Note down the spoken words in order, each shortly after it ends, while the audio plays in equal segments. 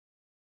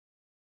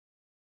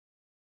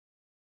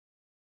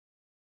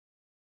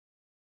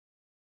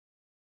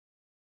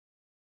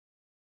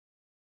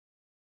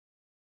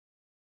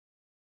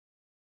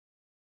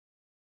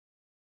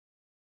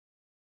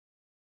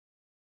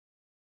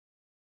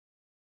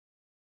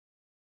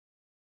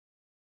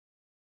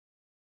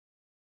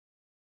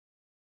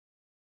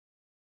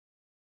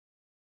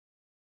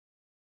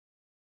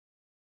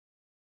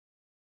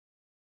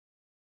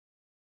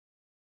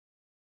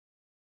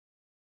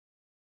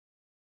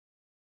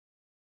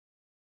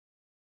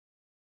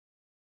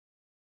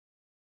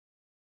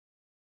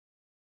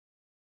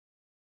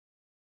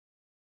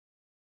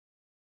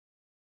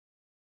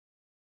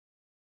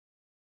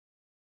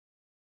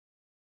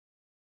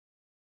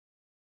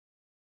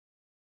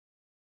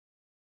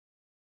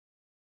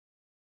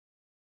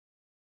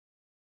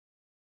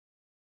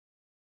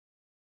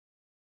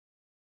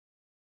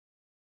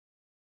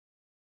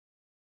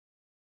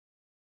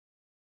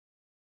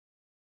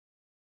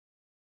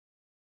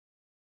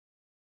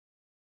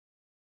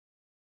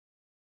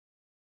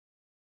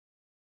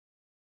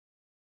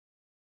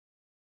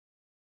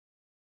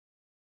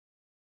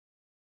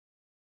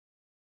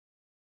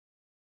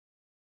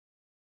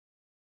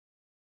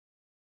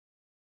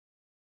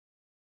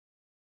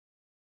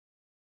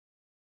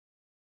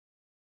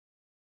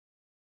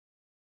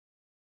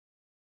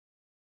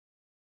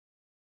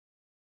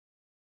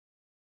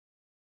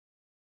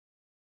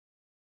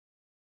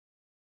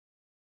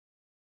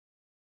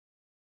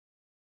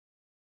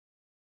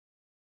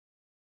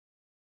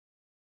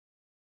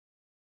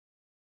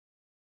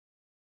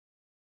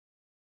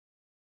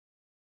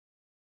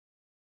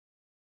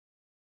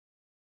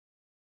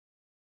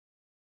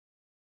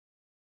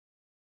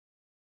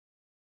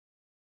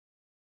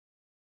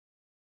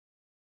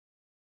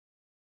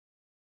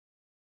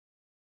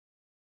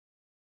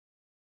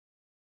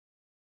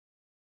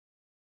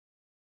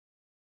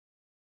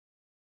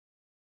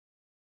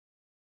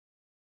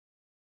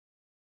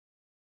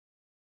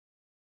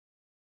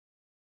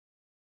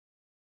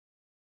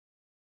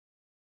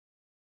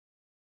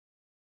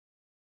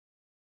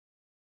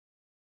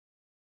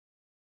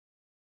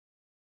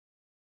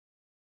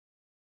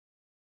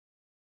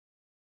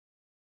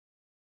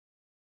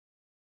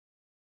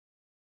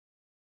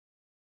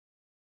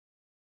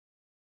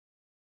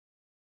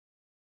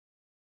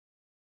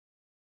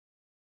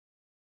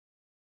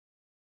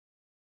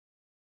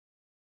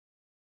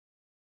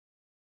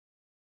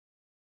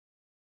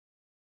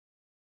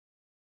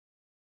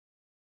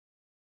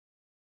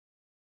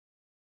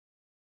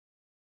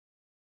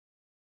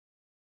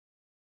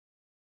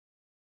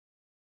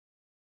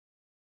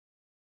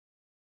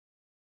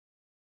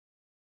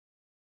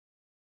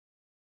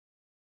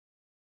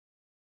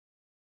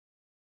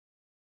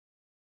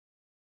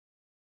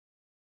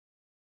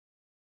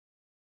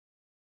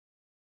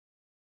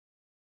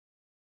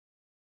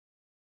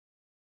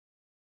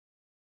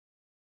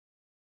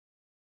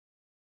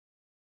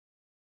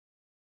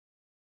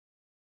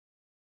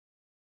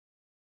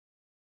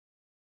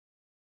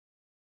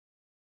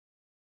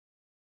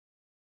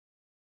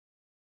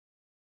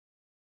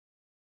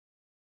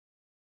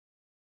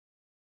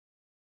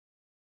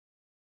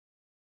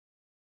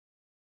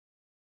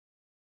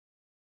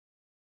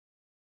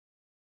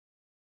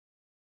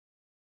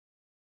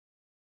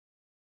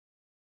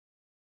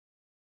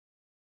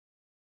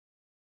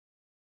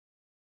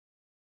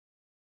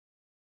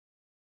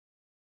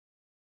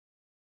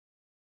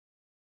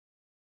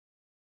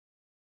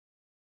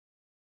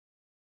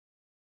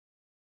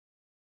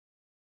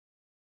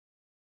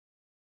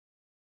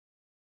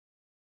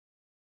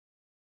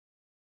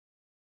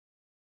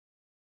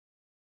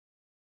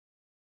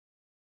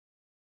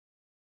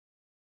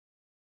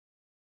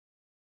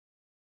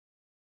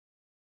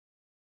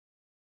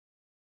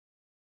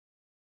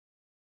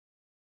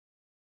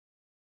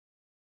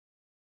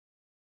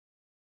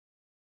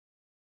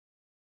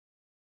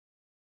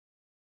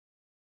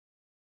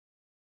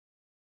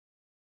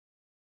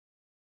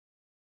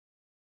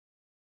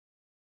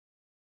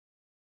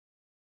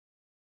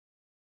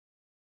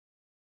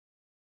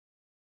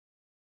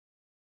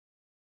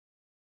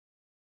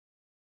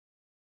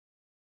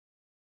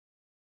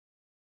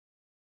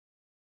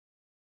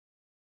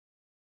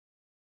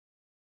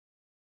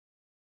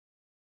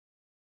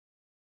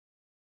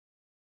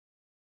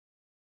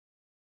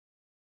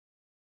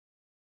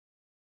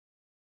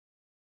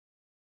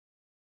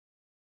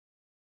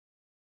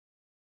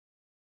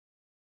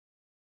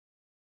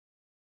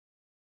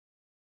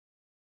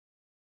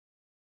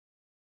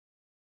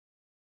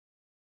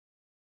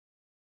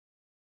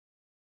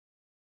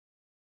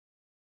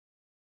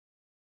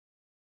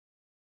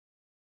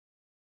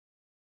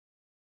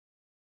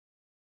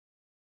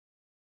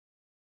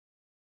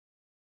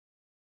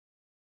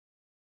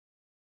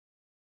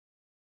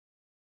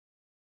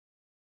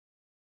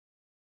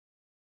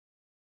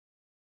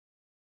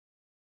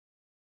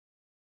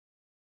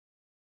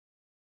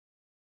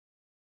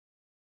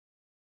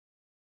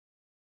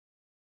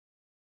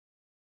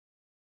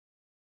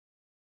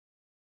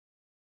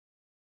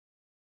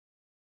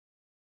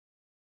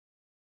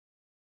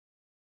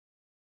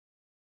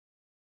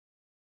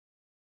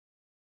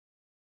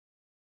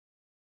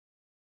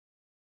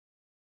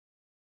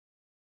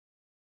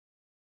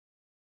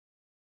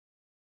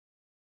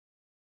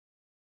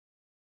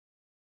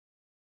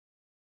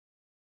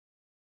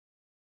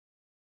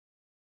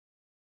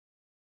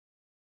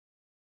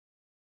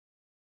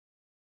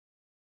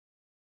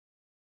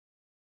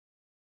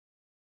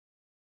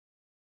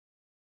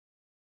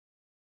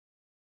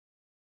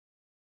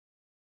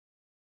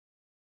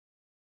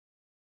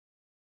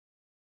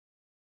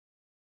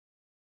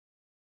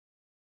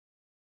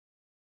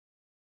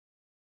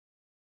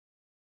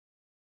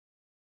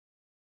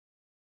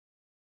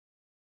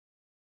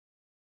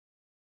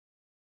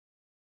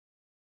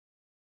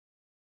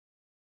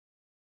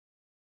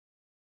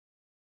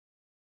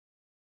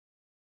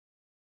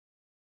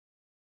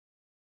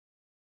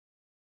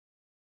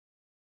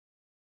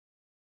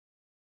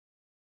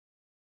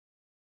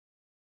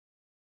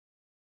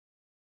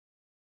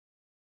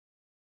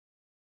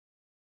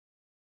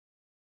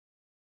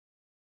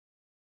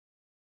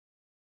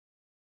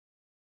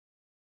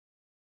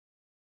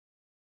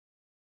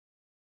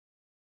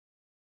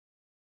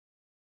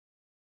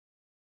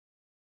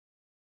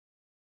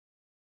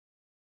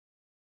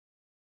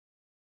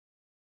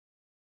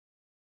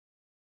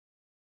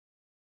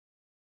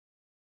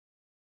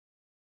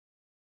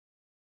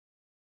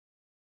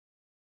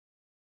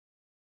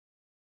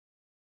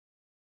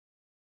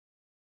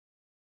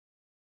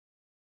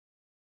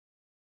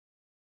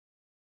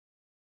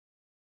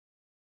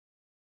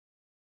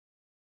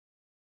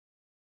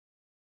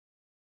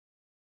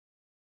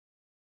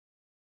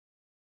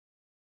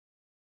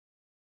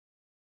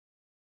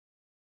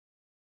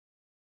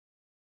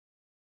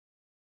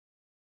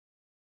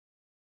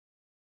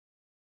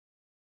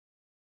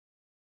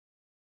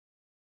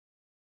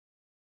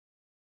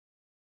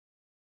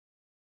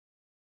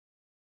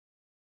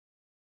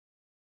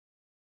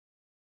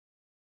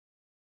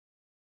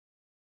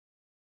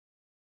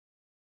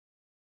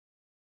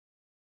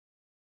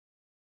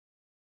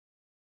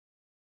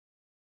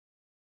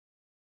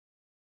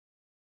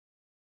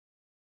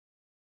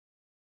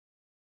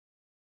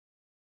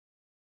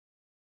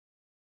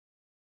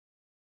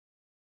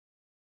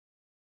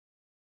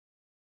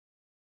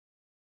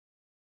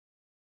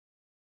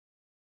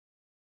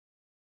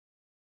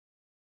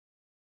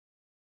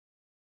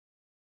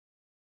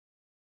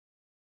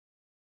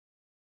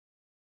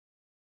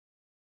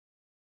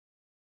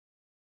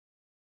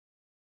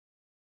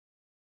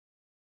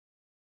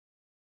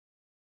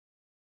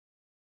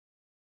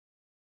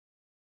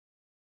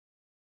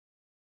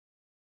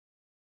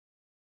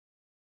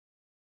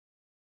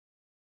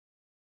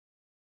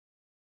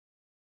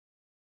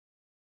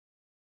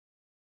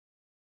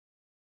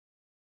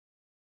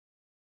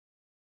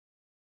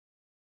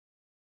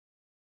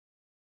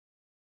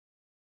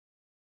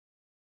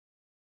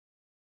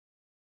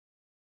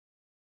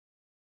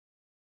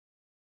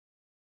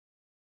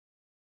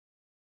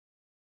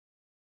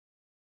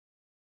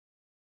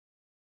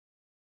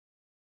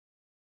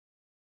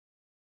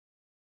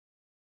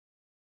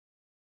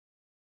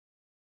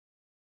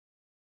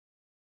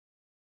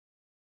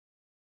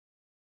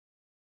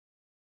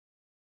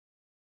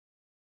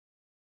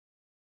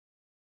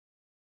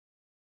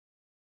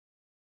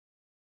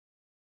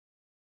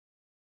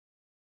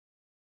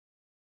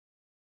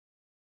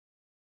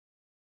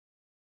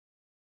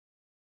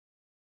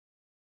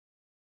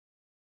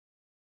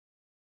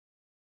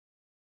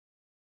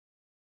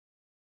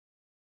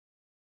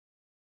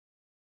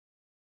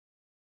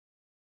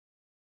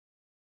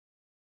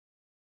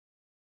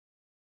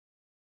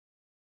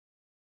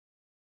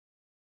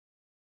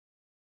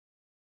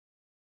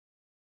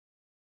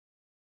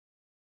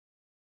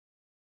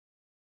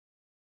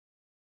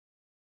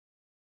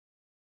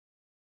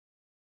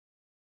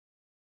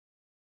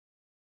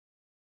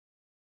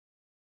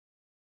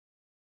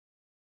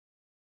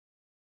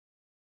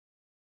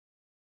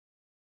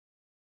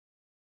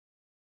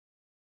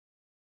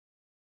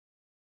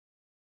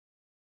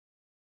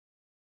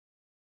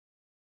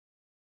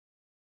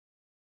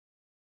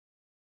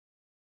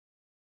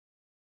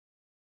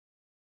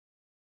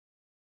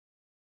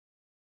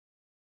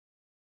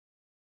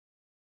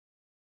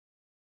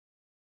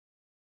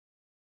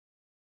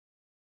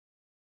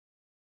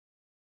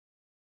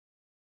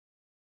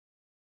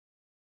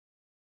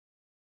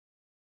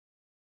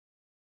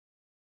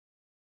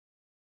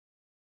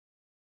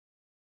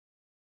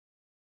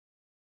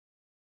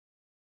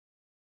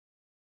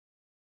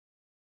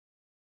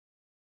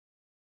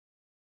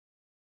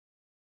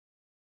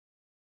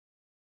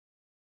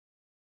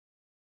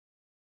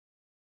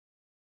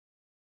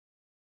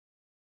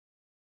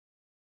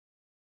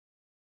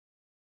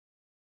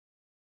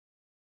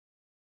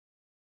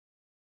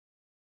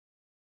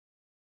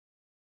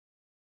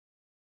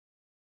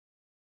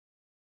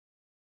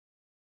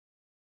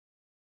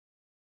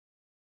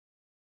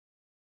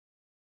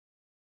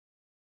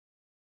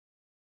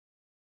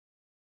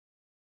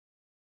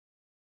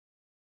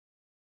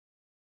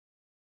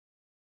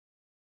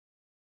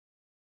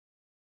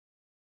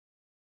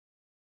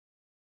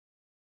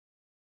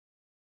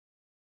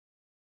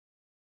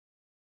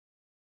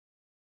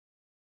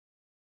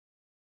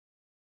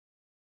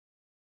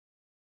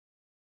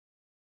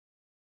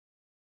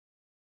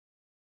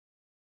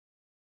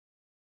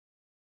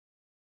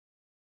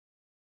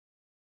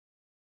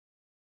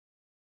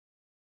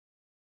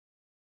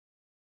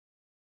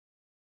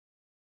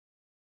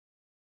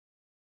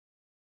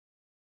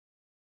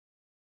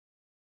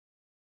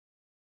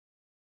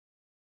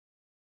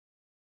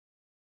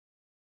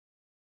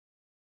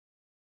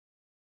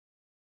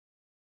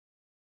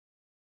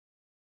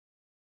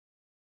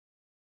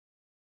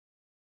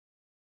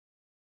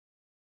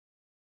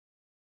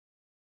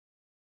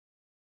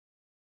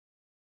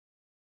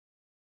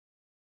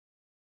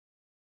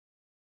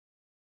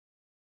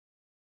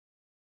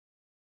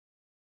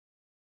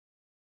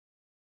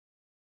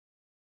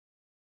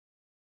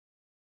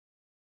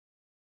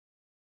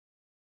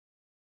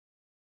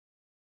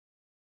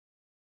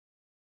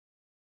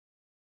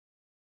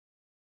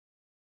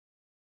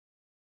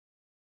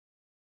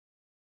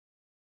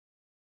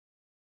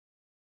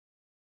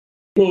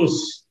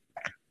Close.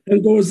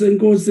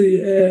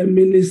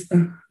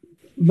 Minister.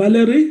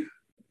 Valerie?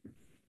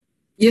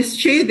 Yes,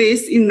 Chair,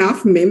 there's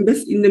enough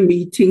members in the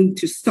meeting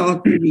to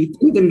start the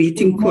meeting. The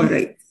meeting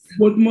correct.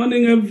 Good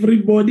morning,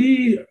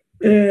 everybody.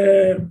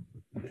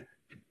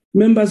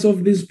 Members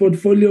of this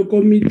portfolio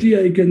committee,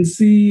 I can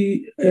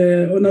see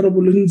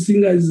Honorable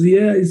Nsinga is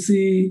here. I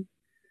see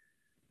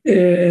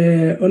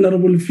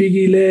Honorable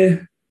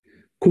Figile,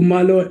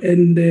 Kumalo,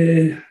 and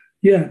a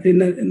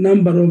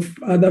number of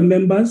other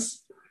members.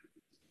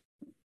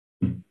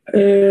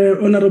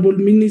 Honorable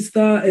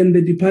Minister and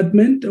the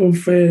Department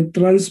of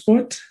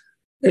Transport,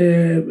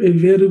 a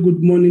very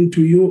good morning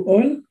to you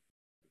all.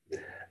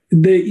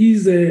 There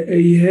is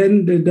a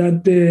hand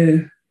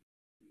that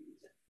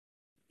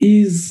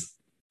is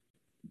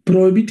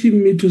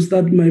prohibiting me to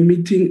start my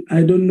meeting.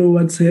 I don't know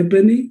what's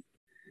happening.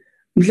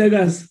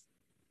 Mhlegas,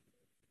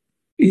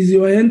 is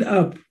your hand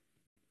up?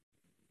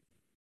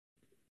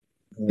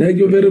 Thank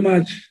you very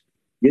much.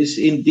 Yes,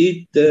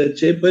 indeed,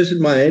 Chairperson,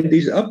 my hand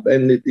is up,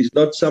 and it is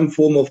not some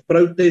form of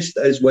protest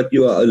as what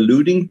you are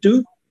alluding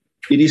to.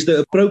 It is the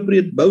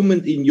appropriate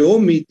moment in your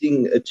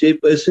meeting,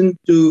 Chairperson,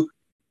 to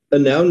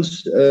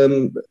announce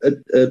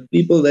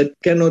people that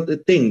cannot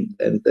attend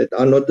and that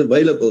are not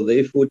available.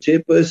 Therefore,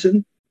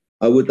 Chairperson,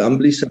 I would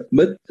humbly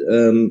submit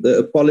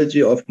the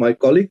apology of my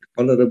colleague,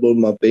 Honorable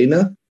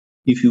Mabena,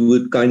 if you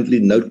would kindly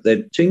note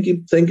that. Thank you,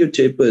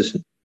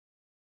 Chairperson.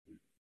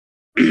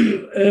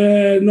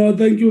 No,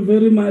 thank you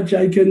very much.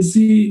 I can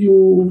see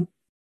you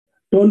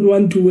don't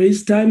want to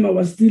waste time. I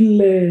was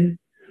still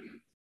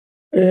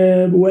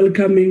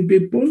welcoming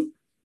people.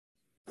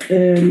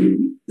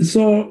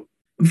 So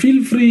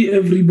feel free,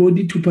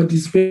 everybody, to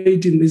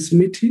participate in this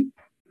meeting.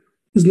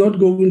 It's not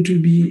going to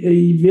be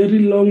a very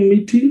long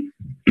meeting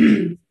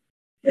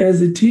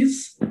as it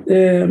is.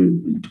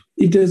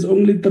 It has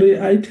only 3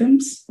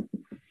 items.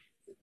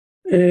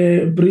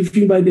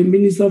 Briefing by the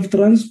Minister of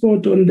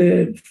Transport on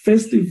the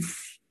festive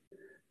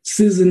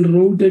season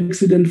road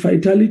accident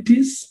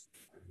fatalities,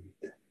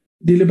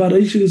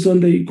 deliberations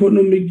on the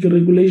economic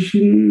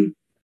regulation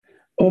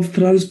of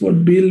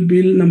transport bill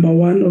number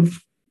 1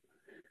 of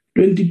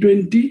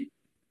 2020,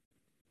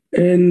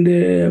 and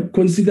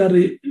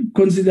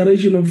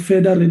consideration of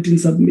further written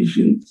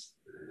submissions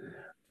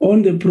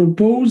on the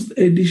proposed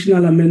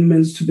additional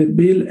amendments to the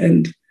bill.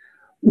 And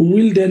we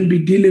will then be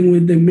dealing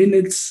with the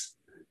minutes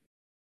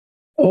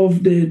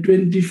of the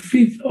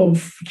 25th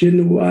of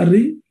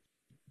January.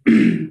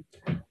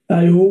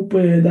 I hope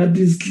that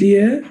is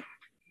clear.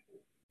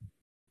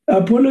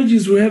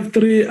 Apologies, we have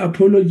 3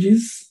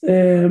 apologies. We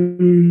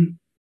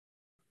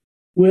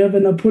have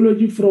an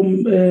apology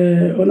from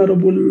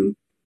Honorable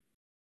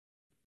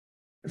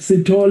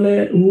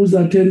Sitole, who's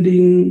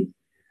attending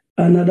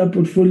another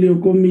portfolio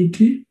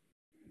committee.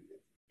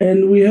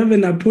 And we have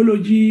an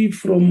apology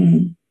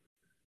from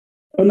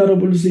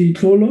Honorable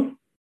Sitolo,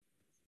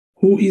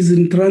 who is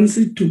in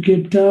transit to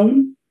Cape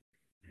Town.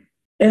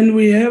 And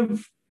we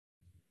have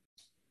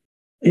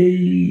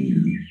a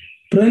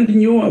brand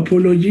new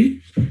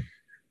apology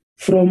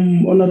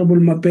from Honorable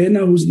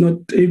Mapena, who's not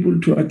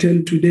able to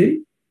attend today.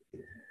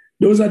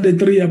 Those are the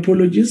 3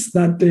 apologies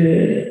that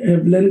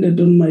have landed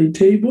on my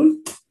table.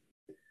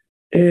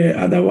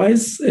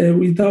 Otherwise,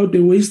 without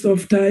a waste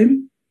of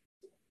time,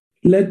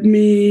 let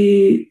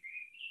me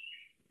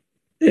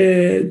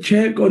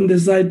check on the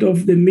side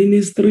of the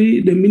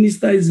ministry. The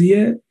minister is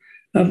here.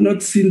 I've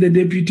not seen the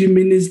deputy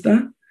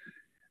minister.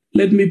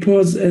 Let me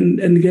pause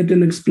and get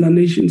an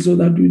explanation so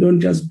that we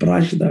don't just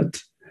brush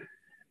that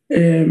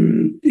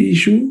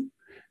issue.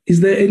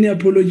 Is there any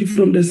apology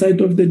from the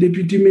side of the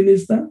deputy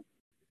minister?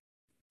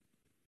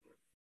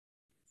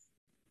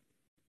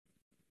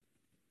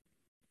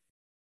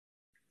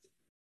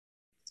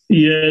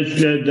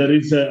 Yes, there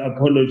is an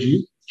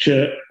apology.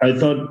 Chair, I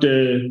thought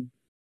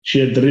she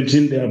had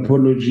written the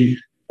apology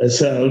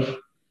herself,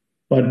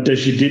 but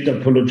she did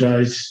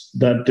apologize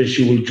that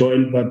she will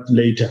join, but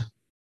later.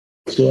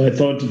 So I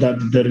thought that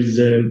there is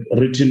a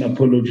written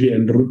apology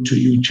en route to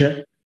you,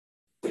 Chair.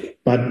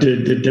 But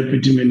the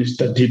Deputy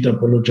Minister did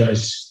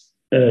apologize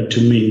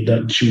to me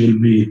that she will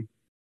be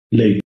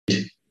late.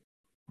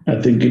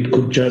 I think it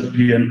could just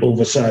be an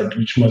oversight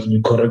which must be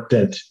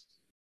corrected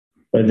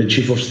by the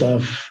Chief of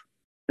Staff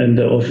and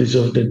the Office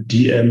of the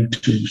DM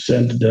to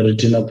send the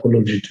written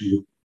apology to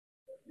you.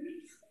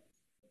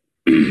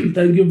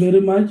 Thank you very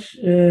much,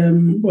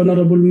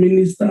 Honorable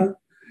Minister.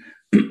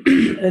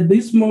 At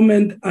this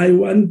moment, I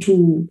want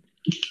to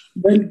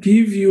then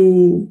give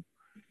you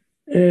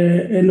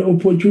an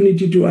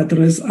opportunity to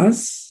address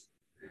us.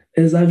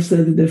 As I've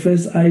said, the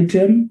first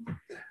item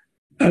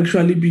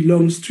actually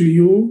belongs to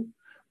you.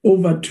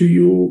 Over to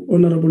you,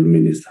 Honorable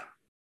Minister.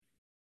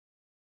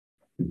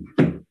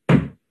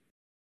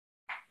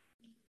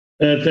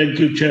 Thank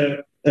you,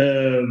 Chair,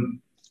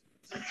 and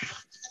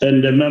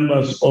the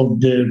members of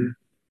the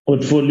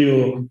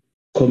Portfolio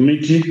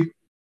Committee,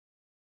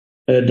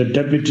 the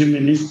Deputy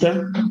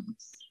Minister.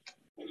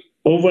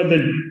 Over the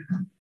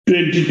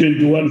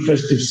 2021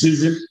 festive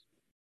season,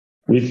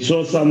 we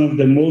saw some of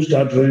the most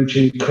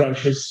heart-wrenching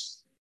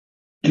crashes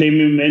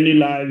claiming many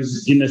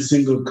lives in a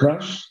single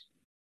crash.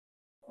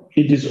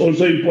 It is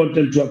also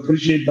important to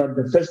appreciate that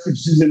the festive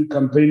season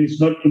campaign is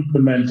not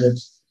implemented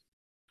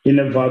in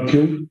a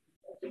vacuum,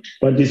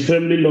 but is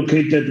firmly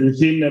located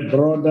within a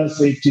broader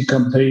safety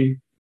campaign,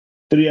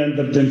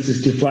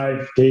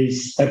 365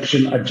 days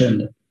action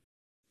agenda.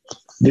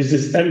 This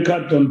is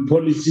anchored on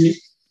policy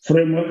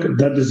framework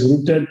that is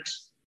rooted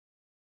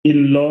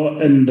in law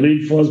and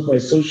reinforced by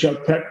social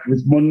pact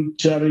with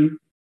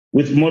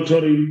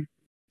motoring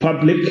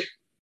public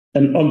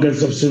and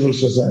organs of civil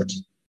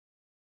society.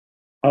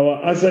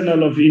 Our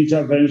arsenal of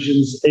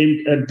interventions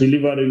aimed at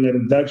delivering a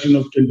reduction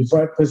of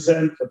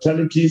 25%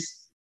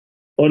 fatalities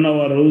on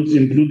our roads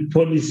include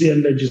policy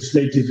and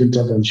legislative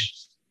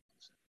interventions.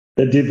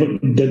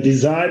 The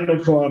design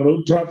of our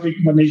road traffic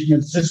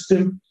management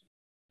system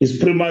is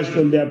premised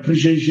on the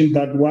appreciation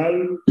that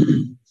while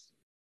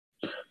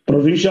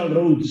provincial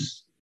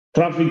roads,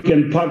 traffic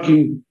and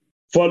parking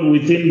fall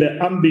within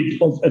the ambit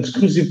of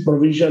exclusive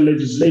provincial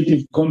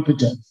legislative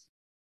competence,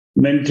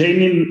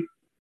 maintaining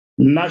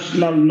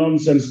national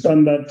norms and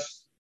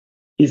standards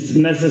is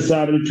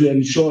necessary to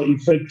ensure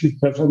effective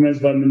performance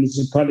by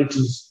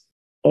municipalities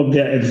of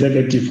their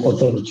executive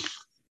authority.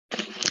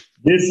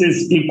 This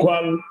is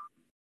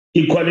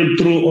equally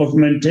true of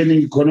maintaining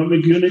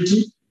economic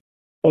unity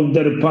of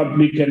the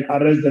Republic and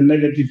arrest the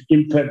negative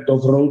impact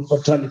of road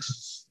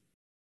fatalities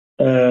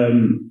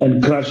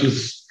and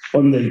crashes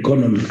on the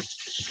economy.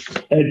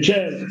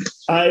 Chair,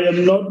 I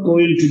am not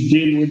going to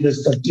deal with the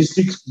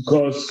statistics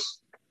because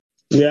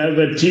we have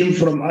a team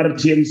from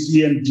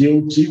RTMC and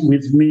DOT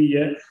with me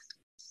here.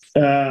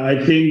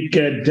 I think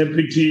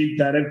Deputy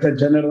Director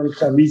General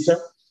Kavisa,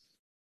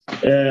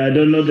 I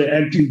don't know the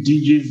acting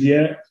DGs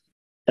here,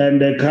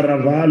 and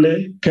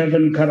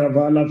Kevin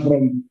Caravala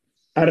from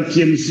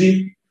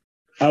RTMC.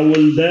 I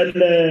will then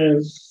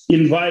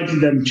invite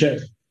them, Chair,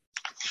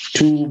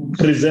 to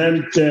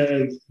present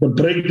the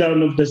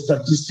breakdown of the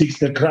statistics,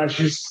 the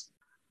crashes,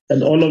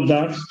 and all of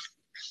that,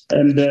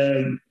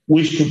 and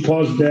wish to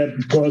pause there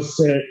because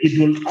it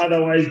will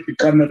otherwise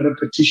become a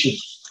repetition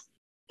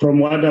from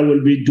what I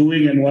will be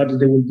doing and what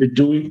they will be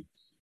doing,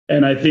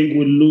 and I think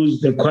we'll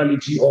lose the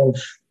quality of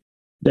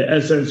the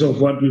essence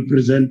of what we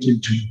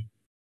presented to you.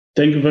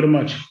 Thank you very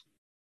much.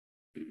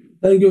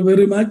 Thank you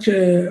very much,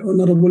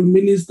 Honorable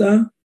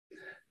Minister.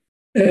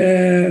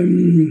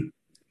 Eben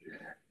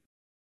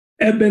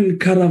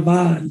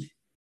Caravali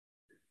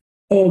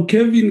or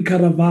Kevin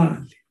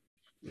Caravali.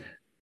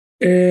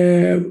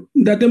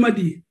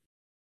 Ndatemadi.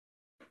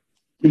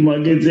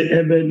 Imagine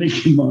Eben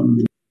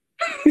Kimani.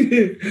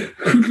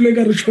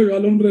 Kutleka risho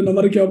yalomre na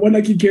mariki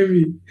abona ki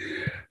Kevin.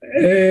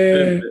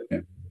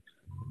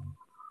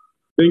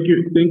 Thank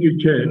you,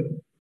 Chair.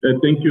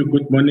 Thank you.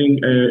 Good morning,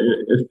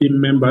 esteemed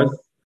members.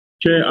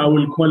 Chair, I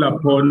will call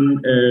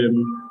upon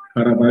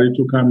Caravali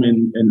to come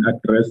and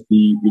address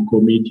the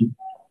committee.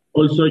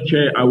 Also,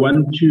 Chair, I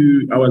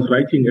was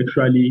writing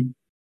actually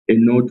a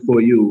note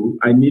for you.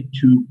 I need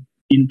to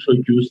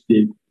introduce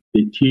the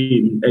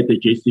team at the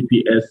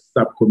JCPS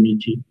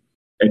subcommittee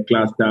at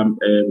cluster.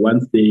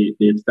 Once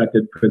they've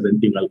started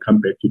presenting, I'll come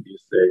back to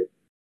this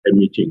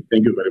meeting.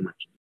 Thank you very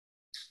much.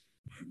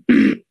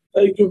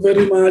 Thank you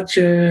very much,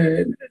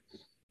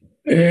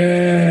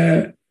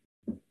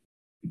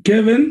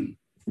 Kevin.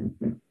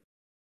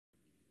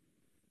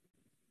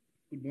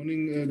 Good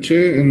morning,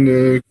 Chair, and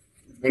good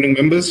morning,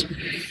 members.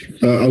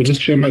 I'll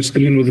just share my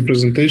screen with the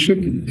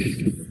presentation.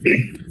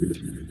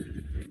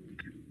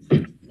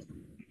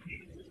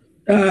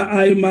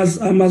 I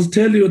must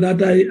tell you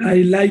that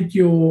I like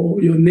your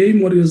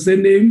name or your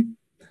surname,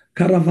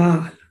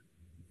 Caraval.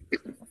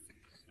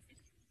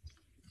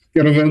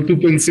 Caraval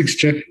 2.6,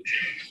 Chair.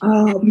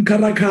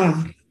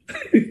 Karakar.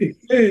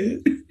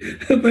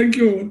 Thank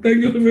you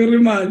very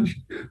much.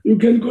 You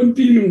can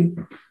continue.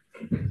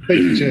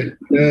 Thank you, Chair.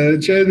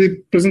 Chair,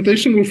 the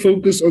presentation will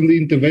focus on the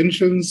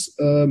interventions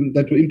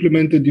that were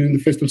implemented during the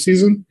festive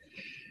season.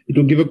 It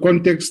will give a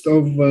context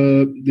of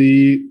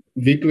the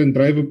vehicle and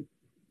driver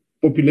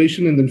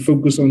population and then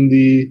focus on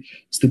the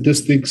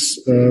statistics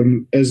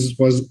as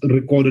was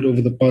recorded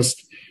over the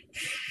past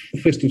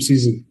festive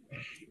season.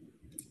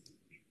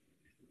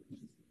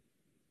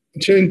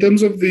 Chair, in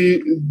terms of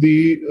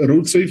the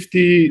road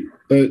safety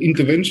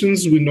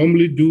interventions, we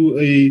normally do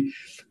a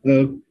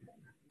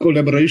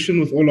collaboration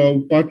with all our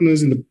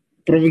partners in the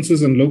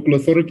provinces and local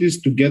authorities,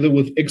 together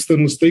with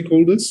external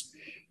stakeholders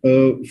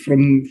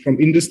from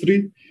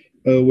industry,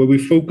 where we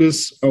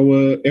focus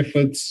our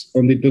efforts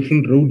on the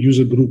different road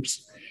user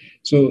groups.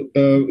 So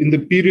in the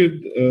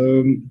period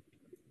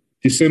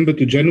December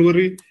to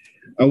January,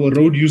 our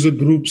road user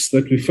groups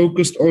that we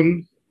focused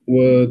on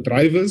were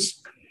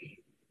drivers,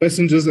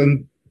 passengers,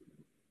 and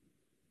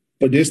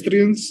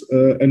pedestrians,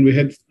 and we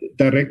had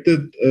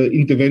directed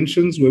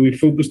interventions where we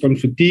focused on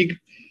fatigue,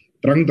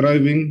 drunk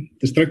driving,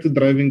 distracted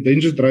driving,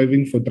 dangerous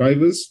driving for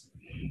drivers,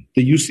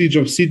 the usage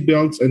of seat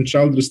belts and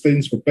child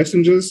restraints for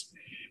passengers,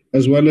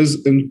 as well as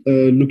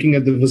looking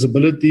at the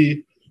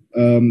visibility,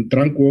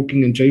 drunk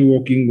walking and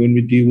jaywalking when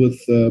we deal with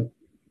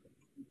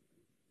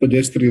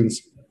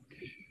pedestrians.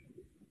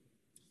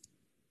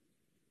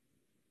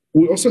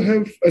 We also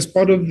have, as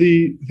part of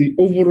the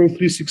overall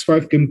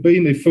 365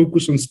 campaign, a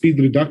focus on speed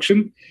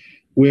reduction,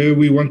 where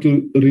we want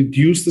to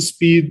reduce the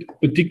speed,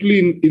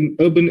 particularly in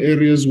urban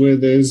areas where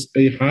there's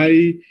a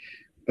high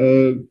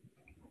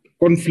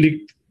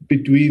conflict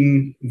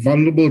between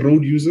vulnerable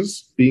road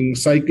users, being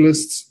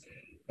cyclists,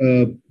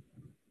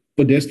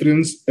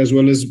 pedestrians, as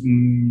well as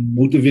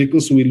motor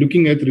vehicles. So we're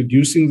looking at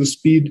reducing the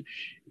speed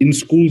in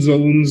school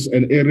zones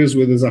and areas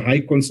where there's a high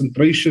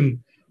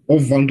concentration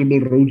of vulnerable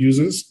road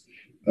users.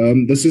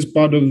 This is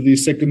part of the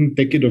second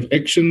decade of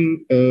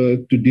action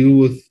to deal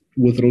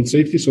with road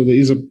safety. So there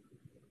is a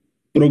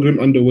program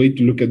underway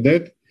to look at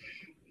that.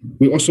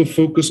 We also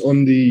focus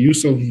on the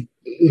use of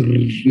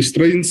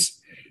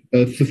restraints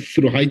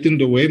through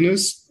heightened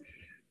awareness.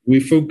 We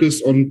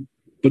focus on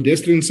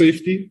pedestrian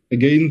safety,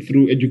 again,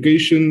 through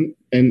education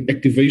and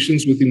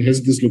activations within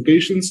hazardous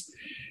locations.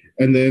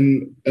 And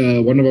then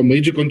one of our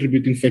major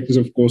contributing factors,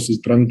 of course, is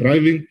drunk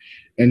driving.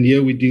 And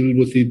here we deal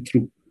with it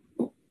through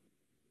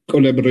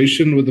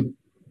collaboration with the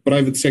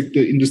private sector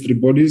industry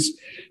bodies,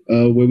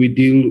 where we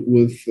deal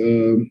with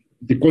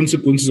the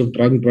consequences of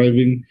drunk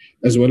driving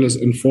as well as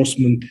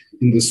enforcement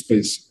in this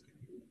space.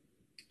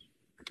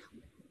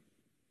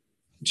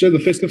 So the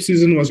festive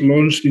season was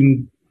launched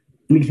in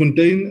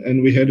Bloemfontein,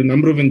 and we had a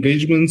number of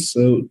engagements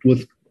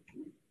with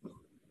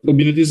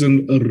communities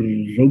and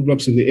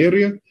roadblocks in the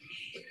area.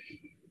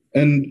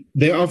 And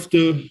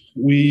thereafter,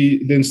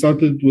 we then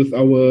started with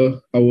our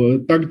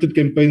targeted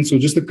campaign. So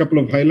just a couple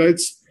of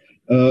highlights.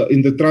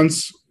 In the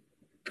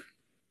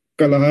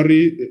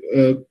Trans-Kalahari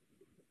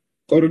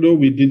corridor,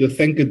 we did a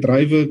Thank a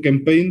Driver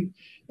campaign.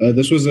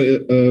 This was a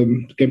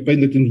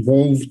campaign that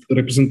involved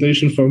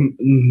representation from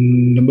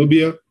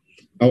Namibia,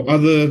 our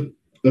other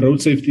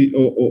road safety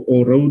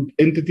or road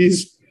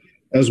entities,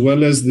 as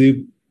well as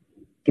the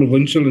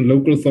provincial and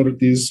local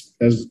authorities,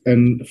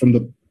 and from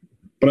the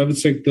private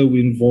sector, we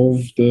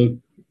involved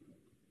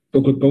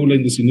Coca-Cola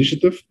in this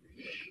initiative.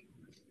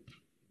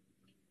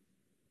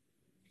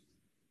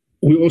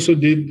 We also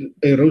did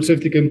a road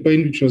safety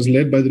campaign, which was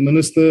led by the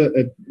minister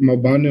at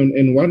Mabane on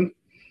N1.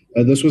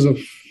 This was a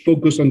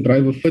focus on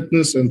driver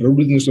fitness and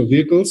roadworthiness of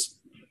vehicles.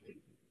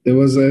 There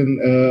was an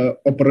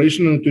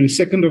operation on the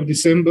 22nd of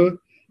December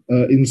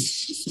in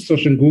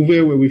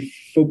Soshanguve, where we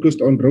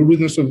focused on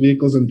roadworthiness of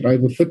vehicles and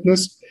driver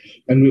fitness.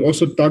 And we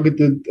also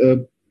targeted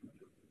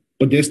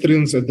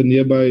pedestrians at the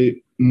nearby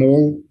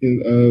mall,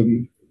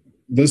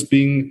 this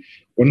being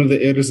one of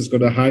the areas that's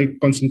got a high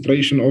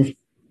concentration of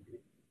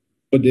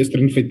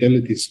pedestrian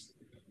fatalities.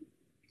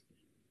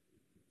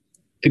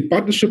 The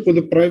partnership with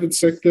the private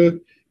sector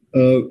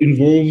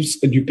involves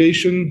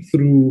education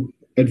through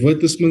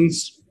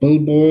advertisements,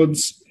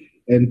 billboards,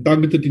 and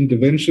targeted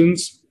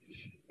interventions.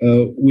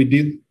 We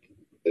did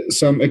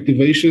some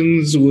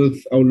activations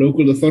with our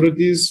local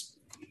authorities.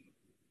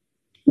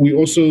 We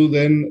also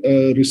then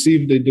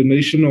received a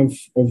donation of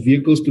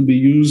vehicles to be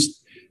used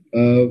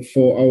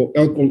for our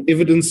alcohol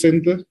evidence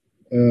center.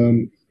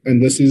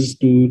 And this is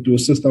to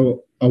assist our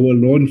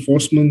law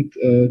enforcement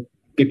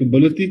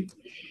capability.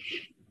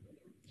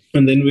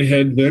 And then we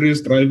had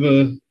various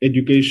driver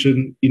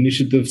education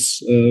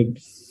initiatives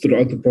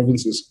throughout the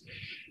provinces.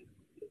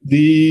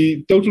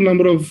 The total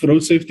number of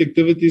road safety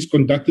activities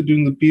conducted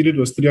during the period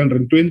was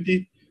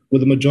 320,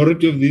 with the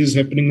majority of these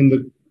happening in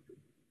the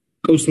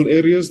coastal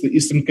areas, the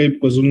Eastern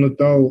Cape,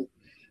 KwaZulu-Natal,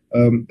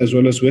 as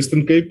well as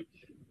Western Cape.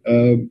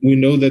 We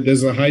know that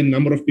there's a high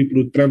number of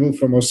people who travel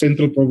from our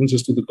central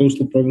provinces to the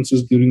coastal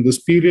provinces during this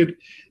period.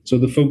 So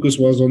the focus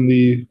was on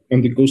the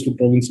coastal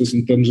provinces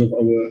in terms of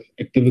our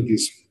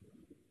activities.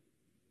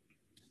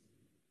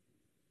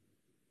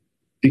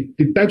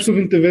 The types of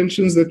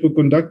interventions that were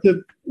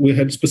conducted, we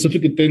had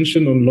specific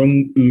attention on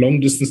long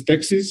distance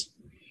taxis.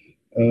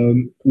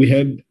 We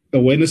had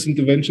awareness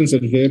interventions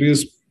at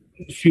various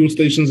fuel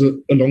stations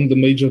along the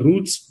major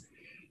routes.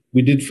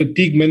 We did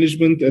fatigue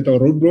management at our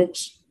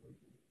roadblocks.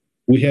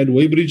 We had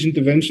weighbridge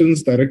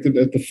interventions directed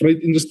at the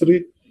freight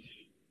industry.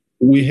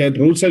 We had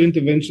roadside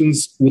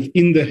interventions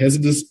within the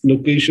hazardous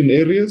location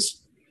areas.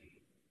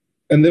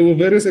 And there were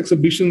various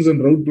exhibitions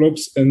and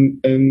roadblocks and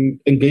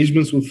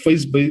engagements with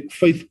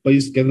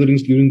faith-based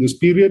gatherings during this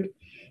period.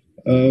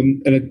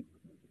 And at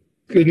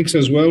clinics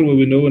as well, where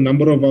we know a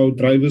number of our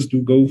drivers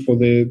do go for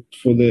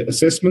their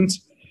assessments.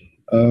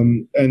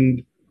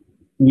 And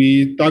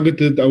we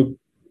targeted our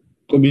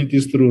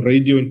communities through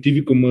radio and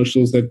TV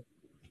commercials that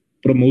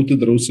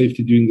promoted road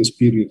safety during this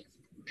period.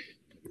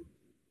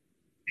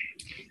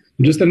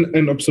 Just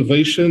an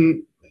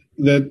observation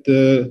that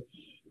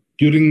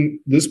during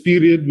this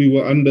period, we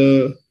were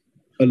under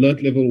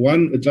alert level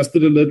 1,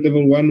 adjusted alert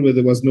level 1, where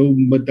there was no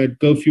midnight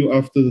curfew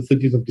after the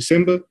 30th of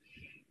December.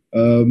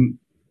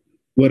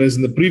 Whereas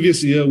in the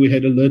previous year, we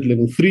had alert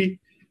level 3.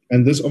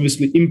 And this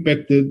obviously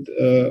impacted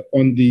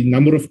on the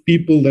number of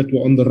people that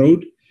were on the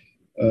road.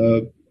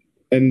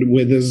 And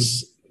where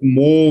there's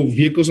more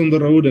vehicles on the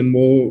road and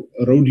more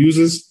road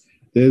users,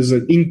 there's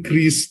an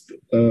increased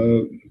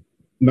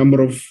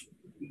number of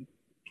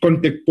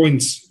contact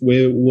points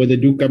where they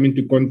do come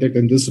into contact,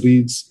 and this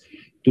leads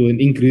to an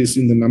increase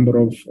in the number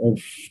of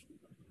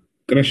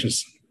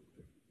crashes.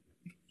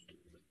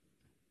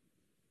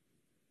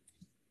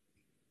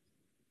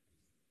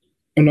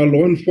 On our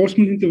law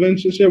enforcement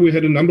interventions, we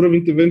had a number of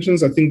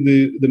interventions. I think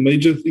the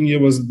major thing here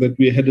was that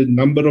we had a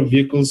number of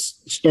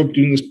vehicles stopped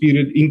during this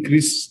period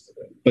increase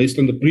based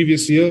on the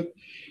previous year.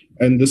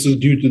 And this is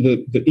due to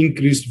the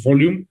increased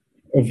volume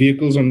of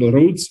vehicles on the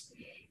roads.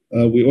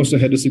 We also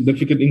had a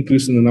significant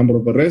increase in the number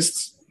of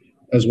arrests,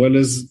 as well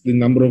as the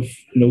number of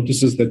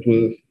notices that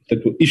were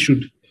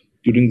issued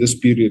during this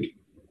period.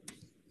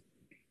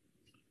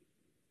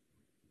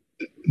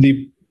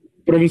 The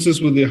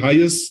provinces with the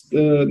highest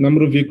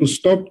number of vehicles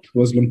stopped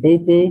was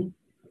Limpopo,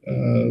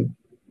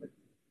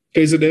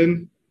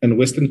 KZN, and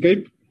Western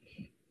Cape.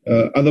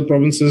 Other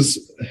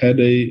provinces had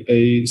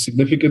a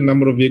significant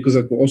number of vehicles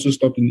that were also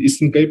stopped in the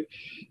Eastern Cape.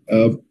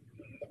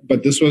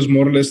 But this was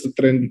more or less the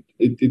trend.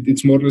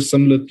 It's more or less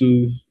similar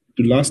to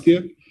last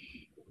year.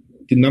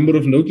 The number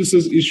of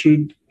notices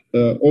issued,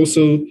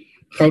 also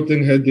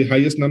Gauteng had the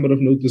highest number of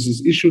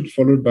notices issued,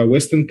 followed by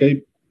Western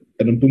Cape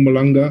and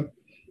Mpumalanga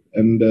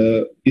and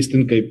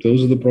Eastern Cape.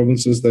 Those are the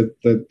provinces that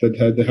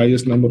had the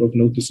highest number of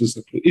notices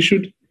that were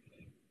issued.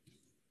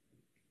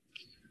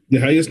 The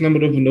highest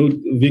number of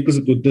vehicles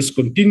that were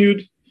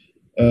discontinued,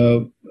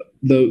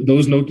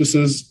 those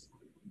notices,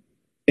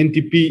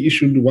 NTP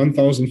issued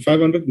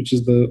 1,500, which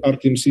is the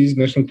RTMC's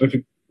National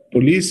Traffic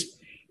Police,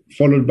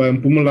 followed by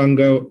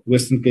Mpumalanga,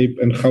 Western Cape,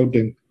 and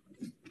Gauteng.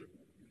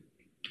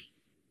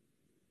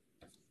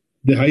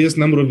 The highest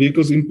number of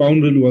vehicles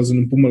impounded was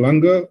in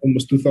Mpumalanga,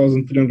 almost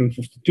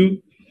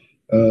 2,352,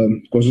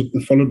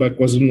 followed by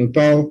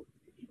KwaZulu-Natal,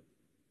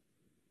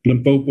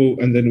 Limpopo,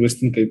 and then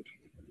Western Cape.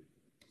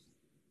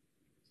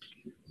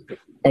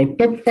 Our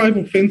top 5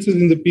 offences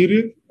in the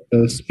period,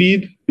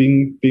 speed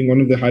being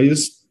one of the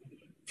highest,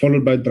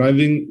 followed by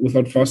driving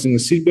without fastening a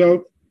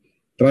seatbelt,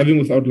 driving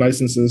without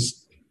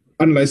licenses,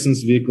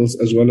 unlicensed vehicles,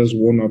 as well as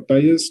worn-out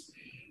tires.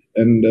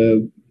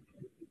 And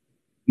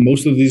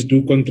most of these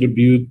do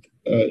contribute.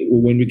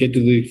 When we get to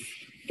the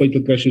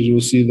fatal crashes, you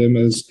will see them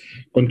as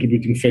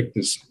contributing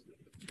factors.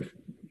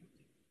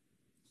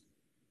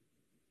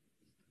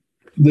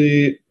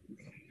 The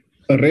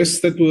arrests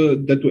that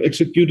were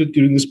executed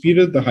during this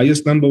period, the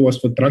highest number was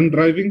for drunk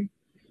driving,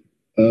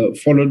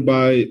 followed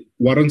by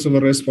warrants of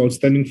arrest for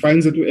outstanding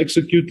fines that were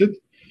executed,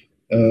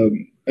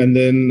 and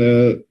then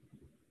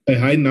a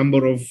high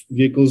number of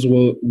vehicles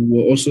were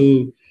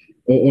also,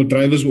 or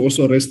drivers were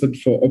also arrested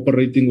for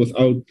operating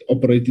without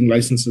operating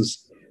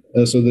licenses.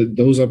 So that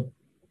those are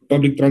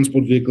public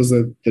transport vehicles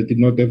that did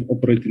not have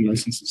operating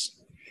licenses.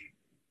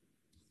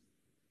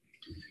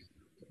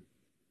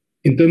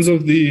 In terms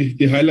of the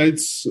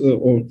highlights,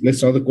 or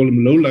let's rather call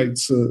them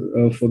lowlights,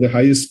 for the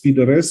highest speed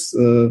arrests,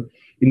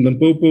 in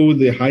Limpopo,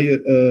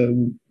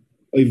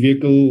 a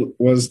vehicle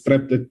was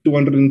trapped at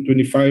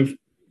 225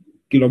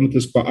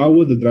 kilometers per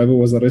hour. The driver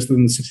was arrested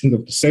on the 16th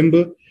of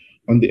December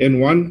on the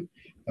N1.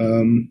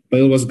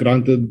 Bail was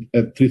granted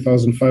at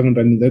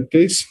 3,500 in that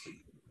case.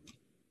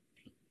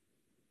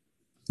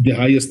 The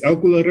highest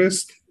alcohol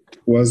arrest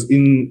was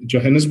in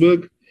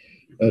Johannesburg,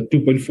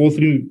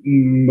 2.43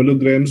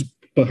 milligrams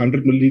per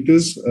 100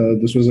 milliliters.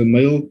 This was a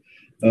male.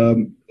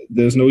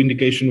 There's no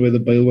indication whether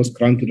bail was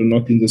granted or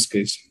not in this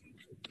case.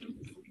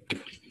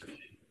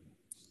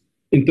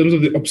 In terms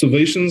of the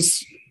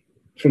observations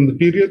from the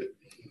period,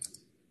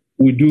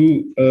 we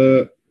do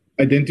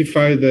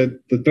identify that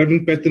the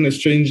traveling pattern has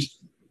changed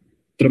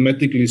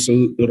dramatically.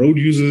 So the road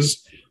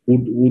users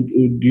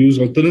would use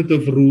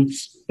alternative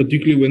routes,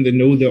 particularly when they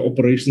know there are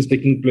operations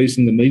taking place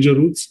in the major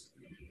routes.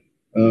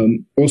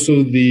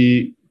 Also,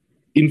 the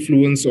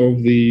influence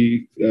of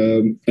the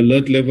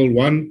alert level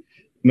 1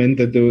 meant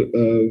that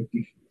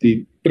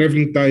the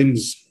traveling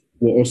times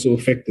were also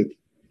affected.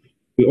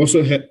 We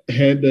also had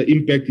an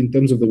impact in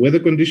terms of the weather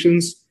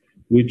conditions,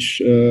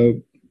 which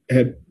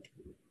had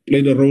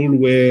played a role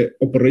where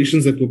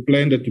operations that were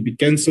planned had to be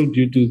cancelled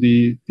due to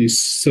the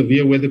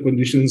severe weather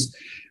conditions,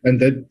 and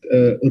that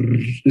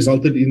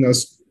resulted in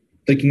us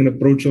taking an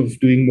approach of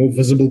doing more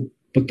visible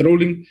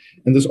patrolling.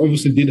 And this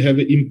obviously did have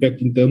an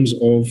impact in terms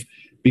of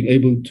being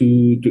able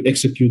to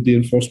execute the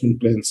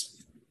enforcement plans.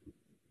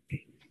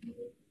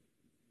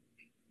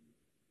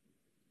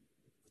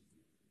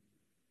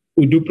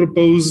 We do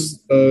propose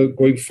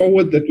going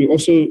forward that we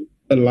also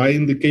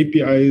align the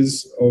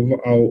KPIs of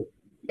our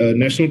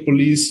national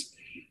police,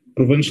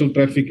 provincial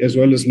traffic, as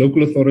well as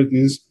local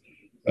authorities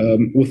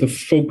with a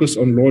focus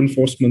on law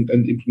enforcement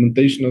and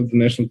implementation of the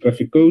National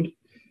Traffic Code.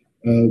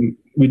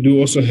 We do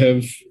also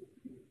have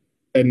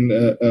an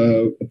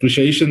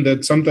appreciation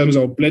that sometimes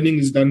our planning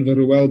is done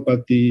very well,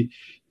 but the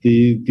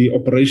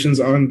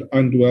operations aren't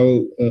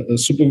well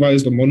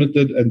supervised or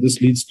monitored, and this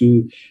leads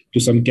to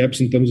some gaps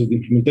in terms of the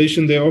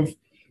implementation thereof.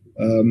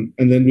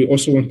 And then we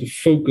also want to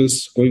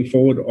focus going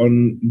forward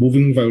on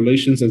moving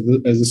violations, as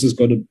this has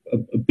got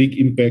a big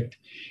impact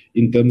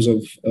in terms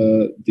of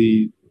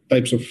the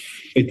types of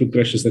fatal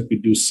crashes that we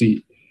do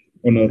see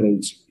on our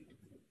roads.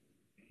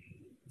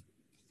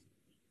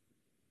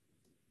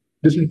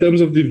 Just in terms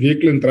of the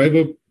vehicle and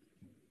driver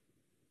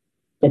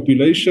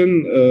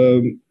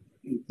population,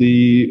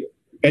 the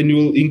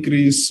annual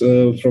increase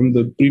from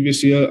the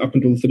previous year up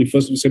until the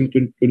 31st of December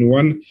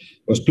 2021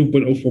 was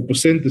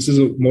 2.04%. This is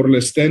a more or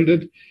less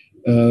standard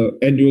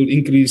annual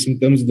increase in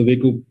terms of the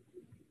vehicle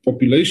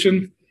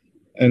population.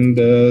 And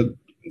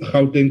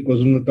Gauteng,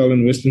 KwaZulu-Natal,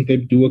 and Western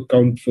Cape do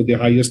account for the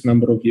highest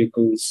number of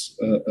vehicles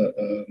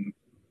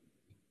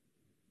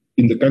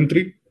in the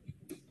country.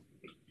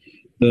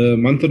 The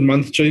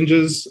month-on-month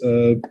changes,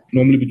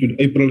 normally between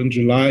April and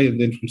July, and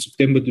then from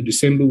September to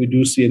December, we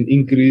do see an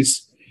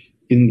increase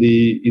in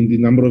the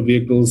number of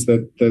vehicles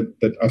that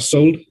are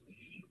sold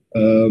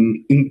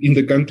in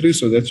the country.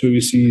 So that's where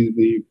we see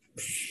the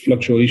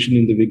fluctuation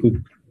in the vehicle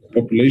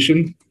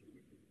population.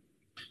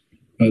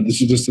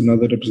 This is just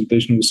another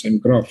representation of the same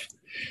graph.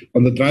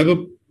 On the driver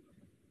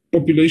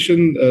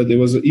population, there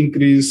was an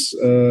increase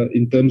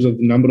in terms of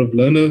the number of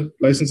learner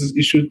licenses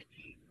issued,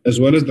 as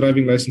well as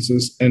driving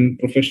licenses and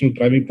professional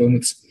driving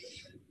permits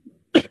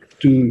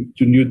to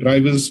new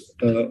drivers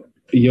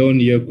year on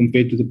year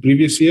compared to the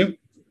previous year.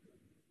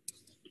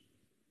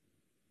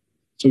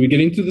 So we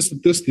get into the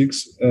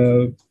statistics.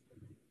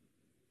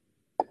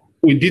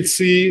 We did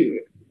see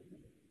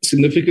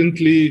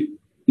significantly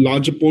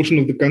larger portion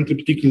of the country,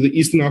 particularly the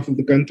eastern half of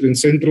the country and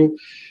central,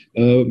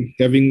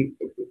 having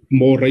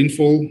more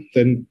rainfall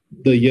than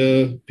the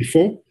year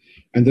before.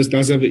 And this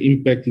does have an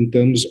impact in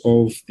terms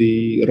of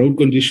the road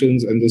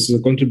conditions, and this is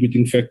a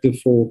contributing factor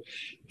for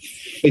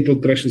fatal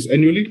crashes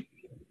annually.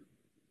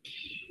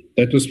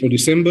 That was for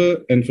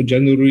December, and for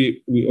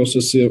January, we also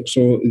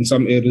saw in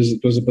some areas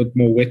it was a bit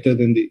more wetter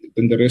than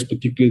the rest,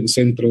 particularly the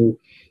central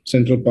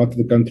part of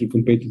the country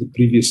compared to the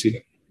previous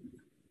year.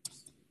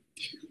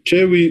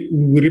 Chair, we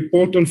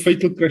report on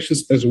fatal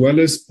crashes as well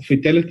as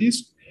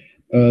fatalities.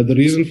 The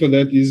reason for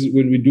that is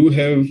when we do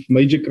have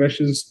major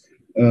crashes,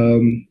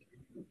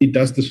 it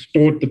does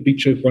distort the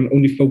picture if one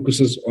only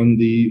focuses on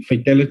the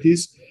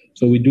fatalities.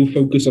 So we do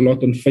focus a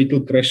lot on fatal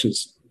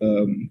crashes.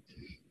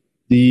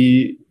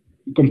 The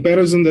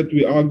comparison that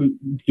we are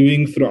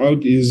doing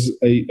throughout is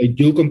a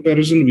dual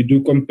comparison. We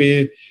do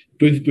compare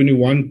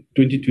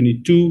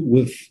 2021-2022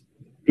 with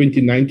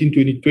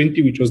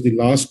 2019-2020, which was the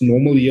last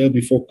normal year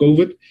before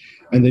COVID.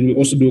 And then we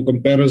also do a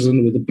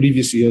comparison with the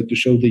previous year to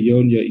show the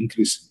year-on-year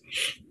increase.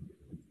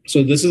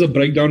 So this is a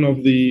breakdown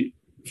of the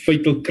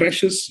fatal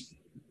crashes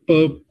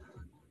per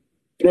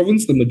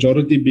province, the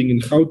majority being in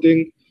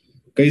Gauteng,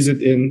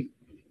 KZN,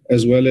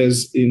 as well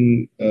as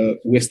in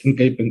Western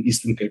Cape and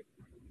Eastern Cape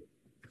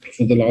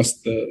for the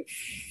last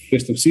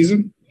festive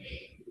season.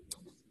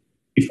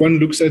 If one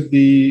looks at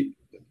the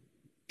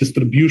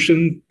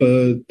distribution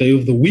per day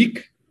of the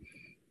week,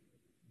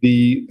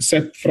 the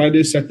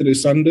Friday, Saturday,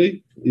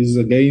 Sunday is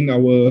again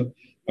our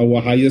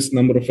highest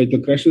number of fatal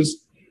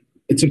crashes.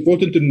 It's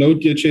important to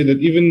note here, Chair, that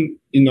even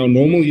in our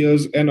normal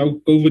years and our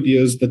COVID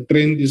years, the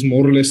trend is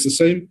more or less the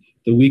same.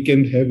 The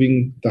weekend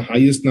having the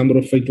highest number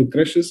of fatal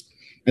crashes.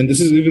 And this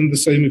is even the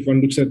same if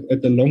one looks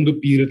at the longer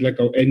period, like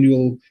our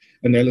annual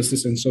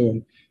analysis and so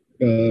on.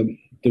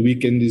 The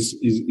weekend is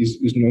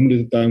normally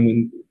the time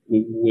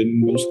when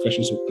most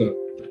crashes occur.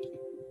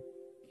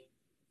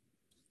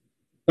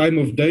 Time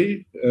of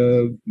day,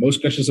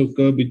 most crashes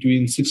occur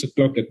between 6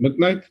 o'clock at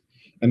midnight.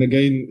 And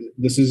again,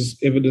 this is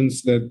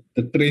evidence that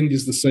the trend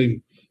is the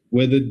same,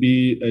 whether it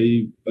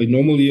be a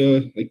normal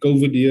year, a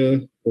COVID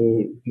year,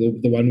 or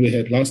the one we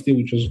had last year,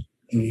 which was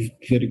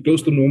very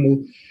close to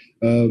normal.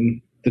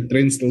 The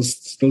trend still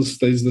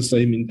stays the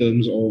same in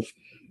terms of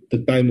the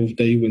time of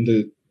day when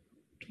the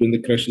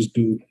crashes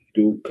do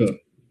occur.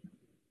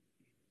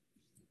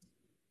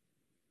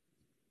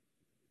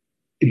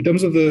 In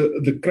terms of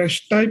the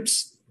crash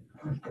types,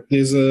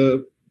 there's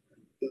a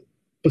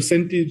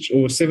percentage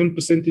or 7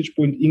 percentage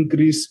point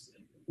increase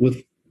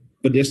with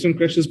pedestrian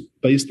crashes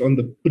based on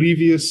the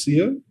previous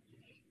year,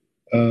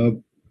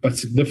 but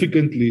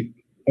significantly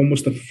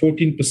almost a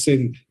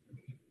 14%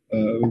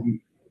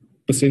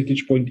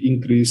 percentage point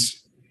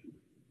increase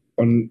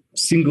on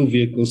single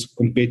vehicles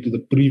compared to the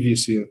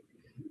previous year.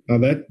 Now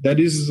that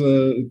is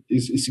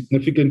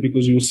significant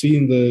because you'll see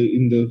in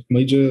the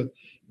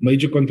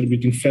major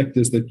contributing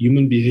factors that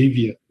human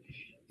behavior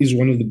is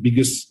one of the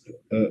biggest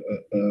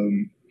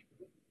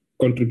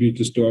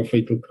contributors to our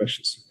fatal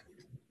crashes.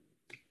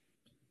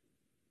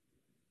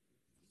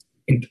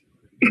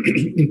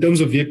 In terms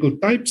of vehicle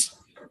types,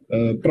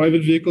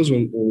 private vehicles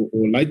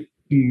or light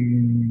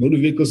motor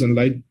vehicles and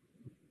light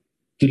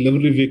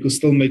delivery vehicles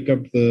still make up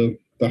the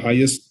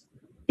highest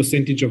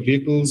percentage of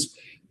vehicles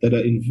that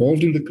are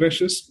involved in the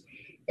crashes.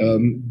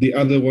 The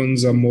other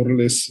ones are more or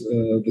less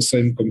the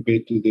same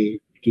compared to the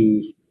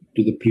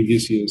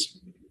previous years.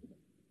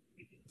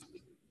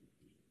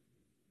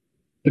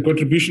 The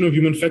contribution of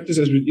human factors,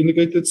 as we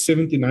indicated,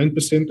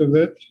 79% of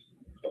that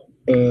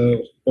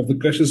of the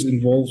crashes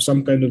involve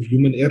some kind of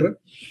human error.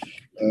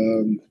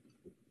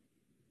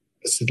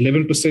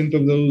 11%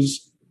 of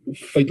those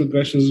fatal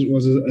crashes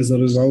was as a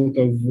result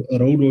of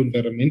road or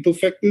environmental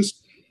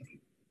factors,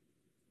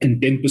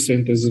 and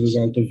 10% as a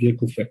result of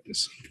vehicle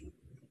factors.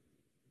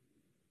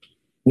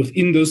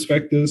 Within those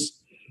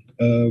factors,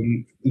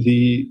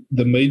 the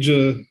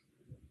major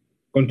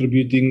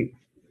contributing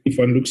if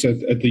one looks at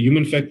the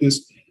human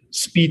factors,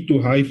 speed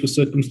too high for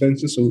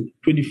circumstances. So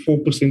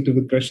 24% of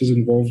the crashes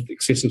involved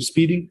excessive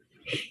speeding.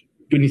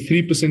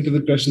 23% of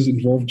the crashes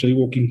involved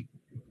jaywalking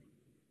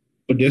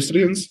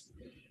pedestrians.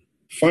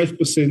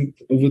 5%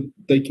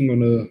 overtaking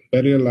on a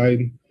barrier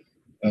line,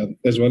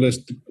 as well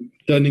as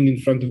turning in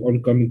front of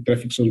oncoming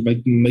traffic, so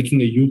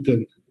making a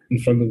U-turn in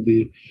front of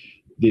the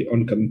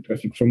oncoming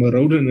traffic. From a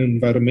road and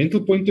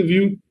environmental point of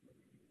view,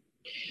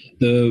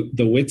 the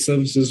wet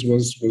surfaces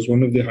was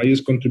one of the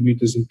highest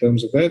contributors in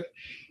terms of that,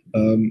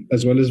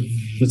 as well as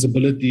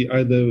visibility.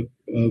 Either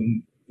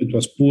it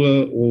was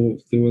poor or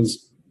there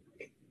was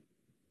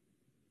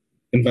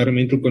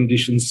environmental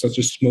conditions such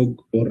as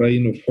smoke or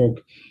rain or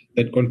fog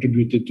that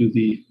contributed to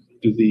the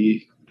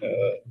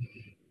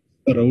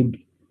road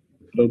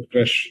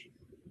crash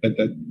at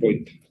that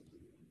point.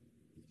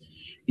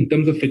 In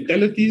terms of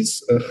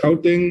fatalities,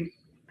 Gauteng,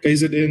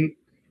 KZN,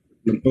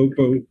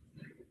 Limpopo,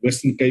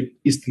 Western Cape,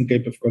 Eastern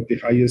Cape have got the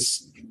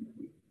highest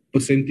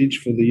percentage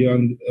for the year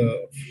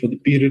for the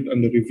period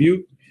under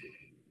review.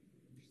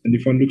 And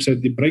if one looks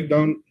at the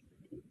breakdown,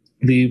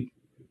 the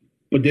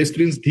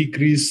pedestrians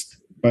decreased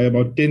by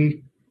about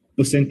 10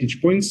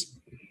 percentage points.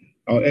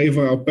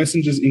 However, our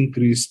passengers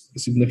increased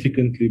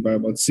significantly by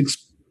about 6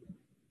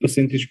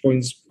 percentage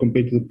points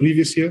compared to the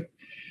previous year.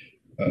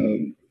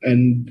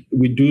 And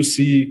we do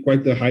see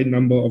quite a high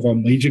number of our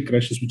major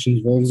crashes, which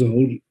involves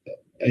a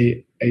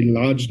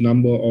large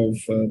number of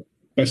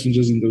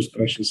passengers in those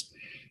crashes,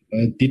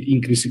 did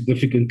increase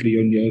significantly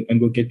on year, and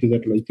we'll get to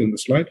that later in the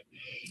slide.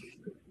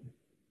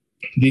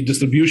 The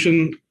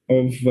distribution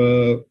of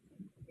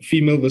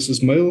female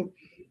versus male,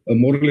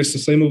 more or less the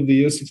same over the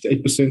year,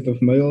 68% of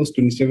males,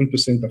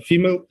 27% are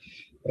female.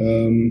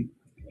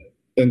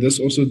 And this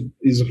also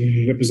is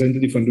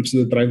represented if one looks at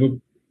the driver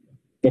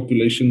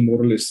population,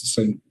 more or less the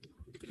same.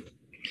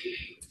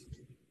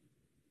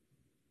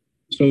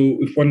 So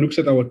if one looks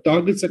at our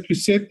targets that we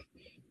set,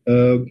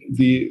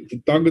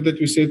 the target that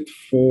we set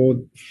for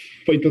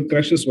fatal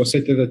crashes was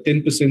set at a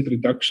 10%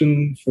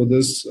 reduction for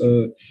this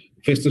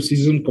festive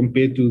season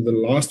compared to the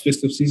last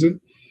festive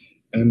season.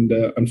 And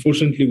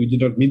unfortunately, we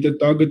did not meet that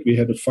target. We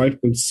had a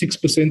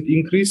 5.6%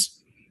 increase.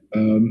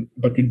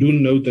 But we do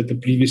note that the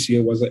previous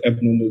year was an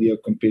abnormal year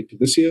compared to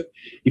this year.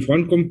 If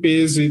one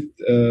compares it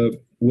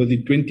with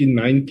the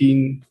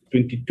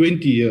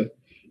 2019-2020 year,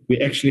 we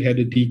actually had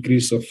a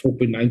decrease of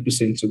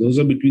 4.9%. So those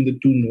are between the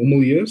two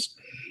normal years.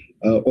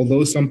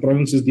 Although some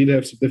provinces did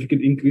have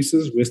significant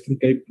increases, Western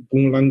Cape,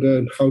 Mpumalanga,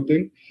 and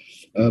Gauteng,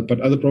 but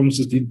other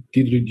provinces did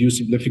reduce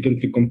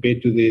significantly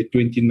compared to their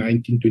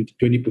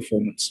 2019-2020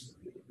 performance.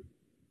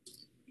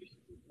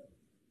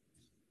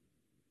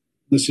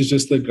 This is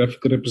just a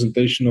graphical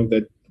representation of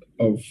that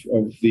of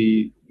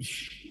the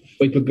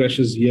fatal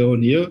crashes year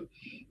on year,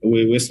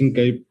 where Western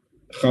Cape,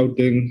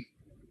 Gauteng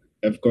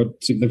have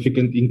got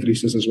significant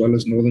increases, as well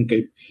as Northern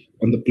Cape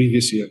on the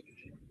previous year.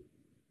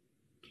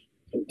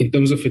 In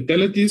terms of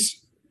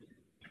fatalities,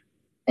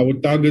 our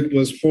target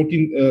was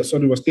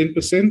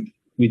 10%.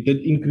 We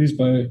did increase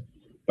by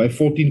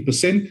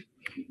 14%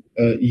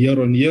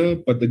 year on year.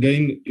 But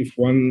again, if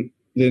one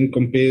then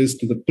compares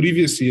to the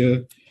previous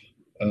year,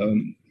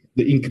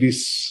 the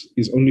increase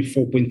is only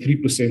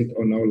 4.3%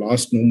 on our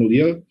last normal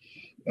year.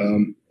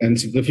 And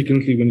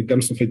significantly, when it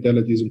comes to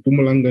fatalities,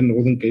 Mpumalanga,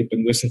 Northern Cape,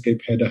 and Western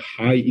Cape had a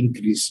high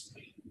increase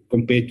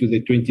compared to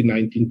the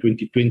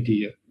 2019-2020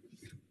 year.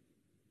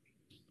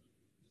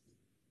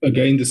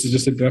 Again, this is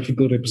just a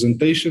graphical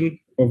representation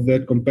of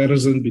that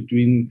comparison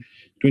between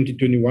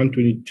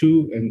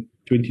 2021-22 and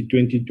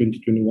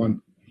 2020-2021.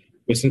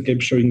 Western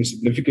Cape showing a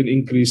significant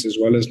increase, as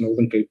well as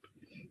Northern Cape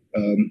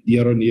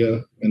year on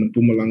year, and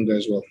Mpumalanga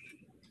as well.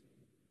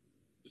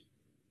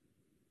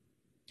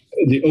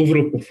 The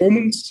overall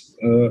performance,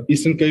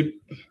 Eastern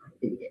Cape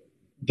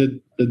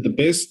did the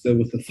best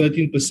with a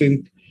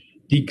 13%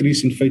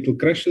 decrease in fatal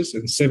crashes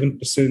and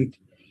 7%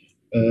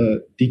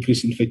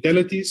 decrease in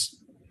fatalities.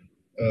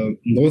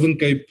 Northern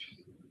Cape,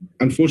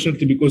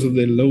 unfortunately, because of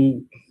their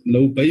low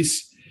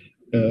base,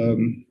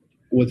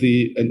 with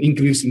an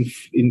increase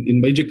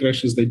in major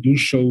crashes, they do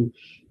show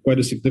quite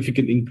a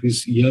significant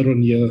increase year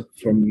on year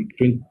from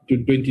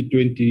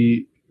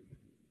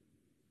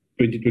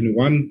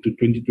 2021 to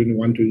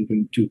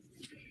 2022.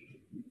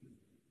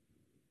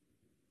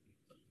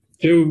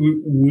 Here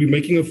we're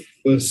making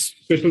a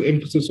special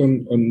emphasis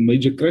on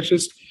major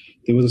crashes.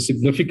 There was a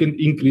significant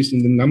increase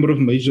in the number of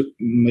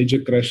major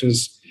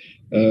crashes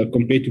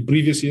compared to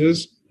previous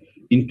years.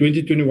 In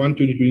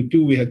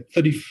 2021-2022, we had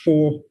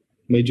 34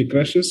 major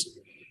crashes,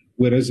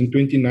 whereas in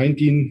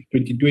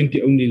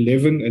 2019-2020, only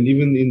 11, and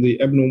even in the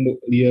abnormal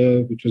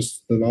year, which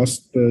was the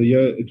last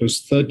year, it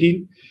was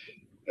 13.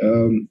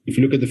 If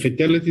you look at the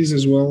fatalities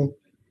as well,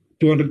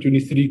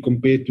 223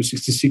 compared to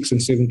 66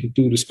 and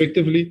 72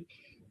 respectively.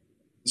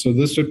 So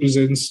this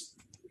represents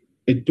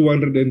a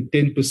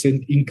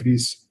 210%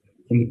 increase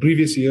from the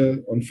previous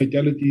year on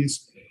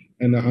fatalities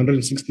and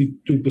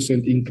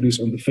 162% increase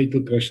on the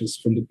fatal crashes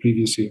from the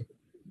previous year.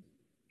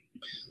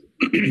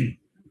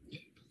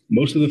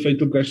 Most of the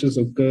fatal crashes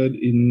occurred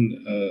in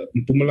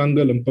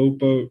Mpumalanga,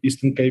 Limpopo,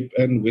 Eastern Cape,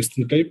 and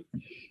Western Cape.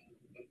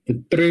 The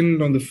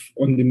trend on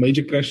the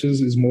major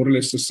crashes is more or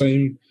less the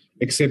same,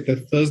 except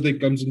that Thursday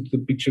comes into the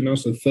picture now.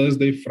 So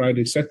Thursday,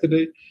 Friday,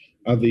 Saturday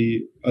are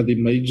the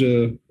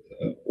major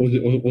or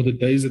the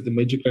days that the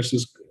major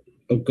crashes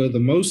occur the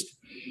most.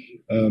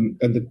 And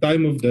the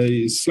time of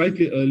day is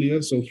slightly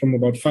earlier, so from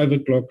about 5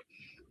 o'clock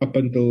up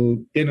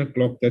until 10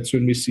 o'clock. That's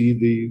when we see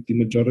the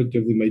majority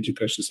of the major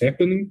crashes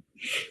happening.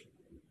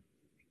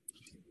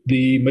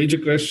 The major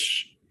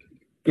crash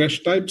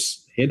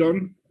types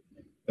head-on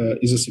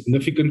is a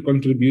significant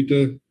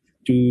contributor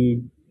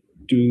to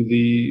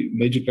the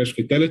major crash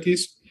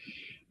fatalities.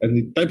 And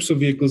the types of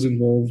vehicles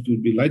involved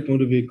would be light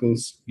motor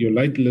vehicles, your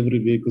light delivery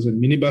vehicles, and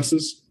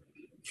minibuses,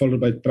 followed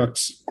by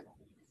trucks.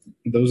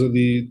 Those are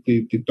the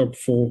top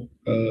four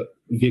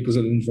vehicles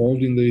that are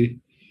involved in the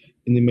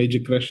major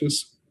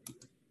crashes.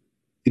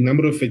 The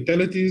number of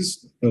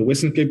fatalities: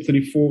 Western Cape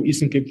 34,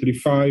 Eastern Cape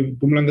 35,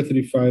 Mpumalanga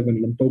 35,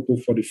 and Limpopo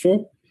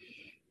 44.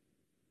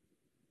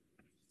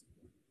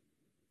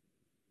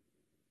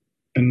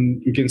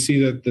 And you can see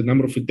that the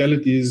number of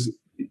fatalities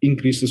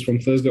increases from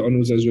Thursday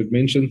onwards, as we had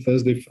mentioned,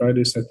 Thursday,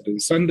 Friday, Saturday,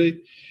 and Sunday.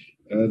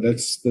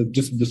 That's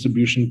just the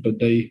distribution per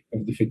day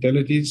of the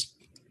fatalities.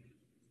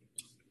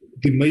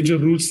 The major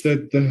routes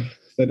that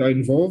are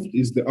involved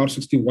is the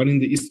R61 in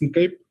the Eastern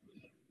Cape,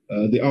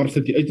 the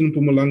R38 in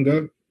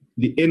Mpumalanga,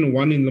 the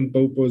N1 in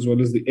Limpopo, as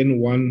well as the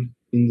N1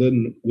 in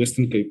the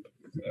Western Cape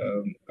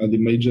are the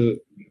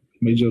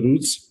major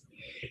routes.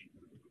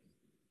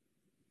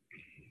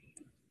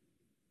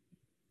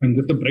 And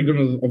with the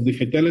breakdown of the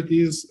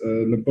fatalities,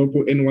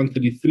 Limpopo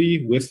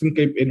N133, Western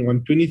Cape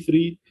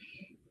N123,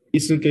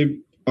 Eastern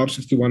Cape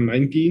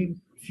R6119,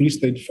 Free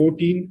State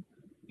 14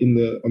 on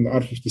the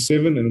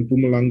R57, and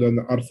Mpumalanga on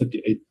the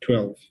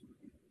R3812.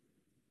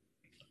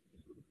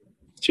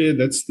 Chair,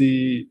 that's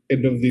the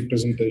end of the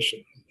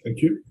presentation.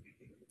 Thank you.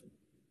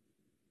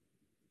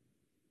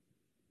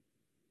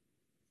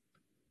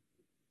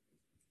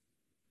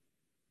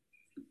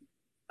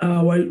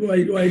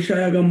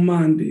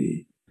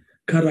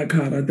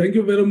 Karakara. Thank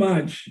you very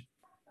much.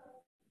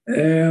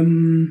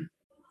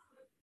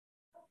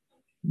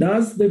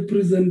 That's the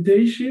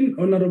presentation,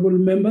 honorable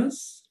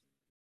members.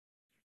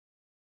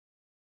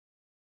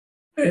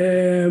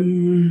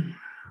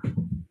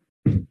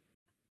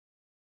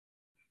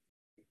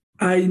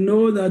 I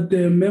know that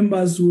the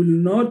members will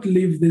not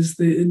leave this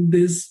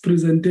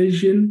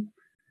presentation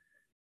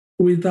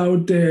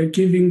without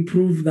giving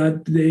proof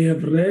that they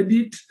have read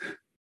it,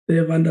 they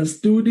have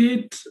understood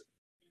it,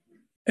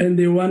 and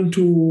they want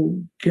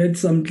to get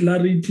some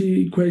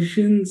clarity,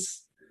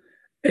 questions,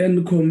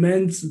 and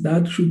comments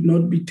that should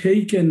not be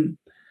taken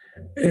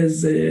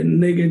as a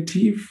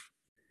negative,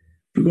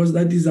 because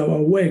that is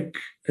our work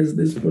as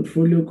this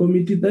portfolio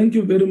committee. Thank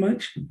you very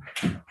much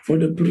for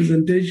the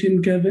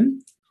presentation,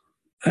 Kevin.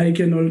 I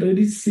can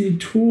already see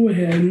 2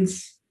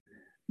 hands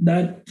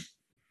that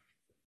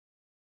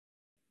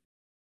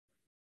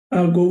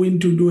are going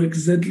to do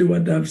exactly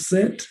what I've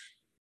said.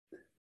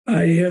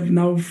 I have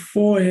now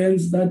 4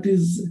 hands. That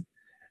is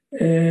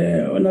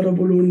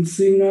Honorable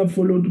Hunsinger,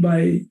 followed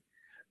by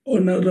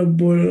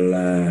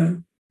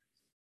Honorable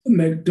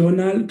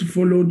McDonald,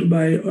 followed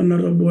by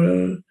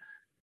Honorable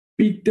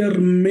Peter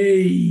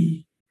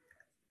May.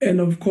 And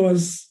of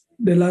course,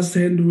 the last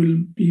hand will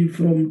be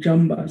from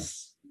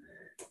Jambas.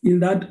 In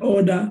that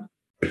order,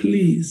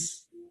 please.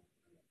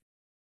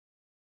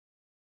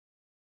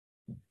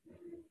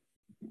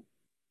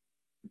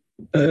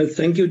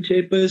 Thank you,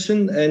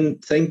 Chairperson,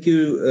 and thank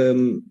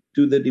you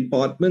to the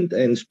department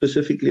and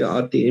specifically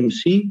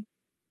RTMC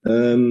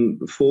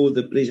for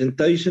the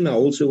presentation. I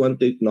also want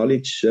to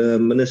acknowledge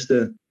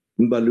Minister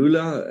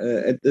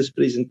Mbalula at this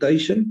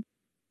presentation.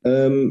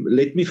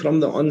 Let me from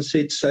the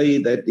onset say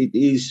that it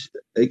is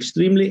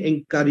extremely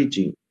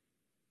encouraging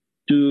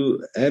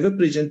to have a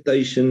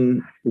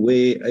presentation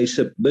where a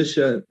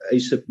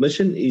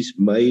submission is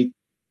made,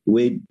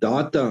 where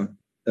data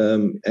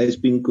has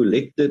been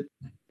collected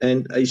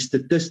and a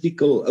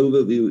statistical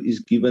overview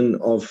is given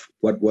of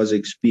what was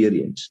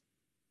experienced.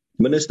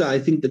 Minister, I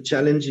think the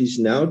challenge is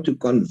now to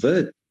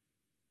convert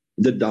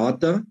the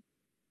data,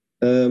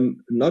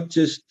 not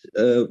just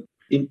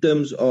in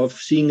terms of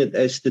seeing it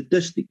as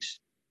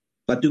statistics,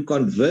 but to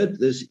convert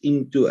this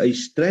into a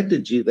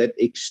strategy that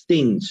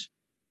extends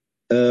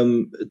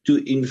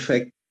to, in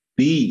fact,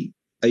 be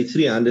a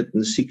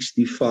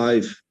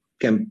 365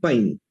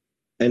 campaign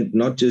and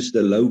not just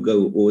a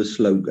logo or a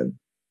slogan.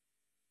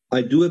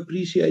 I do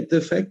appreciate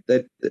the fact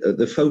that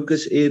the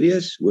focus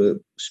areas were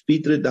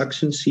speed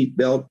reduction,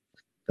 seatbelt,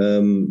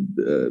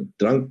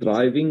 drunk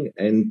driving,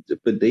 and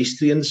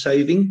pedestrian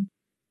safety.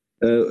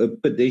 But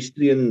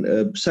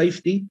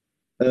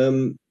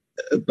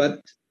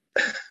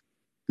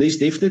there's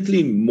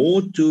definitely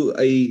more to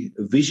a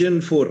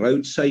vision for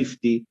road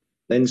safety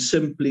than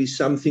simply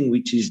something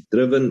which is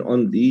driven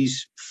on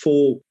these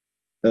 4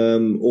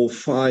 or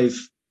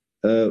 5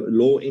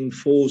 law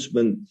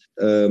enforcement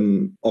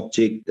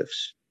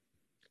objectives.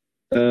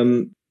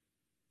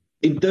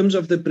 In terms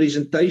of the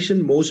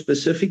presentation, more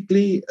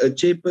specifically,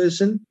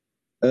 Chairperson,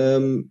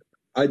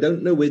 I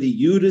don't know whether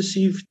you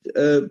received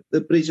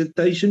the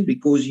presentation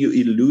because you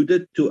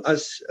alluded to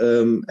us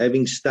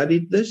having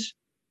studied this.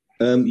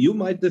 You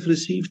might have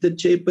received it,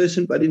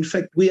 Chairperson, but in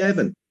fact we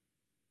haven't.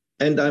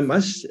 And I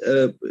must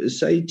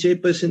say,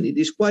 Chairperson, it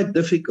is quite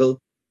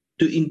difficult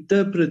to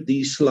interpret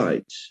these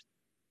slides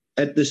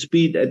at the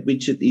speed at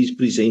which it is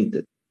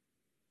presented.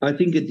 I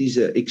think it is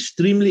an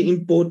extremely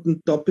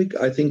important topic.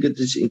 I think it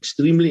is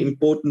extremely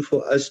important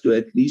for us to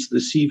at least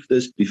receive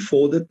this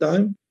before the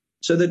time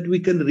so that we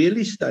can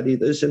really study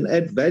this and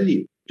add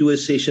value to a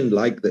session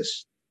like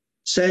this.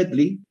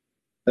 Sadly,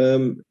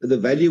 the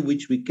value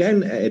which we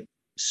can add,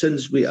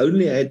 since we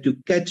only had to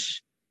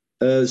catch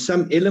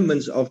some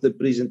elements of the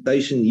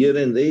presentation here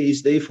and there,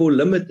 is therefore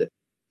limited.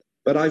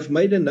 But I've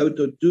made a note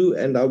or two,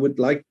 and I would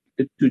like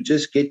to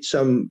just get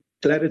some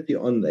clarity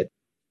on that.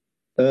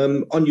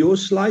 On your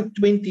slide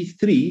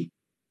 23,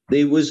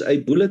 there was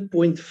a bullet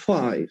point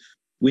 5,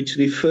 which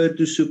referred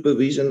to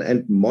supervision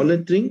and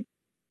monitoring,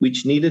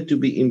 which needed to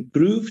be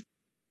improved.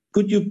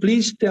 Could you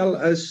please tell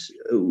us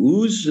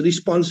whose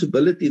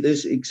responsibility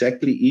this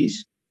exactly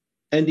is,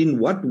 and in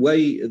what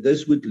way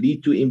this would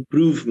lead to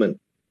improvement,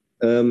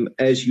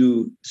 as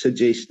you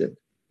suggested?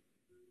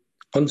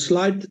 On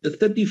slide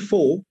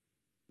 34,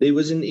 there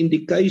was an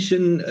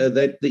indication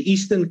that the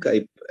Eastern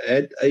Cape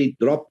had a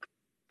drop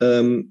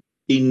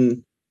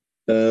in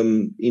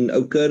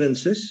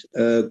occurrences.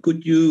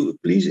 Could you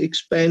please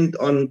expand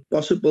on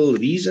possible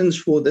reasons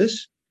for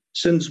this,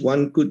 since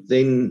one could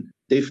then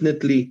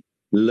definitely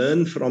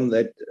learn from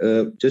that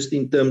just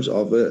in terms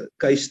of a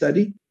case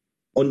study?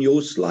 On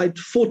your slide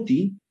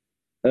 40,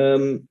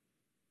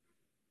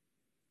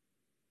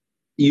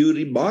 you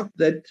remarked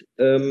that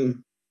the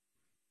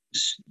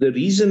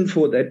reason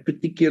for that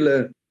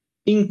particular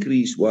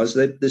increase was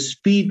that the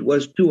speed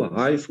was too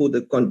high for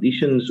the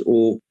conditions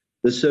or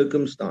the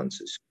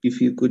circumstances.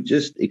 If you could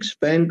just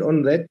expand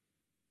on that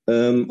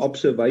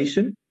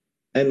observation.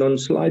 And on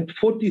slide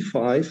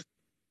 45,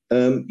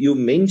 you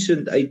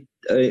mentioned a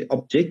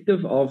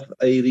objective of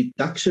a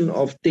reduction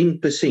of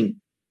 10%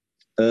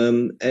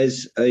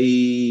 as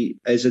a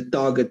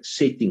target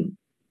setting.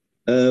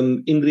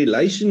 In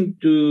relation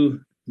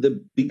to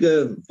the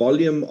bigger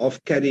volume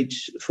of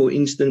carriage, for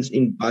instance,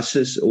 in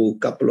buses or a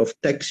couple of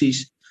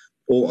taxis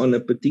or on a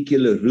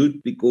particular route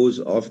because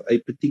of a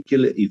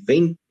particular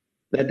event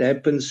that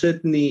happens,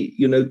 certainly,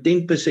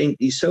 10%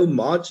 is so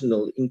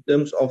marginal in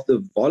terms of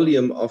the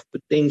volume of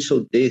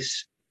potential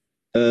deaths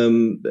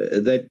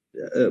that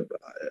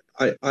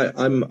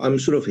I'm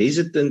sort of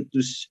hesitant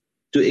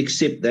to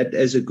accept that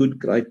as a good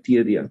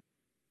criteria.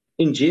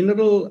 In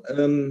general,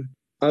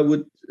 I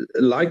would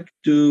like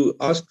to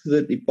ask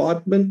the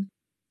department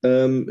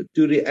to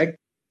react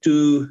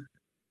to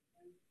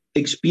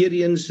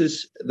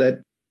experiences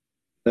that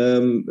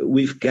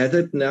we've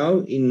gathered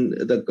now in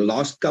the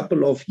last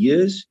couple of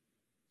years,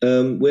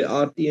 where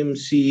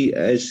RTMC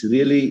has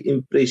really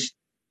impressed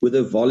with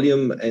the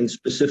volume and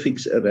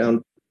specifics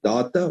around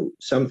data,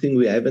 something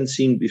we haven't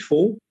seen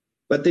before.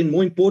 But then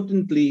more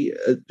importantly,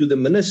 to the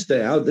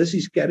Minister, how this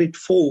is carried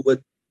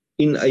forward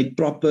in a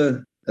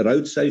proper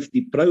road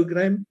safety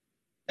program,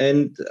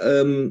 and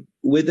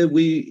whether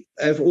we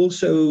have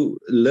also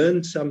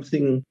learned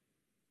something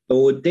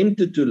or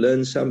attempted to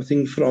learn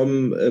something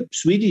from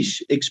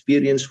Swedish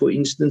experience, for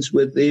instance,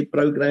 with their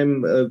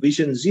program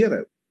Vision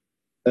Zero,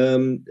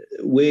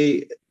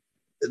 where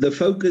the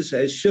focus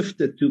has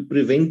shifted to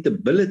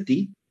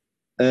preventability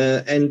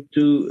and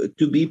to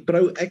be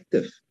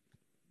proactive,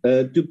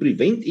 to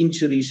prevent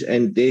injuries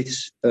and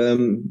deaths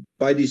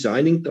by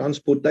designing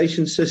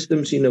transportation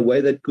systems in a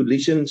way that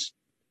collisions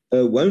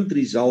won't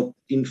result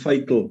in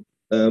fatal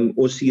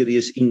or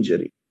serious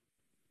injury.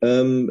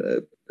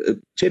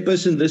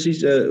 Chairperson, this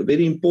is a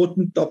very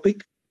important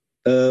topic.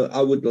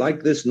 I would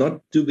like this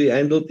not to be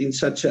handled in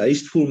such a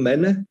hasteful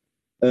manner,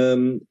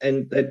 and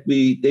that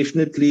we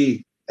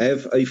definitely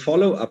have a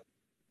follow-up,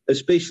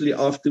 especially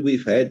after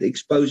we've had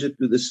exposure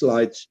to the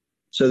slides,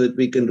 so that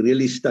we can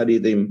really study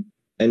them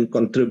and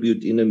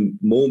contribute in a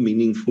more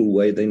meaningful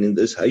way than in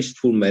this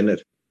hasteful manner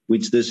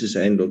which this is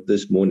handled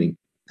this morning.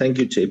 Thank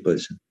you,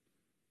 Chairperson.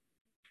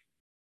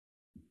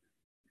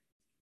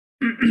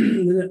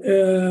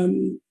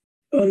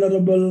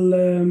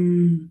 Honorable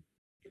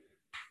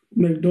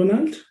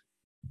McDonald.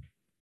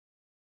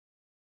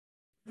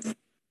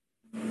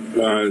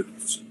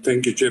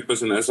 Thank you,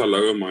 Chairperson. As I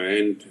lower my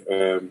hand,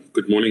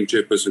 good morning,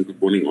 Chairperson.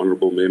 Good morning,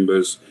 honourable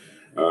members.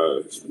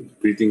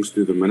 Greetings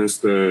to the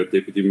Minister,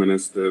 Deputy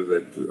Minister.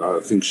 That I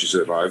think she's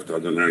arrived. I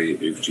don't know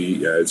if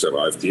she has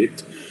arrived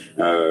yet.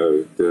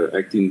 The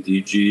Acting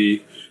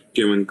DG,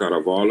 Kevin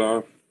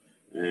Karavala,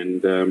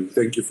 and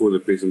thank you for the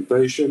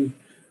presentation.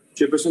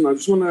 Chairperson, I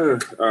just want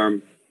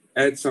to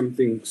add some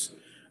things.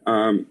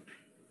 I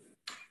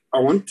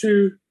want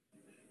to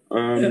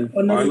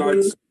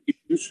highlight some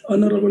issues.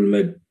 Honorable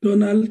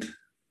McDonald,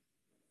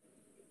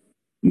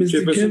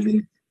 Mr.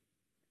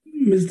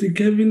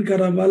 Kevin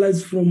Karavala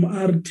is from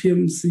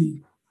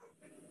RTMC.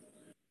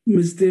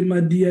 Mr.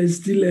 Madia is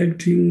still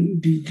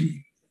acting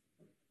DG,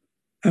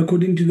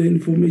 according to the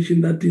information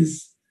that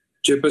is.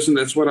 Chairperson,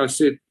 that's what I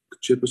said.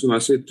 Chairperson, I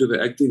said to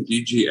the acting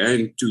DG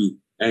and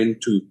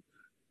to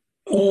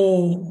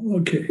Oh,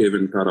 okay.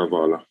 Kevin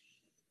Karavala.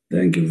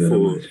 Thank you very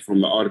much.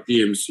 From the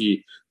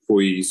RTMC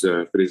for his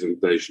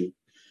presentation.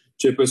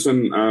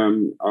 Chairperson,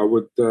 I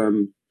would,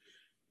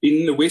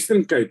 in the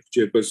Western Cape,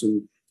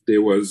 Chairperson,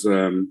 there was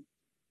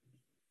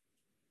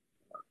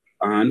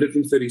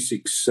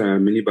 136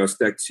 minibus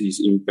taxis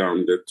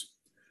impounded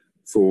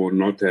for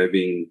not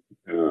having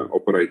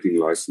operating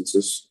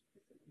licenses.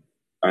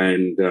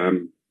 And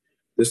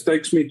this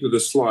takes me to the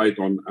slide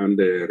on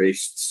under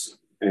arrests.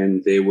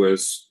 And there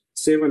was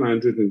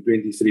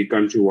 723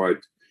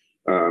 countrywide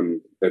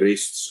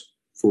arrests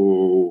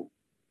for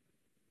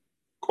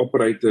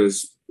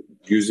operators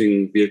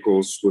using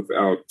vehicles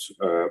without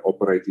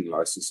operating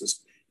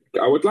licenses.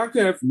 I would like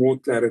to have more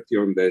clarity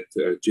on that,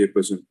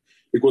 Chairperson,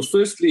 because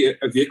firstly,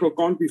 a vehicle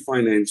can't be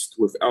financed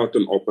without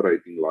an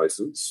operating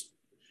license.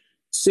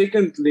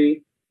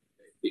 Secondly,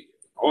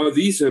 are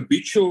these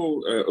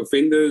habitual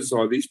offenders?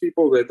 Are these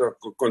people that are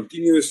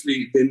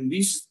continuously? Then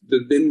we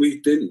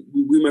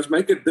must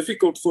make it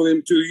difficult for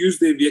them to use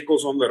their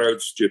vehicles on the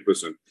roads,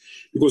 Chairperson,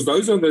 because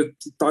those are the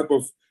type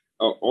of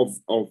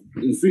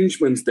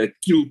infringements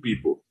that kill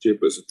people,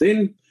 Chairperson.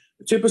 Then,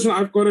 Chairperson,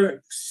 I've got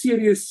a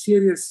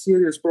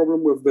serious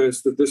problem with the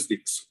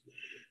statistics.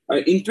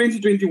 In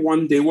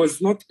 2021, there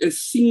was not a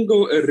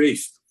single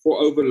arrest for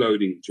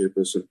overloading,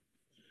 Chairperson.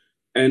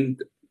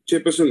 And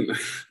Chairperson,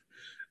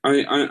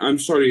 I'm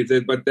sorry,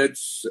 but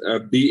that's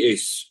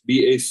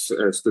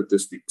BS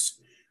statistics.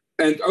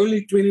 And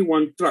only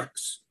 21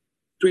 trucks,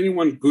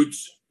 21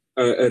 goods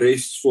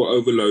arrests for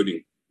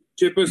overloading.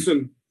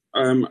 Chairperson,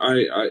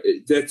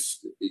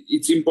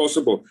 it's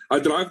impossible. I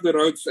drive the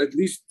roads at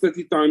least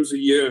 30 times a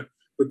year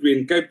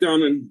between Cape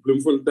Town and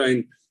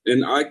Bloemfontein,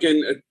 and I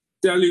can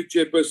tell you,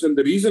 Chairperson,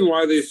 the reason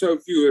why there's so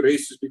few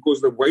arrests is because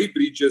the way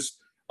bridges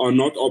are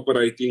not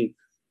operating.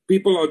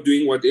 People are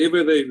doing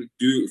whatever they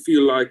do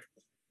feel like.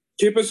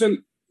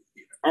 Chairperson,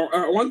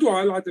 I want to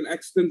highlight an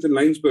accident in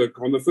Laingsburg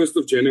on the 1st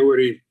of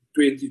January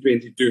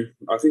 2022.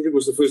 I think it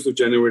was the 1st of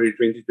January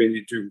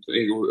 2022,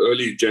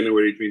 early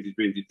January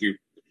 2022,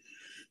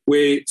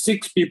 where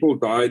 6 people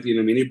died in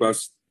a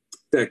minibus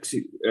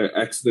taxi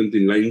accident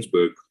in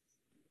Laingsburg.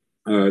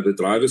 The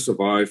driver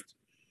survived.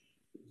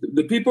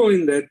 The people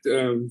in that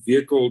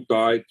vehicle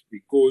died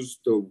because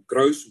the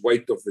gross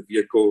weight of the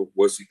vehicle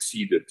was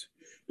exceeded,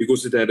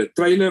 because it had a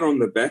trailer on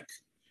the back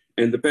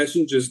and the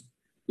passengers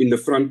in the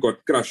front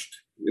got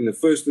crushed in the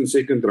first and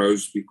second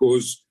rows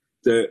because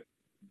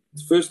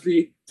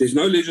firstly, there's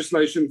no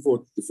legislation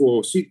for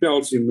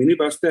seatbelts in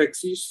minibus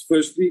taxis,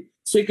 firstly.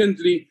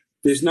 Secondly,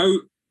 there's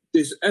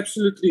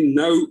absolutely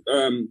no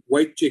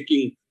weight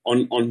checking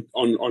on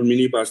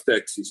minibus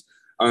taxis.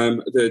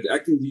 The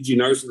acting DG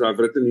knows that I've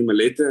written him a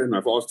letter and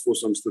I've asked for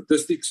some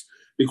statistics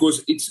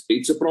because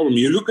it's a problem.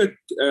 You look at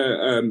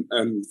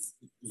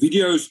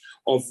videos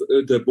of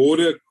the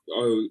border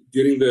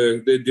during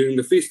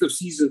the festive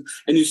season,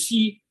 and you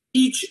see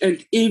each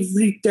and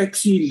every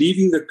taxi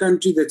leaving the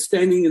country that's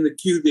standing in the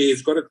queue there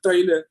has got a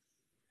trailer,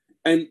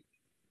 and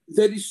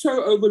that is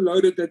so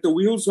overloaded that the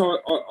wheels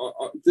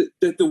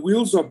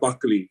are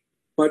buckling.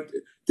 But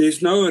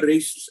there's no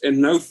arrests and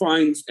no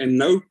fines and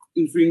no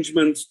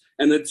infringements,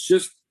 and it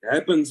just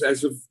happens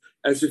as if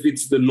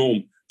it's the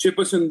norm.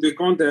 Chairperson, they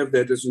can't have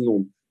that as a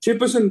norm.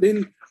 Chairperson,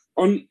 then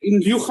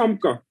in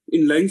Liugamka,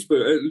 in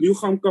Laingsburg,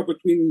 Liugamka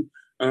between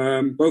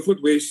Beaufort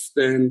West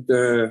and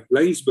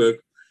Laingsburg,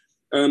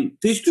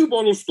 there's 2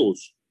 bottle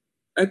stores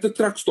at the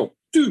truck stop.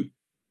 2.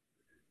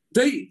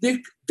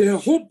 Their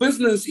whole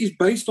business is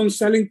based on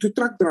selling to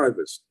truck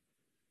drivers.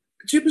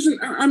 Chairperson,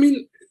 I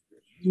mean,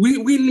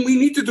 we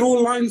need to draw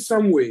a line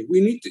somewhere.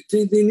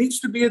 There needs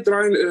to be a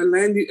line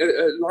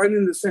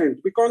in the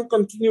sand. We can't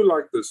continue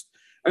like this.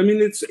 I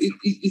mean,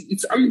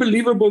 it's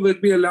unbelievable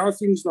that we allow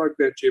things like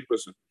that,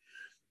 Chairperson.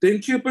 Then,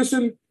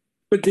 Chairperson,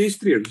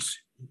 pedestrians,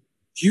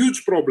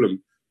 huge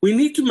problem. We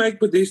need to make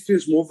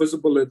pedestrians more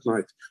visible at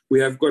night. We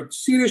have got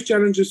serious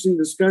challenges in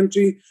this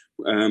country,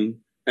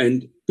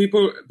 and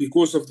people,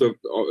 because of the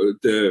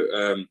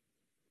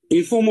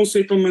informal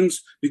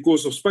settlements,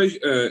 because of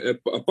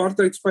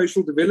apartheid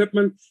spatial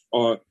development,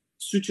 are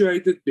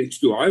situated next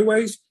to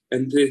highways,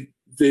 and there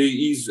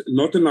is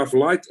not enough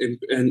light, and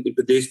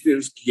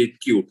pedestrians get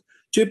killed.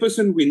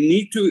 Chairperson, we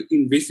need to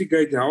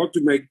investigate how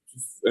to make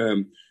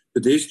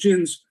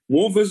pedestrians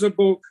more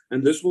visible,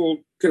 and this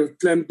will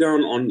clamp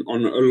down on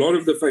a lot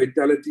of the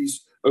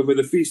fatalities over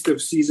the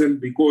festive season,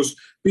 because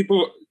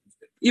people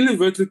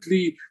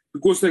inadvertently,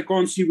 because they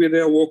can't see where they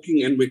are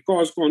walking and where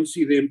cars can't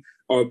see them,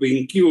 are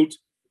being killed,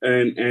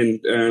 and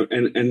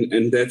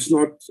that's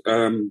not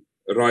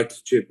right,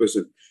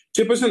 Chairperson.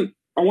 Chairperson,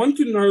 I want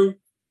to know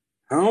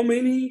how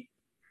many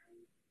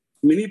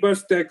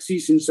minibus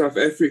taxis in South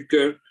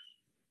Africa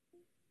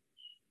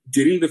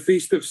during the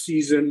festive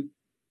season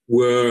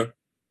were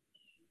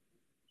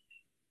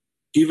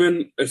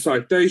given a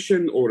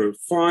citation or a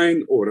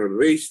fine or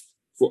arrest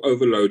for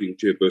overloading,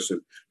 Chairperson,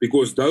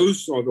 because those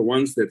are the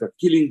ones that are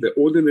killing the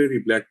ordinary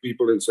black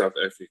people in South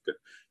Africa.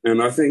 And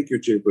I thank you,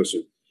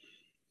 Chairperson.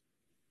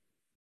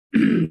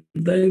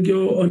 Thank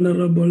you,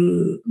 Honorable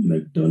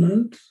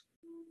MacDonald.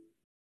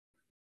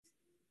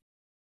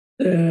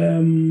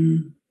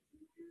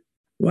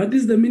 What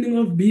is the meaning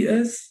of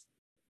BS?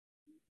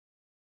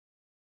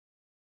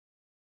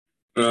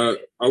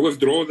 I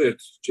withdraw that,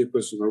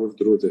 Chairperson. I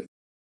withdraw that.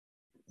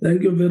 Thank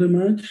you very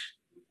much.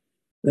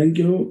 Thank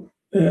you.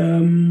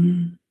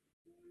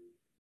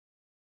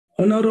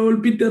 Honorable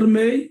Peter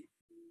May.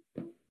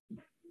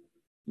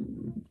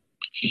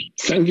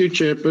 Thank you,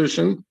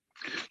 Chairperson.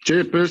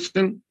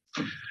 Chairperson,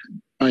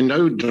 I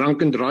know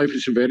drunk and drive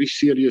is a very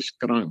serious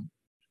crime,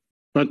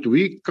 but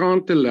we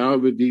can't allow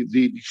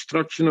the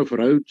destruction of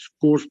roads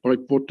caused by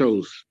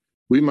potholes.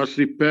 We must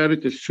repair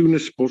it as soon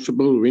as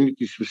possible when it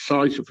is the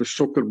size of a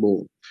soccer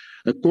ball.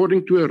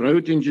 According to a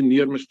road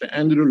engineer, Mr.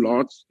 Andrew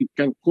Lartz, it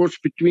can cost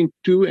between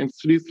 2,000 and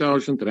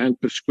 3,000 rand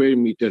per square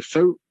meter.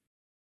 So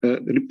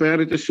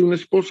repair it as soon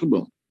as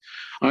possible.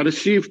 I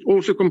received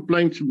also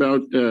complaints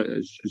about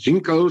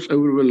sinkholes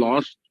over the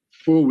last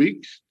 4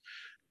 weeks.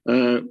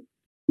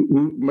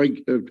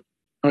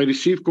 I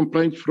received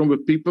complaints from the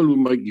people who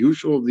make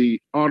use of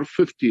the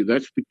R50,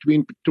 that's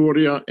between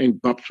Pretoria and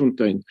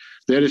Babsfontein.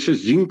 There is a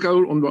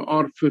sinkhole on the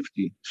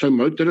R50, so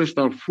motorists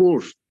are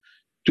forced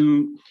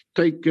to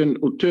take an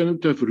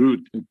alternative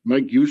route and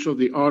make use of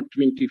the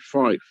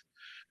R25.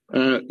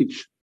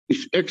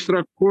 It's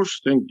extra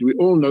cost, and we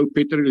all know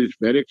petrol is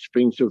very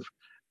expensive.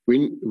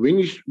 When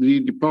is the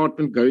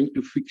department going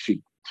to fix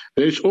it?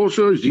 There is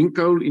also a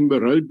sinkhole in the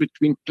road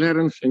between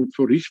Clarence and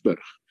Fourierburg.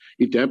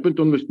 It happened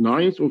on the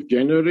 9th of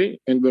January,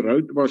 and the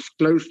road was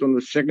closed on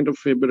the 2nd of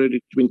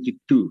February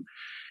 22.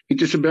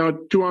 It is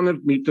about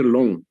 200 meters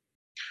long.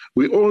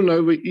 We all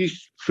know the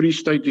East Free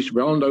State is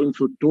well known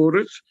for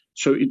tourists,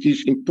 so it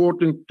is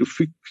important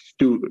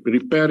to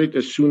repair it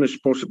as soon as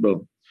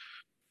possible.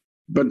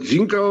 But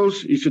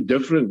sinkholes is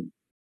different,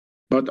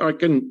 but I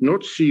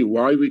cannot see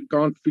why we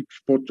can't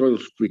fix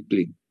potholes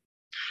quickly.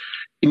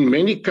 In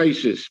many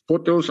cases,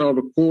 potholes are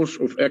the cause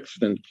of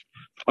accidents.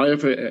 I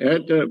have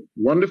had a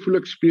wonderful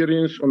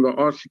experience on the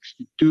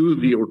R62,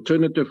 the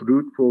alternative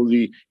route for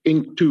the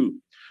N2.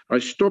 I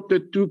stopped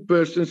at two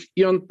persons,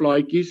 Ian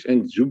Plaatjes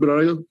and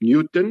Zubrail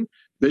Newton,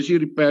 busy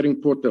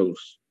repairing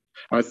potholes.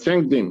 I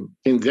thanked them,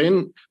 and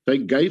then they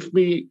gave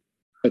me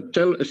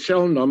a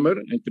cell number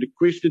and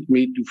requested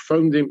me to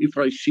phone them if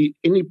I see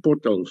any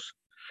potholes.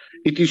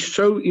 It is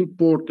so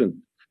important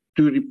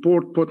to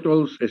report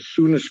potholes as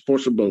soon as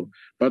possible.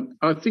 But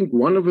I think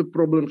one of the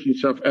problems in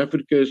South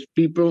Africa is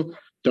people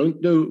don't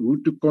know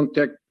who to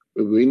contact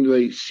when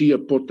they see a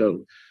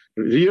pothole.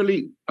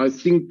 Really, I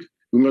think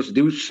we must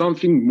do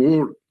something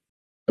more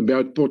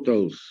about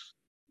potholes.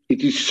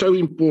 It is so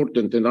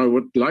important, and I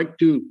would like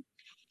to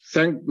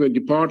thank the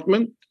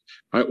department.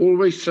 I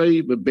always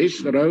say the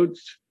best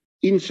roads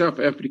in South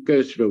Africa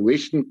is the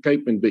Western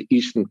Cape and the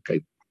Eastern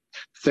Cape.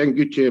 Thank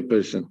you,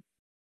 Chairperson.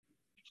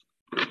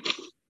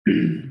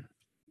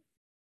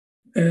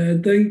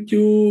 Thank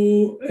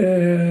you,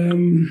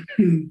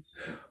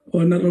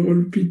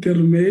 Honorable Peter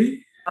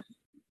May.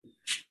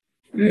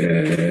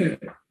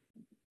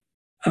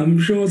 I'm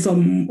sure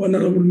some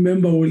honorable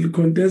member will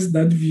contest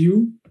that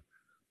view.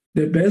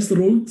 The best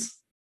roads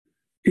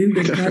in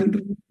the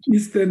country,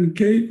 Eastern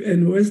Cape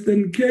and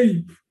Western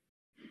Cape.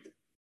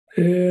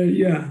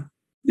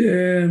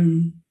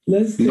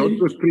 Let's not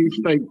the Free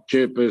State,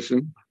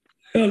 Chairperson.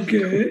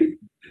 Okay,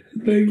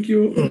 thank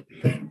you.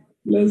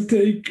 Let's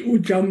take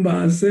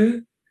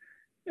Uchambase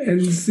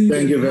and see.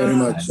 Thank you very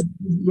much.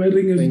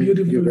 Wearing a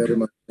beautiful. Thank you very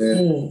much.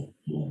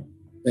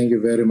 Thank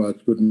you very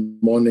much. Good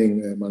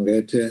morning,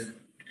 Mangete.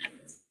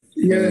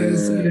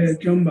 Yes,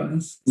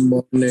 Chambas.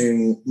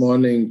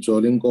 Morning,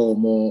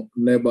 Jolinkomo,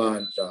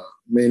 Nebanda,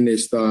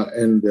 Minister,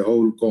 and the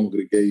whole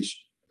congregation.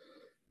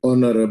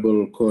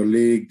 Honorable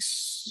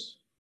colleagues,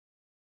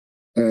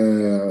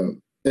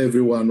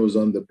 everyone who's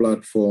on the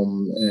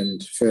platform,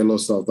 and fellow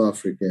South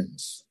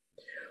Africans.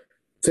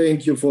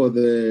 Thank you for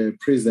the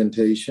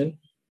presentation.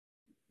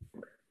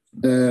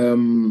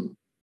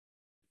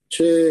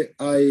 Chair,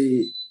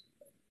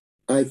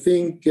 I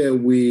think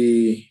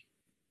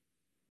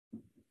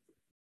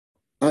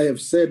I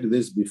have said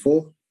this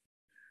before,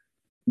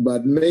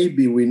 but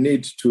maybe we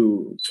need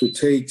to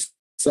take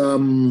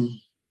some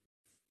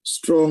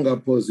stronger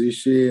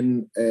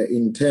position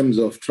in terms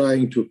of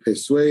trying to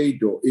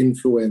persuade or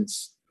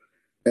influence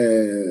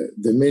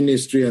the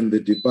ministry and the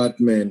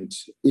department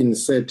in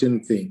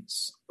certain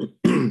things.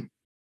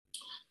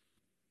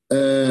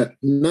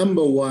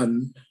 Number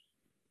one,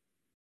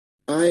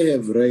 I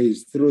have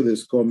raised through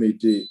this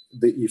committee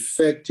the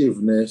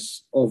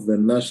effectiveness of the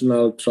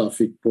National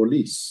Traffic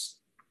Police.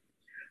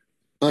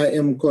 I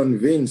am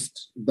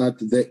convinced that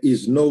there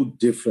is no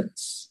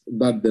difference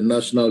that the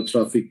National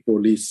Traffic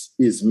Police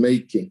is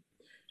making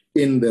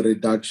in the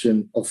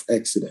reduction of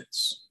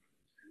accidents.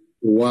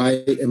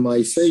 Why am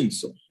I saying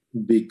so?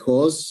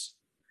 Because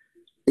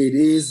it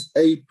is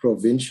a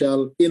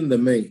provincial, in the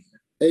main,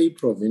 a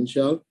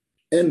provincial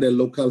and the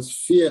local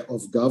sphere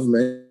of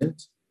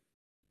government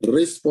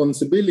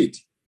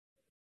responsibility.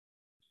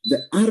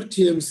 The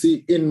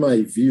RTMC, in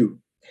my view,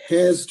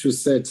 has to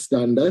set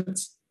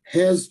standards,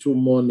 has to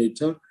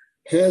monitor,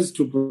 has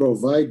to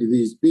provide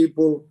these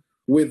people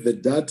with the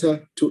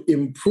data to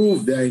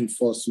improve their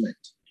enforcement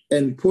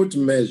and put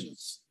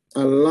measures,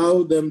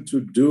 allow them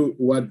to do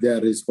what their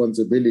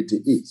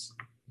responsibility is.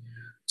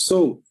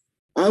 So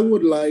I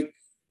would like,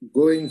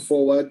 going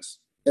forward,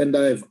 and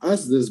I've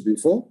asked this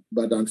before,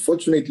 but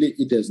unfortunately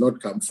it has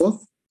not come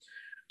forth,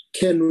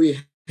 can we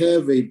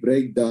have a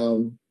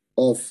breakdown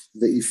of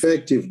the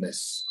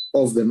effectiveness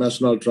of the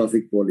National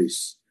Traffic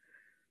Police?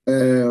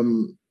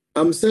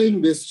 I'm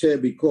saying this, Chair,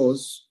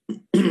 because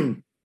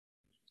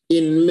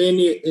in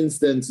many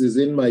instances,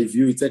 in my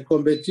view, it's a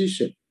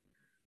competition.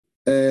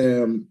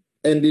 And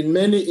in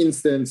many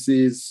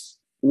instances,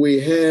 we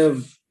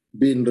have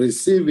been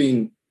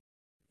receiving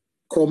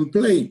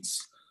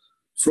complaints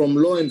from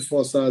law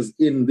enforcers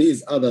in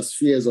these other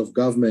spheres of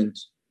government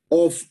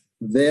of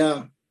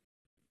their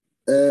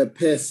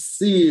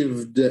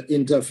perceived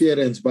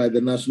interference by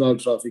the National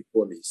Traffic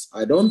Police.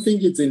 I don't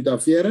think it's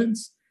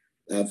interference.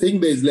 I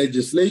think there's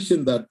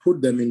legislation that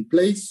put them in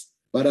place,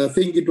 but I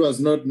think it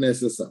was not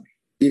necessary.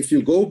 If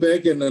you go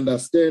back and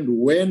understand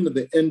when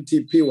the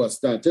NTP was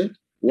started,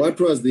 what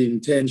was the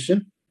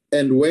intention,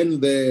 and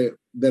when the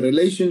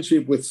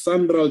relationship with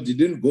Sandral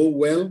didn't go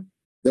well,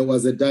 there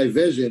was a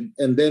diversion,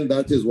 and then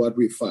that is what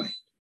we find.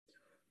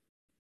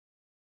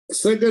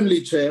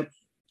 Secondly, Chair,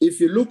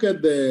 if you look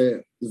at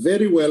the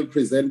very well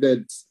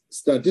presented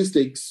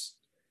statistics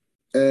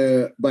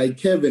by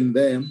Kevin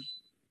there,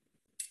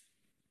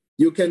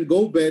 you can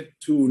go back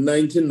to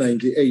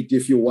 1998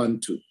 if you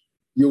want to.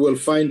 You will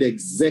find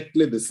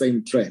exactly the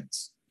same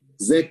trends.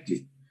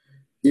 Exactly.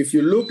 If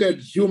you look at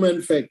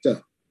human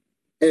factor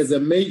as a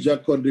major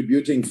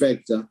contributing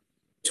factor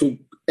to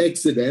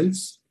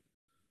accidents,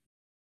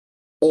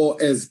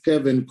 or as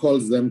Kevin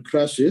calls them,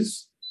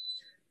 crashes,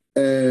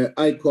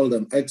 I call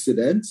them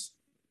accidents,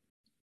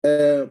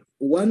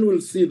 one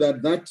will see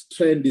that that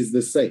trend is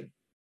the same,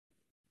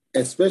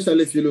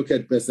 especially if you look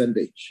at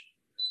percentage.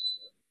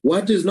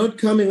 What is not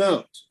coming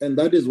out, and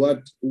that is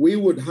what we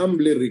would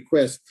humbly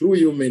request through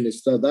you,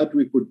 Minister, that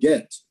we could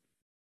get.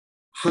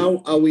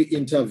 How are we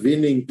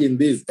intervening in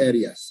these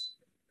areas?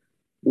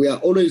 We are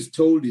always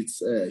told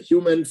it's a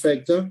human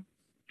factor,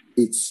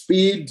 it's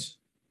speed,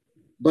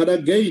 but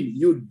again,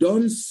 you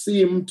don't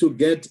seem to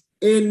get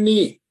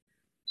any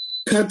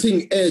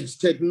cutting-edge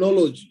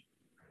technology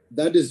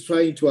that is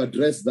trying to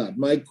address that.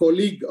 My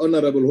colleague,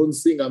 Honorable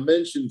Hunsinger,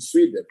 mentioned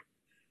Sweden.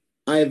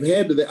 I've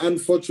had the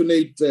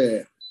unfortunate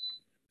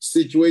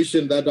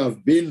situation that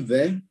I've been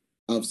there.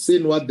 I've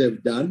seen what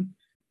they've done.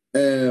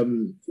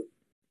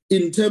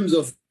 In terms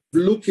of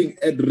looking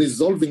at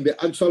resolving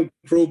the actual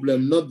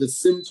problem, not the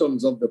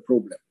symptoms of the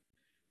problem.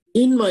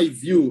 In my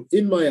view,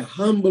 in my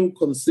humble,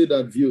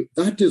 considered view,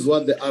 that is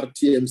what the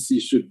RTMC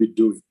should be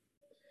doing.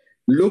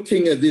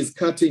 Looking at these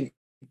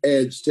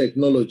cutting-edge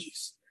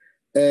technologies,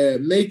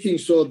 making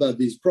sure that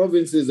these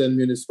provinces and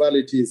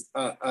municipalities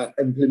are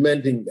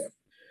implementing them.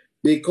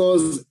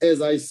 Because, as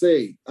I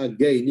say,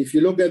 again, if you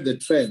look at the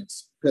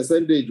trends,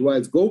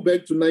 percentage-wise, go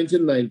back to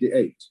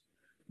 1998.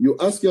 You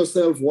ask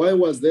yourself, why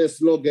was there a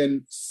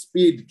slogan,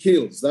 speed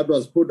kills, that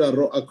was put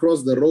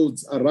across the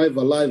roads, arrive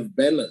alive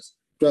banners?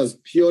 It was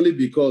purely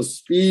because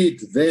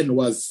speed then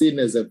was seen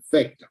as a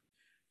factor.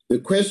 The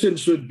question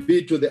should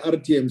be to the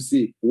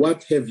RTMC,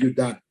 what have you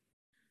done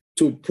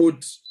to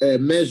put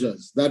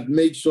measures that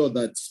make sure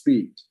that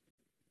speed?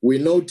 We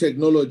know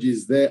technology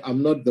is there.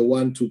 I'm not the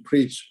one to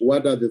preach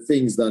what are the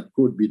things that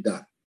could be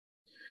done.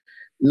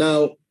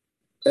 Now,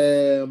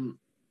 again,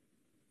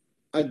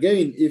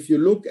 if you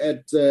look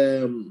at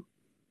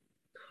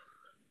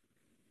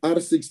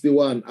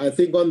R61, I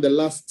think on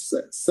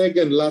the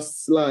second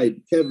last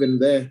slide, Kevin,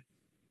 there,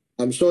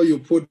 I'm sure you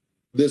put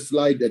this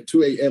slide at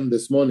 2 a.m.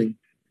 this morning.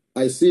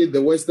 I see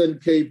the Western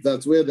Cape,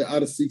 that's where the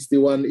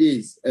R61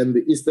 is, and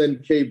the Eastern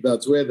Cape,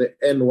 that's where the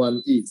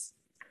N1 is.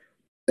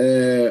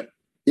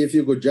 If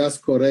you could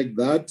just correct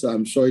that,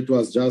 I'm sure it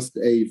was just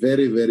a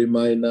very, very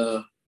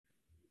minor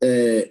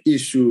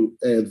issue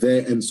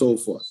there and so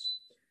forth.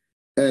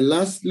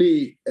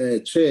 Lastly,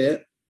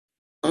 Chair,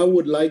 I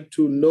would like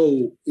to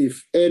know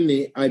if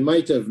any, I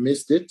might have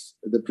missed it,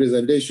 the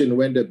presentation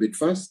went a bit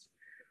fast,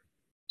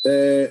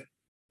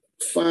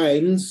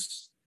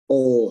 fines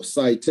or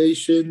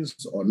citations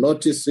or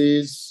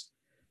notices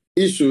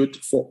issued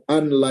for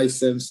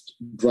unlicensed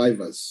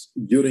drivers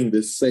during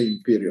the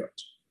same period.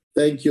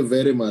 Thank you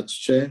very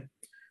much, Chair.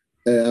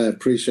 I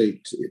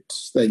appreciate it.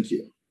 Thank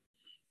you.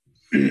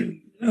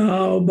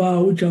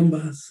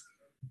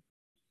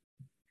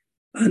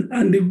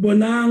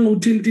 Andikubonanga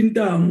uthinta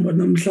intambo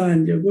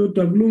namhlanje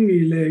kodwa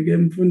kulungile ke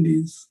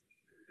mfundisi.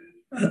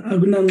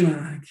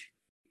 Akunangxaki.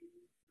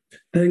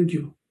 Thank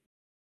you.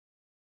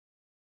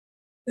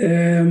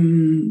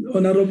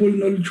 Honorable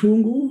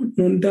Noluchungu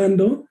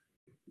Nontando.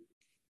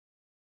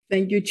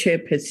 Thank you,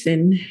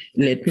 Chairperson.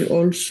 Let me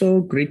also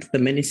greet the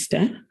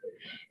Minister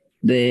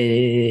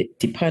the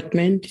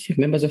department,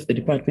 members of the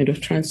Department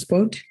of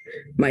Transport,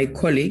 my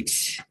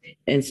colleagues,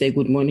 and say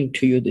good morning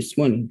to you this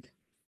morning.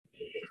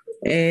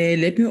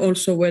 Let me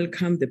also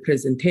welcome the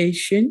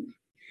presentation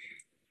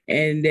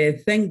and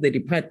thank the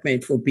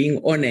department for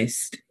being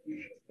honest.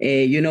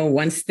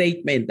 One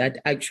statement that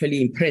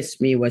actually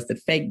impressed me was the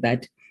fact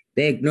that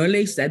they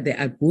acknowledge that there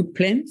are good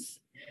plans,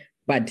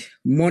 but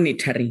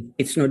monitoring,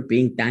 it's not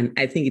being done.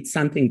 I think it's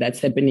something that's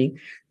happening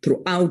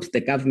throughout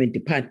the government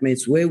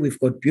departments where we've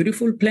got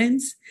beautiful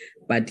plans,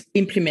 but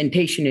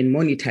implementation and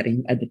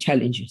monitoring are the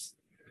challenges.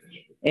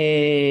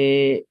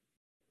 The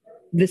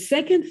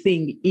second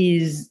thing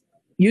is,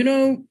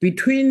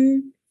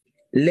 between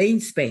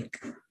Laingsburg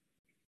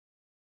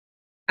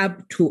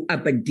up to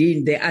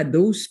Aberdeen, there are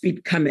those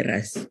speed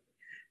cameras.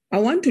 I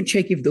want to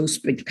check if those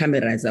speed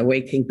cameras are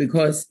working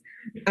because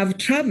I've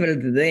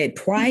traveled there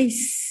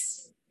twice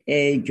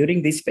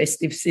during this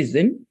festive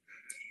season,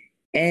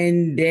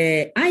 and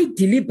I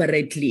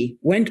deliberately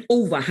went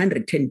over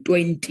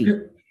 120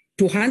 to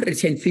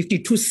 150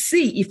 to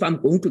see if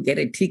I'm going to get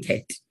a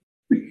ticket.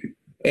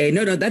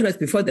 No, that was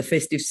before the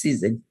festive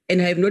season,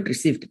 and I have not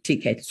received a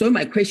ticket. So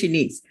my question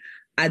is,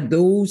 are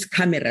those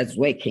cameras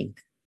working?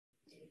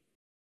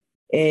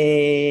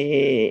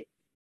 And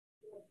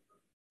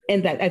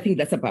I think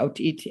that's about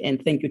it.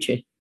 And thank you, Chair.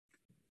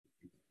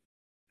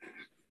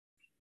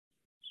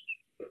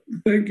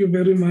 Thank you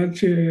very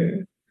much,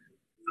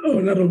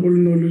 Honorable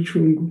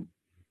Noluchungu.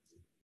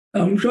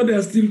 I'm sure they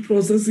are still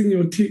processing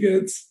your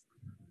tickets.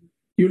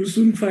 You'll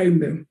soon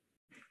find them.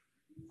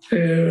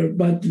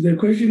 But the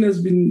question has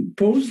been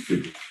posed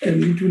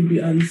and it will be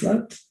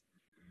answered.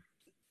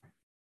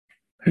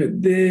 As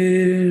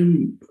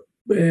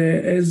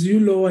you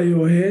lower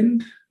your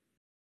hand,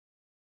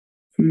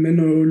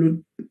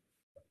 Ntando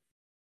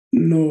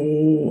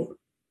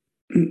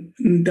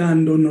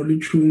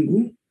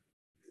Noluchungu,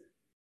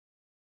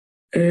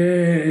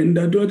 and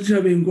Dadot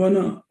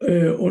Shabengwana,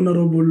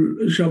 Honorable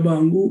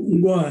Shabangu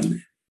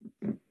Ngwane.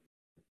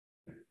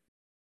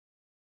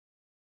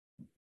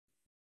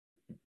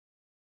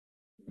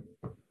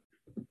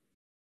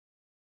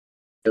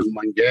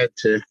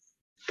 Mangete,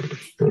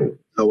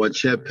 our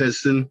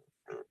chairperson,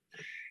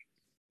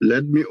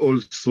 let me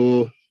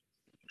also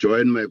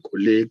join my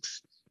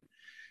colleagues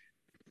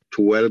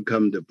to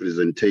welcome the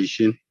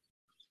presentation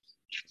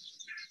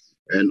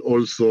and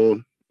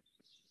also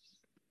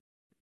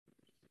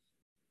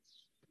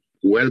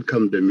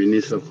welcome the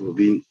Minister for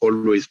being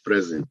always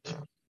present.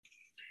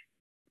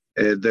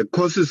 The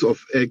causes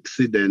of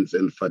accidents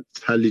and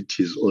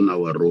fatalities on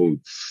our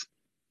roads,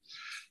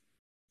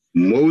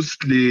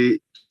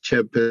 mostly,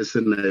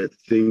 Chairperson, I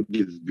think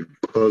it's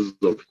because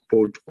of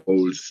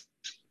potholes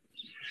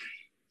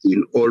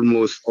in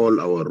almost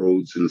all our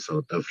roads in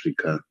South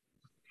Africa,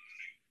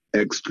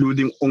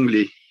 excluding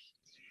only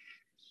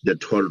the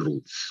toll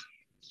roads.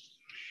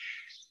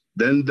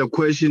 Then the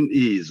question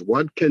is,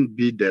 what can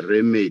be the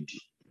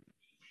remedy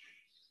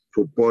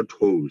for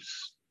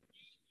potholes?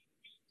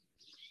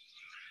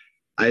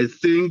 I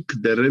think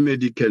the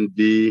remedy can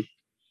be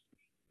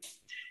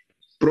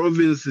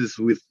provinces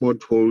with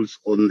potholes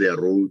on their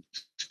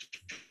roads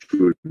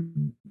should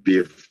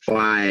be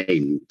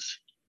fined.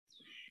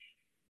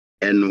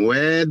 And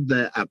where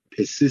there are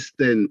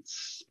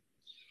persistence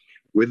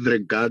with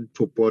regard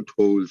to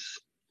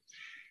potholes,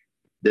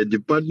 the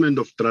Department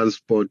of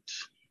Transport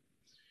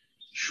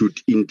should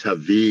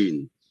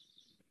intervene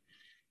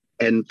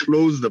and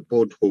close the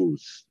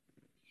potholes.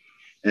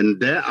 And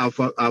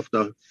thereafter,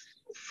 after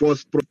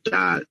force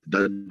that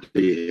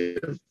they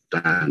have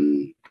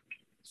done,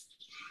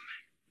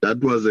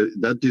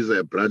 that is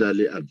a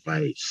brotherly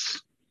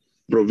advice.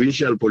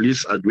 Provincial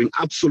police are doing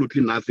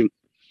absolutely nothing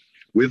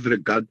with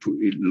regard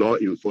to law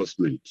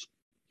enforcement.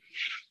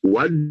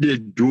 What they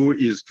do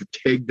is to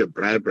take the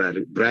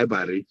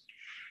bribery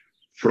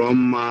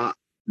from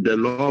the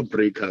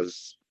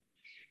lawbreakers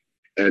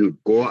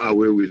and go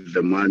away with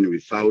the money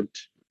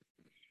without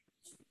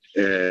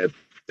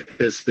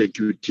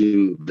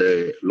persecuting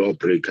the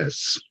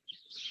lawbreakers.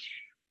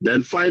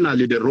 Then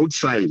finally, the road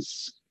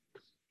signs.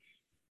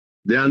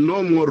 There are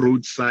no more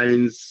road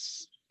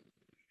signs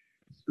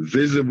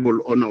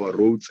visible on our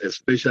roads,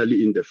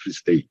 especially in the Free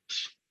State.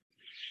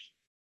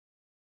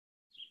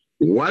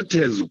 What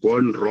has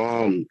gone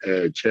wrong,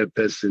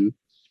 Chairperson?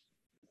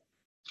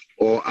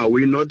 Or are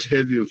we not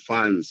having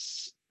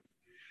funds?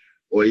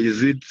 Or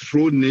is it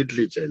through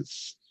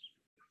negligence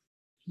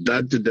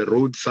that the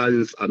road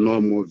signs are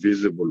no more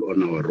visible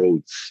on our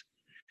roads?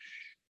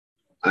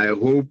 I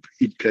hope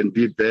it can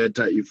be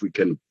better if we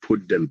can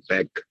put them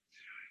back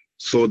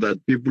so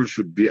that people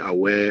should be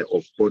aware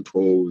of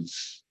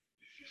potholes,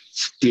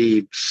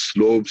 steps,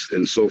 slopes,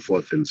 and so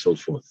forth and so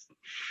forth.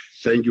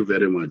 Thank you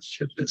very much,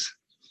 Chairperson.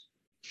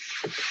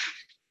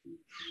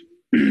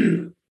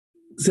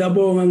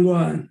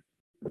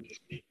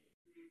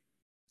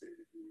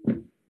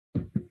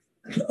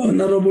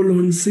 Honorable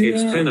Hunsia,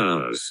 it's 10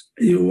 hours.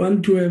 You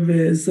want to have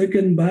a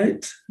second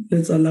bite?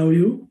 Let's allow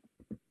you.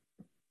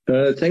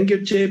 Thank you,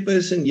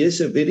 Chairperson. Yes,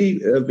 a very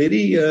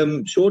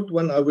short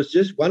one. I was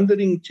just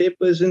wondering,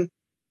 Chairperson,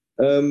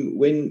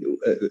 when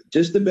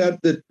just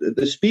about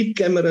the speed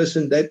cameras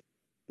and that,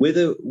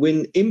 whether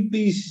when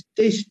MPs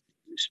test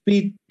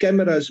speed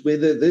cameras,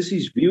 whether this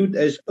is viewed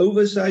as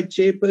oversight,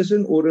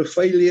 Chairperson, or a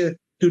failure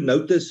to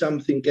notice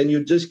something. Can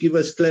you just give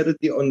us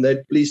clarity on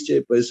that, please,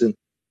 Chairperson?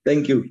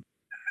 Thank you.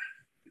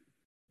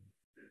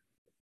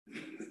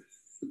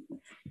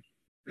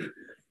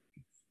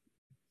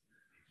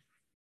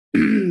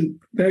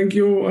 Thank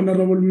you,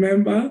 Honorable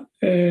Member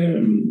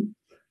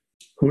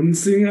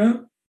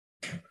Hunsinger.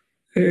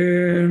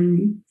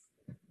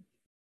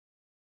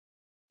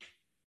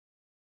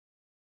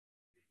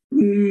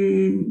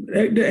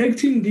 The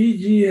acting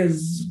DG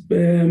has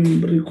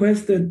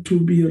requested to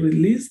be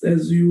released,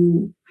 as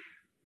you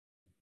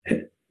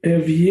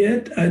have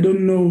heard. I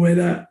don't know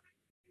whether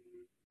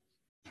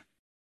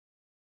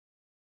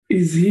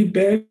is he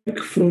back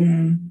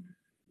from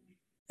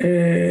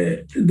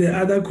the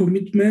other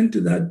commitment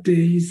that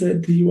he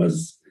said he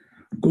was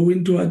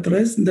going to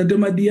address. Ndate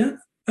Madia,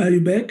 are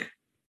you back?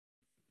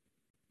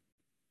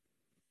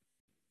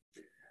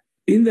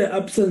 In the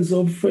absence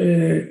of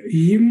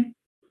him,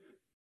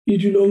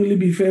 it will only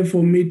be fair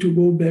for me to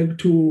go back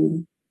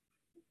to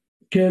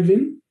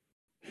Kevin.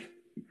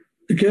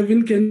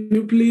 Kevin, can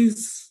you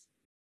please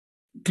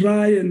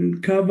try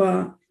and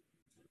cover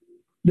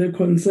the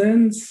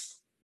concerns?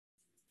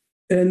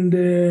 And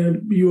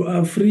you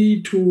are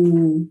free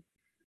to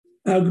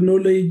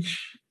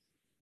acknowledge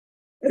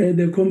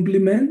the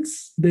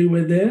compliments. They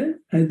were there,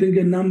 I think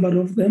a number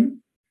of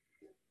them.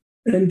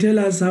 And tell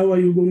us how are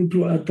you going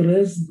to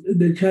address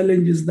the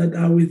challenges that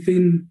are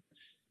within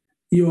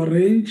your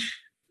range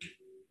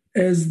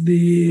as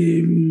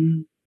the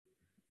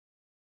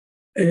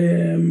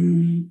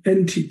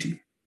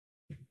entity.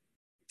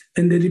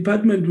 And the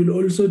department will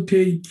also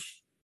take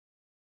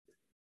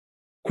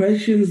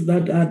questions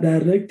that are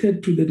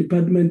directed to the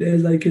department,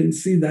 as I can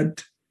see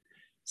that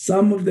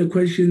some of the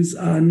questions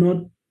are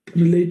not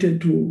related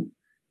to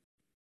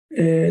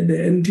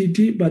the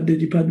entity, but the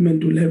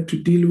department will have to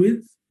deal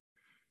with.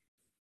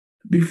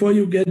 Before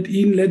you get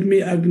in, let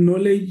me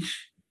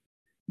acknowledge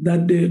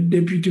that the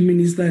Deputy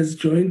Minister has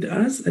joined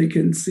us. I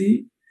can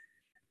see.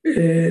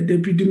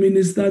 Deputy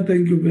Minister,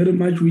 thank you very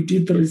much. We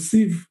did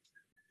receive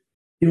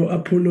your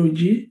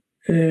apology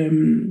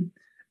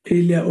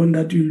earlier on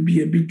that you'll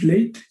be a bit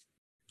late.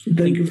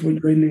 Thank you for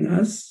joining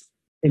us.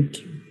 Thank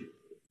you.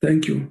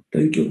 Thank you.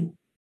 Thank you.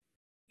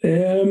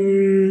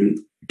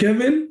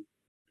 Kevin?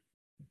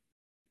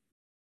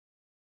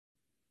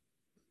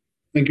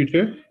 Thank you,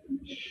 Chair.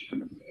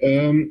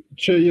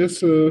 Chair,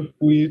 yes,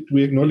 we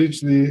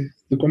acknowledge the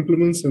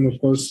compliments, and of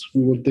course,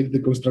 we will take the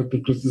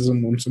constructive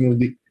criticism on some of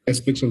the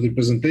aspects of the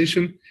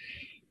presentation.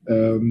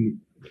 On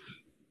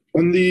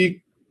the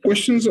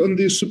questions on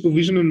the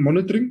supervision and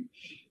monitoring,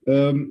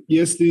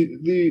 yes,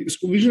 the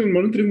supervision and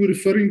monitoring we're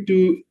referring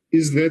to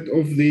is that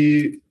of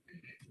the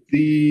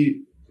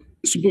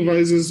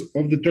supervisors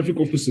of the traffic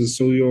officers,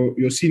 so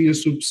your senior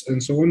supes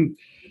and so on,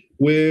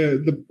 where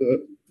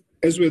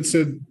as we had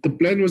said, the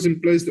plan was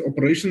in place, the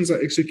operations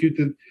are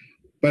executed,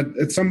 but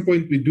at some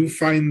point we do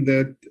find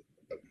that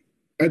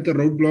at the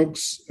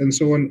roadblocks and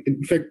so on,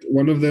 in fact,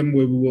 one of them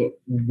where we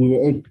were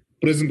all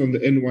present on the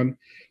N1,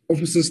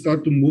 officers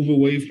start to move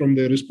away from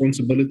their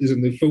responsibilities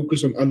and they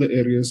focus on other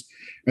areas,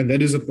 and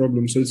that is a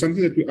problem. So it's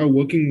something that we are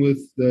working with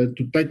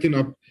to tighten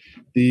up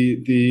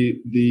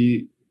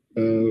the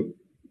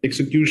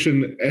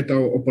execution at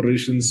our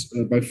operations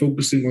by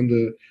focusing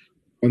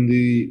on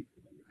the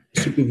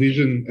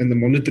supervision and the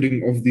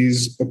monitoring of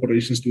these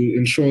operations to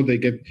ensure they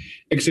get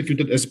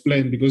executed as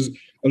planned, because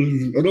a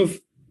lot of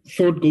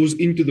thought goes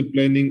into the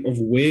planning of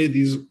where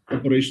these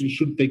operations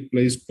should take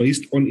place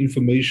based on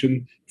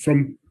information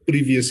from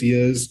previous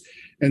years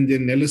and the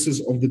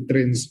analysis of the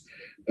trends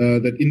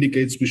that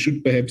indicates we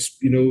should perhaps,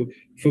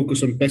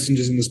 focus on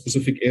passengers in a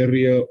specific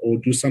area or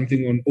do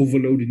something on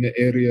overload in the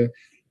area.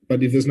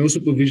 But if there's no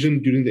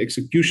supervision during the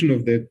execution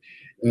of that,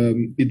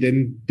 it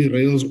then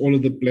derails all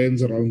of the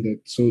plans around that.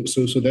 So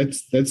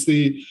that's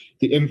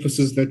the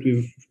emphasis that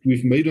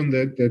we've made on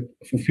that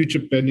for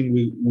future planning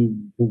we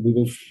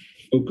will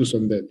focus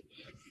on that.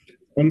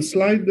 On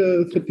slide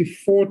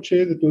 34,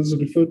 Chair, that was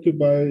referred to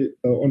by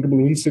Honourable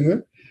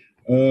Hunsinger,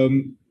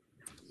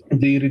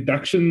 the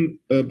reduction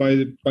by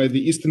the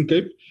Eastern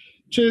Cape,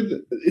 Chair,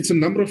 it's a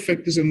number of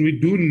factors, and we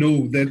do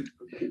know that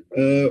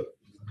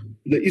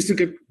the Eastern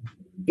Cape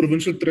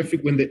provincial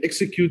traffic, when they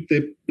execute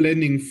their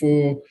planning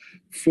for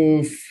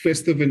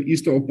festive and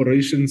Easter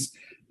operations,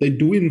 they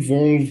do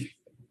involve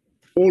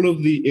all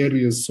of the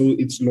areas. So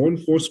it's law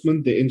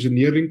enforcement, the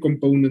engineering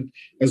component,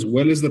 as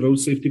well as the road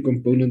safety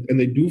component, and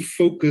they do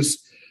focus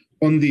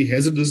on the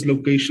hazardous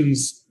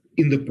locations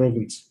in the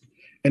province.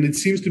 And it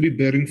seems to be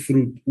bearing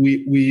fruit.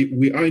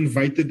 We are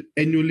invited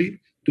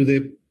annually to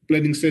their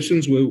planning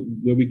sessions where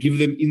we give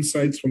them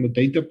insights from a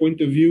data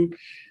point of view,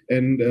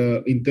 and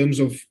in terms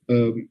of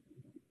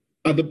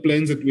other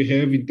plans that we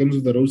have in terms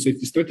of the road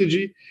safety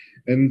strategy.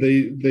 And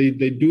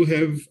they do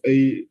have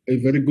a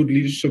very good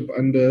leadership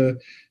under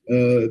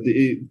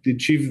the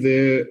chief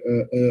there,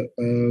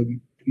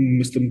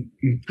 Mr.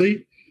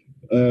 Mkri,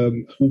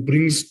 who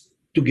brings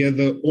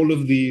together all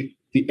of the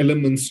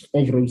elements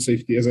of road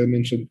safety, as I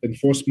mentioned,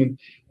 enforcement,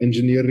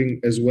 engineering,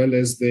 as well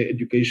as the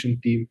education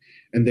team,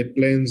 and their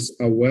plans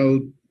are well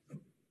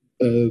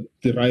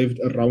derived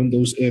around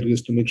those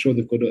areas to make sure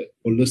they've got a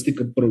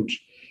holistic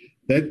approach.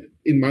 That,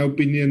 in my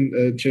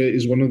opinion, Chair,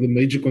 is one of the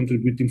major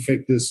contributing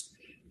factors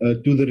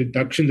to the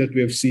reduction that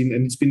we have seen,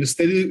 and it's been a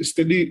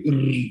steady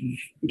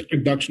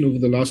reduction over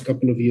the last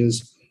couple of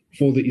years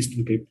for the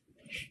Eastern Cape.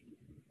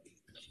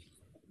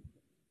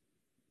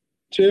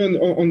 Chair,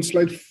 on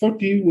slide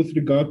 40, with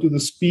regard to the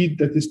speed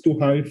that is too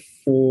high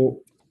for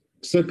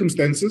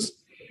circumstances,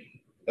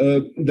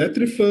 that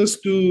refers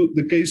to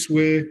the case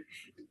where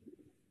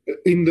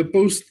in the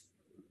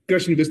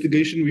post-crash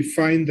investigation, we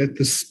find that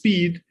the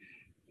speed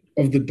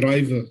of the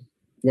driver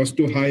was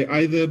too high.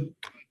 Either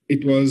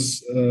it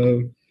was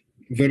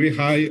very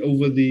high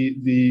over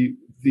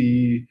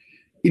the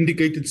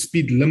indicated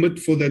speed limit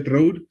for that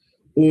road,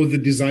 or the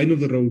design of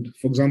the road.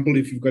 For example,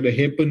 if you've got a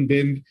hairpin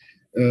bend,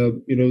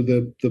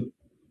 the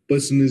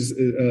person is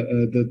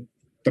the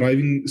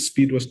driving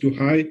speed was too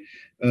high,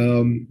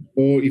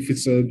 or if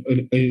it's a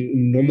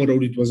normal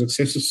road, it was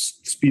excessive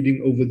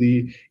speeding over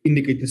the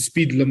indicated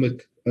speed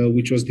limit,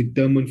 which was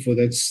determined for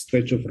that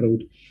stretch of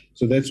road.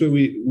 So that's where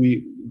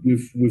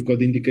we've got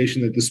the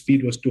indication that the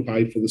speed was too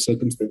high for the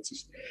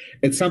circumstances.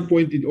 At some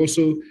point,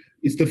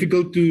 it's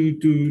difficult to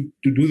do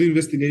the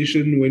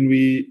investigation when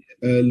we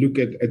look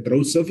at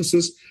road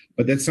surfaces,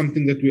 but that's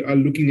something that we are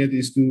looking at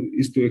is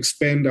to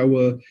expand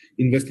our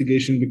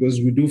investigation, because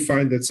we do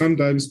find that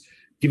sometimes,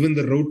 given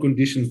the road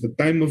conditions, the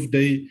time of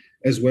day,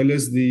 as well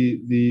as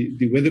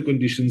the weather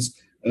conditions,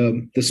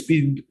 the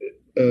speed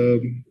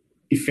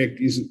effect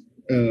is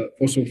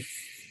also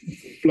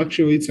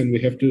fluctuates, and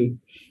we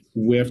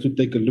have to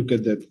take a look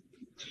at that.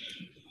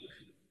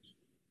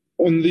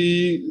 On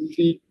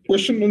the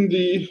question on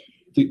the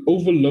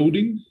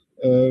overloading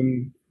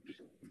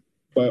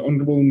by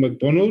Honourable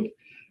MacDonald,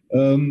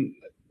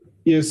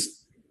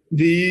 yes,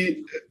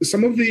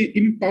 some of the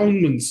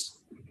impoundments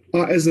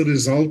are as a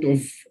result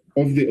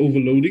of the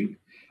overloading,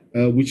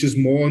 which is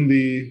more on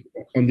the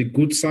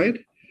good side.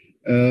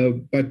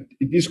 But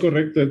it is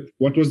correct that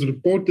what was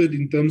reported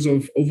in terms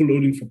of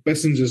overloading for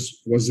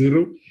passengers was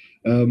zero.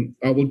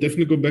 I will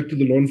definitely go back to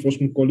the law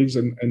enforcement colleagues,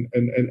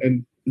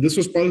 and this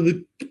was part of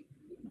the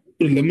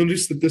preliminary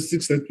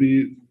statistics that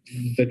we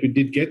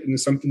did get, and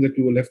it's something that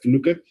we will have to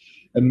look at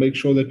and make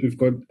sure that we've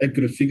got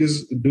accurate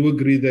figures. I do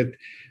agree that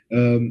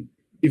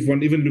if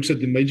one even looks at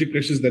the major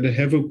crashes that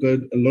have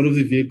occurred, a lot of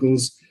the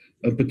vehicles,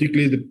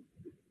 particularly the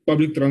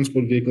public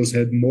transport vehicles,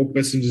 had more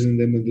passengers in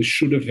them than they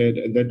should have had,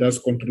 and that does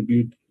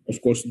contribute,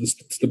 of course, to the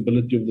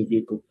stability of the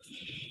vehicle.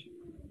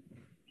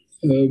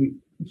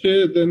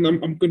 Chair, then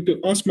I'm going to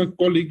ask my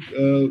colleague,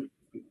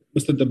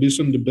 Mr.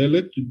 Dabiso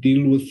Ndebele, to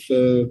deal with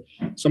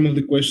some of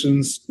the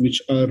questions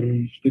which are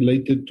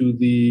related to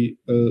the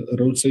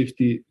road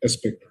safety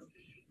aspect.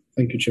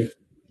 Thank you, Chair.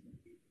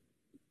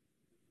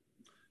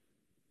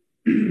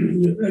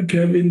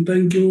 Kevin,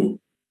 thank you.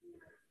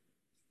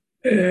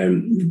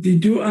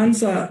 Did you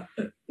answer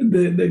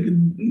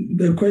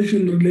the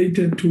question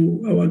related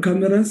to our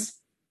cameras?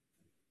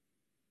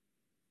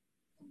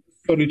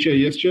 Sorry, Chair.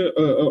 Yes, Chair.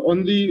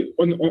 On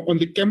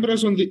the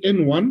cameras on the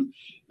N1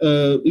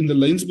 in the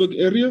Laingsburg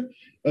area,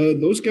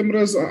 those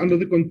cameras are under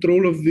the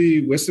control of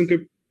the Western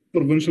Cape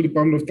Provincial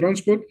Department of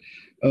Transport.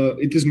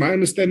 It is my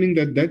understanding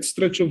that that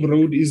stretch of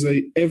road is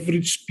an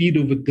average speed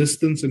over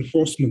distance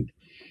enforcement.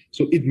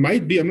 So it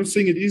might be, I'm not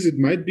saying it is, it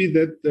might be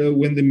that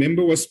when the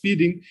member was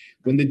speeding,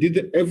 when they did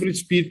the average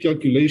speed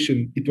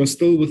calculation, it was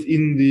still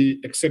within the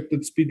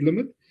accepted speed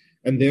limit,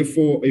 and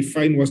therefore a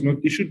fine was not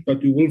issued.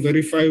 But we will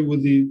verify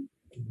with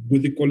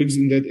the colleagues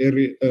in that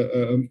area,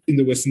 in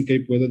the Western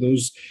Cape, whether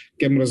those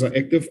cameras are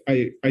active.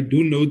 I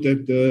do know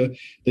that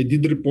they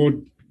did report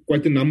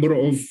quite a number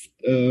of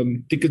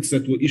tickets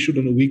that were issued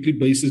on a weekly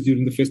basis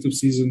during the festive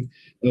season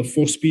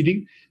for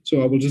speeding.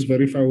 So I will just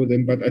verify with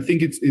them. But I think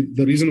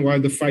the reason why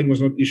the fine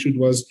was not issued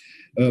was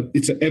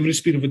it's an average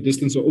speed of a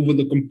distance. So over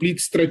the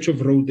complete stretch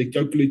of road, they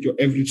calculate your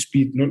average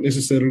speed, not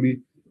necessarily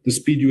the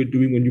speed you were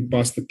doing when you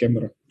passed the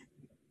camera.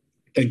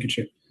 Thank you,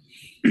 Chair.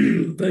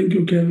 Thank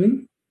you,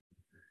 Kevin.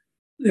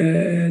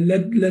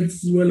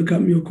 Let's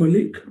welcome your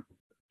colleague.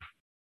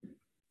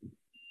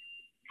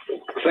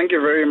 Thank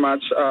you very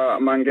much,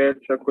 Manget.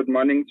 Good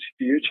morning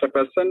to you,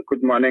 Chairperson.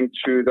 Good morning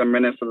to the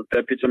Minister, the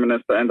Deputy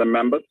Minister, and the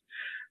members.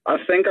 I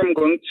think I'm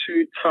going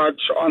to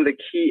touch on the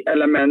key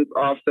element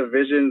of the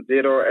Vision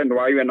Zero and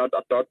why we are not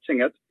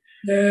adopting it.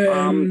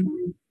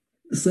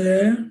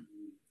 Sir,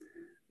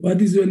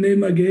 what is your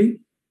name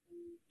again?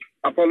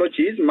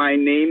 Apologies. My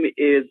name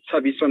is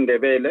Dabiso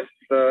Ndebele,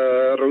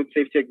 the Road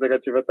Safety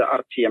Executive at the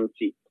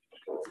RTMC.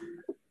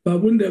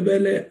 Babu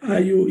Ndebele, are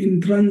you in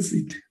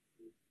transit?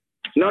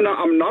 No,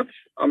 I'm not.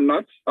 I'm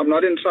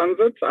not in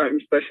transit. I'm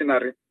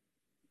stationary.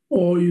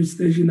 Oh, you're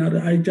stationary.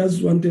 I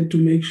just wanted to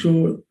make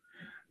sure,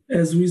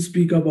 as we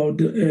speak about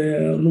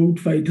road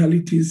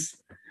fatalities,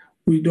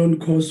 we don't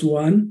cause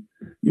one.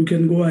 You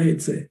can go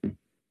ahead, sir.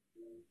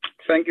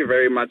 Thank you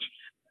very much.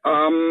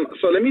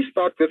 So let me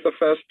start with the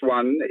first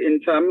one. In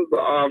terms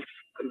of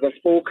the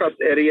focus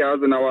areas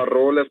and our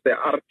role as the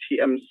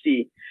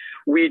RTMC,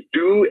 we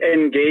do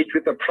engage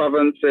with the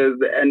provinces,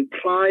 and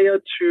prior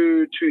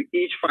to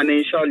each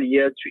financial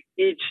year, to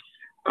each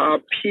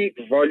peak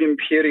volume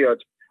period,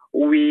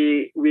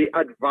 we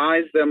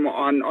advise them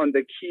on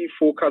the key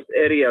focus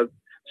areas.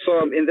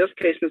 So in this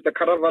case, Mr.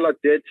 Karavala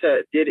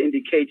did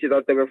indicate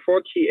that there were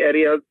 4 key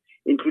areas,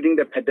 including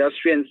the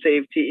pedestrian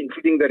safety,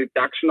 including the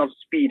reduction of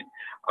speed.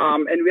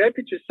 And we're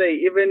happy to say,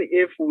 even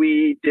if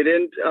we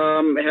didn't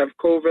have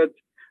COVID-19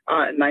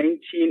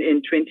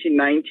 in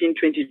 2019,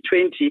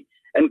 2020,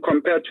 and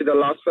compared to the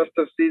last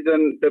festive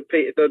season, the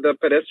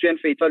pedestrian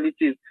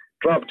fatalities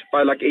dropped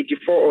by like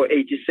 84 or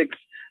 86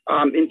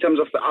 in terms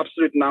of the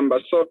absolute number.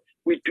 So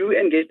we do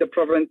engage the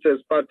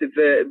provinces, but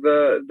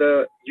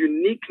the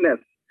uniqueness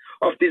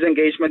of this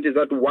engagement is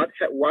that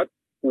what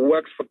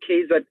works for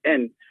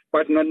KZN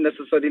but not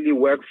necessarily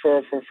work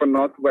for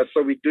Northwest.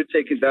 So we do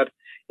take that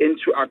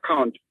into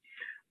account.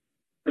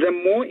 The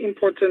more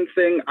important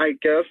thing, I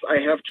guess, I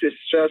have to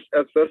stress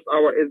at this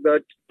hour is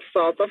that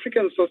South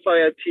African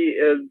society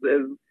is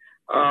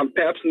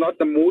perhaps not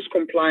the most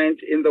compliant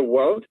in the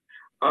world.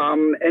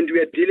 And we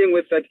are dealing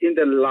with that in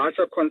the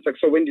larger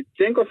context. So when you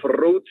think of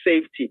road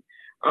safety,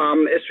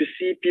 as we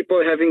see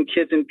people having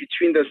kids in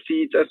between the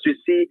seats, as we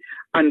see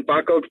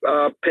unbuckled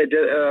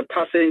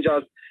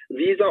passengers,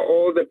 these are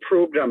all the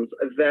programs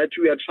that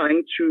we are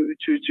trying to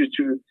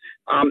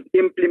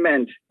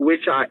implement,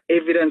 which are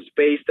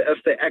evidence-based, as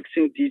the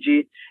acting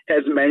DG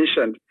has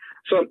mentioned.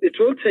 So it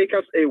will take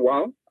us a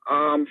while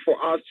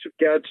for us to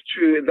get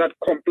to that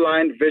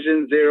compliant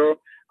Vision Zero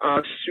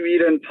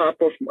Sweden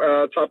type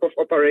of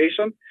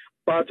operation.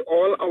 But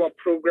all our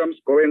programs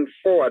going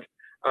forward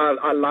are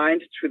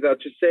aligned to that,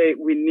 to say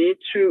we need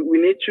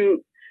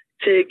to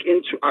take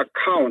into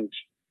account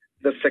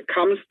the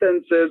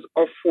circumstances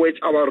of which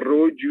our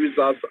road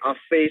users are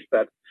faced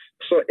at.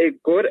 So a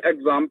good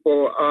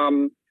example,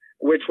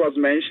 which was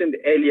mentioned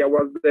earlier,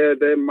 was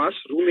the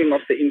mushrooming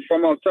of the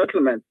informal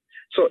settlement.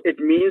 So it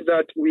means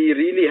that we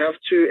really have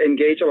to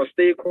engage our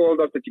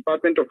stakeholders, the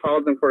Department of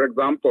Housing, for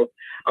example,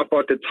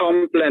 about the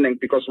town planning,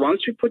 because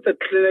once you put a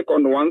clinic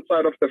on one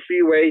side of the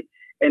freeway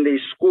and a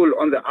school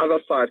on the other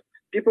side,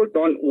 people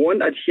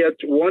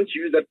won't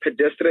use that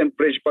pedestrian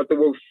bridge, but they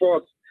will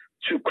force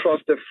to cross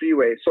the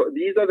freeway. So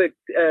these are the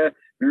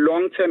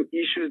long-term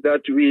issues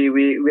that we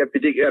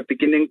are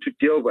beginning to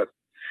deal with.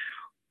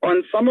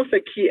 On some of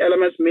the key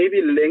elements maybe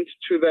linked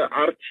to the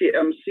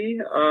RTMC,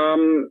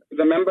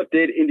 the member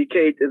did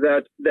indicate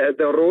that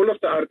the role of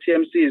the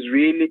RTMC is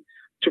really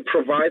to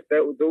provide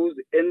those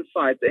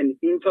insights and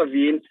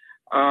intervene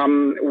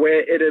where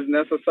it is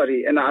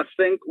necessary. And I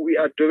think we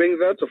are doing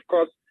that. Of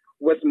course,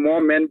 with more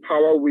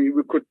manpower, we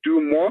could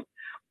do more,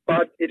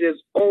 but it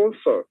is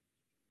also,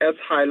 as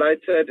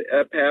highlighted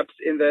perhaps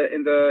in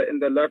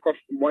the lack of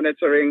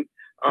monitoring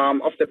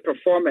of the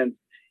performance,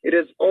 it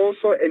is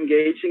also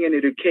engaging and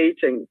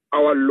educating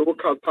our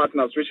local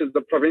partners, which is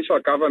the provincial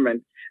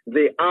government.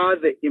 They are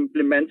the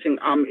implementing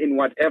arm in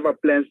whatever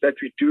plans that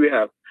we do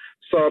have.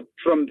 So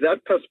from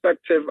that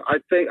perspective, I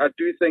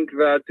do think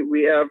that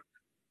we have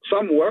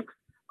some work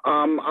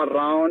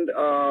around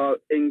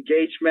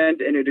engagement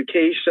and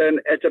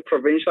education at a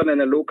provincial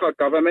and a local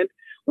government,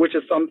 which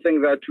is something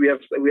that we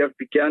have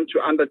begun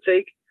to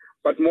undertake.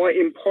 But more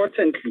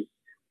importantly,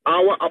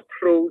 our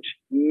approach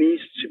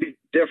needs to be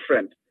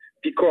different,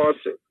 because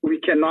we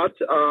cannot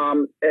do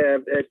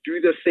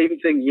the same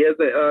thing year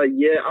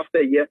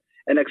after year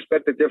and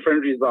expect a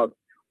different result.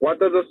 What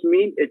does this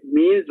mean? It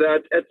means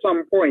that at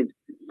some point,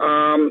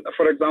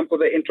 for example,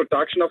 the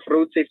introduction of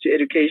road safety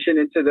education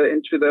into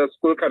the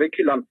school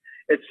curriculum,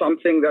 it's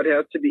something that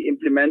has to be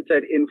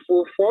implemented in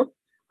full force.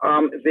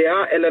 There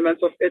are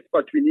elements of it,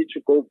 but we need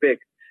to go big.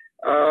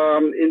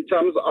 In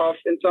terms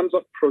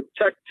of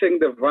protecting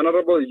the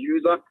vulnerable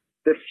user,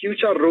 the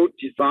future road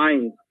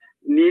designs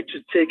need to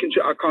take into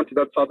account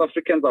that South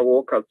Africans are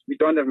walkers. We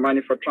don't have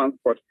money for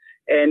transport.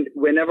 And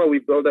whenever we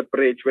build a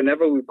bridge,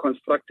 whenever we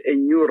construct a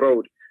new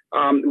road,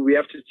 we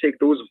have to take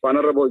those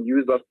vulnerable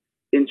users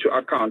into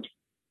account.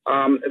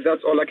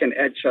 That's all I can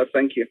add, Chair.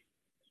 Thank you.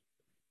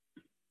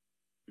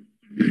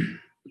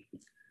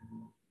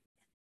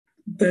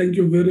 Thank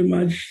you very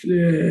much,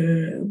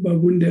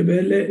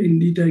 Babundebele.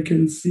 Indeed, I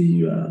can see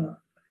you are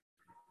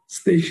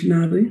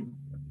stationary.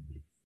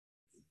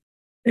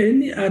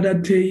 Any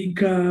other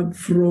take-up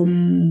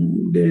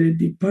from the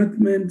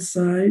department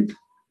side?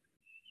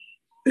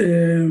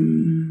 Anyone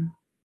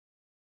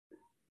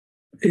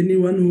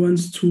who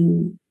wants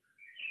to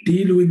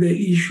deal with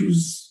the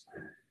issues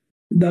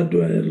that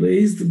were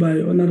raised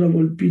by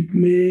Honorable Pete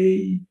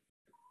May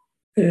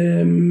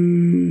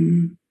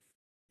and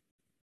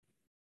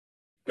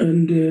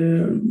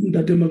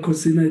Datema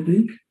Kosin, I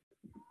think,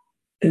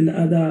 and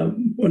other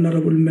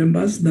honorable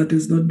members that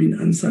has not been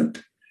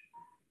answered?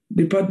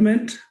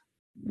 Department?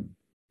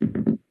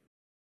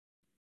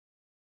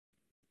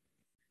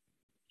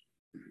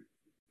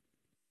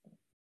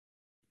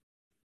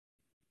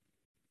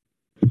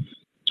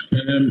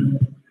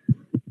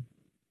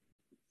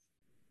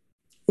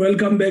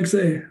 Welcome back,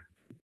 sir.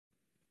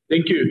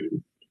 Thank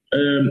you.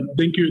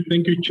 Thank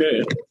you,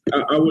 Chair.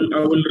 I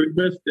will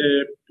request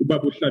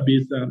Babu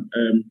Hlabisa,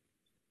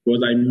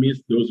 because I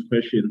missed those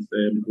questions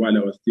while I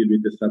was still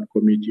with the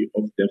subcommittee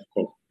of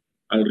DEFCON.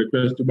 I'll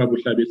request Babu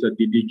Hlabisa,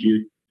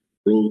 DDG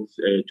Roads,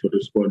 to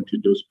respond to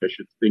those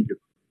questions. Thank you.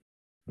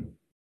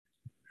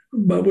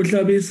 Babu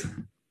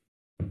Hlabisa.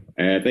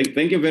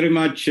 Thank you very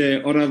much,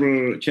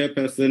 Honorable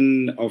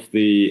Chairperson of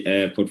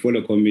the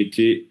Portfolio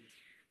Committee,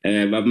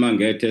 Babu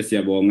Mangete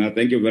Siyabonga.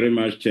 Thank you very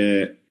much,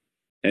 Acting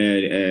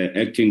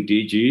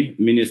DG,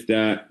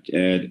 Minister,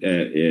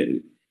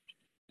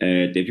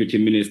 Deputy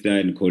Minister,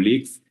 and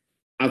colleagues.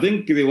 I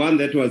think the one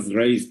that was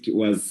raised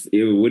was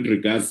with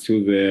regards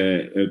to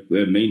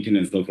the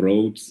maintenance of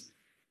roads,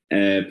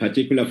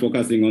 particularly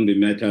focusing on the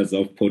matters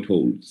of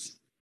potholes,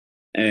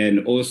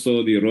 and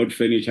also the road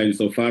furniture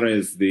insofar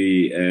as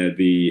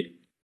the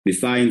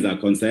signs are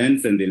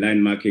concerned and the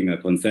line marking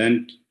are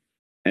concerned,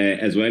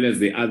 as well as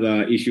the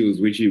other issues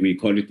which we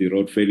call it the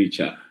road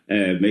furniture,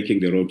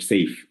 making the road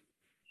safe.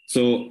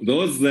 So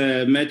those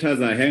matters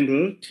are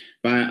handled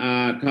by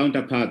our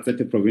counterparts at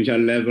the provincial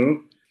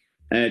level.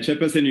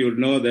 Chairperson, you'll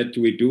know that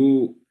we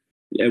do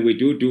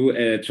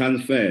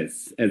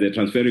transfers as a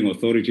transferring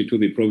authority to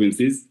the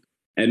provinces,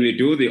 and we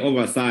do the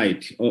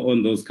oversight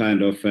on those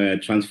kind of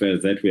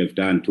transfers that we have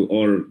done to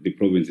all the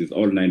provinces,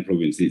 all 9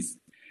 provinces.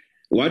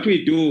 What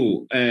we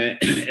do,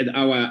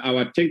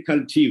 our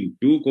technical teams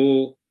do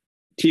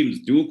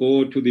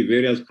go to the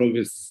various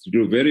provinces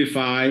to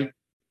verify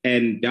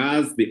and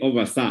does the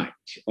oversight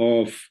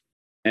of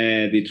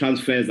the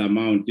transfers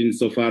amount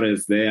insofar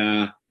as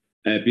their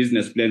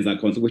business plans are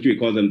concerned, which we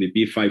call them the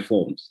B5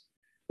 forms,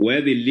 where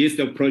the list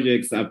of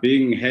projects are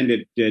being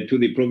handed to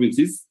the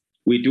provinces.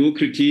 We do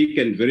critique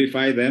and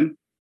verify them,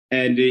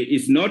 and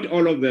it's not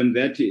all of them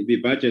that the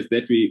budgets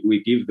that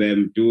we give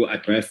them do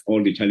address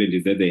all the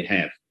challenges that they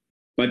have.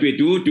 But we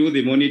do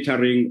the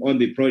monitoring on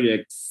the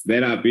projects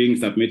that are being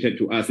submitted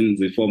to us in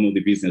the form of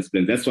the business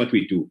plan. That's what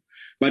we do.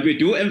 But we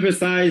do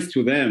emphasize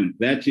to them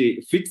that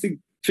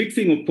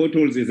fixing of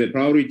potholes is a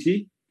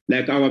priority.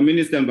 Like our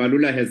Minister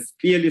Mbalula has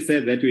clearly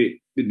said that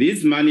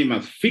this money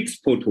must fix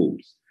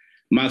potholes,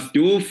 must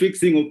do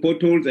fixing of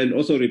potholes and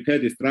also repair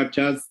the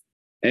structures.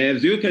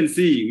 As you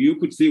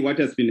could see what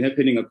has been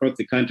happening across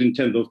the country in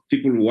terms of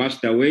people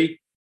washed away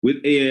with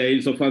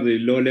insofar as the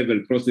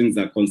low-level crossings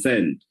are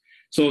concerned.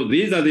 So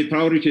these are the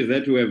priorities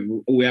that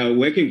we are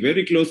working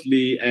very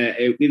closely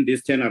in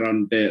this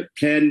turnaround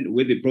plan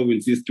with the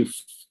provinces to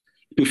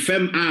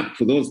firm up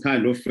those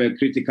kind of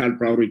critical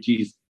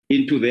priorities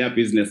into their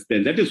business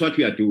plan. That is what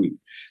we are doing.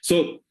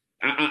 So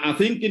I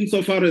think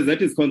insofar as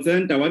that is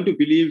concerned, I want to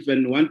believe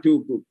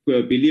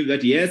that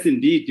yes,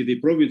 indeed, the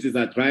provinces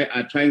are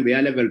trying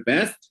their level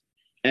best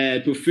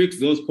to fix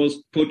those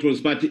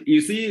potholes. But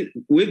you see,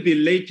 with the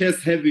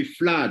latest heavy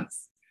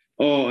floods,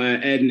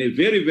 and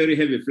very, very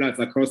heavy floods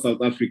across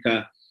South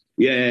Africa,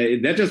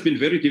 that has been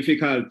very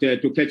difficult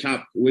to catch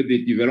up with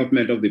the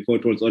development of the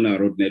potholes on our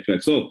road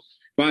network. So,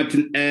 but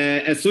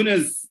as soon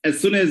as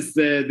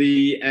the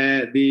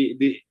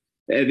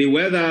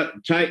weather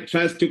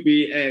tries to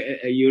be,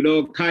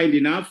 kind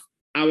enough,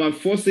 our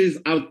forces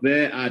out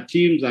there, our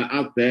teams are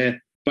out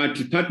there, but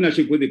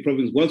partnership with the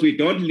province, once we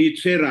don't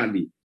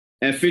literally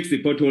fix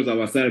the potholes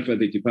ourselves at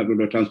the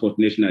Department of Transport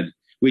nationally.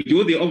 We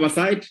do the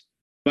oversight,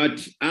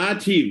 but our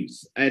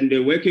teams and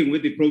working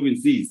with the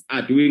provinces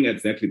are doing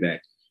exactly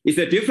that. It's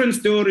a different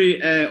story,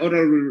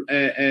 Honorable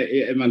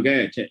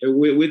Mangete,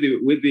 with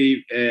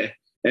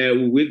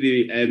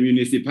the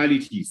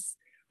municipalities,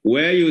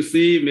 where you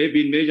see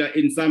maybe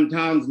in some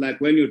towns, like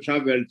when you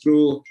travel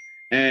through,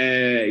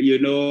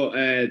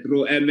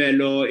 through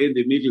MLO in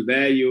the middle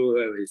there,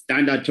 you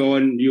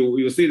Standerton,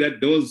 you see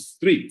that those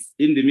streets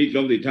in the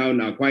middle of the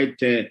town are quite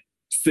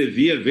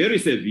severe, very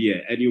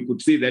severe, and you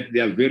could see that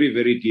they are very,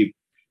 very deep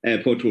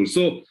potholes.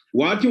 So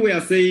what we are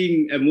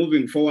saying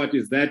moving forward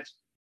is that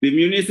the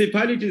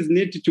municipalities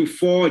need to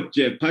forge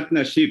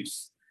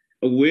partnerships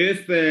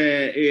with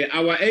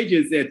our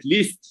agency, at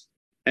least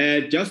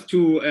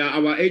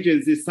our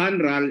agency,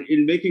 Sanral,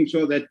 in making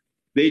sure that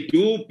they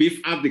do beef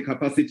up the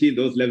capacity in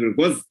those levels.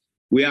 Because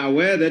we are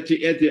aware that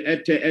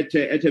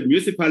at a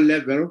municipal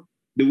level,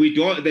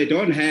 they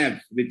don't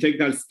have the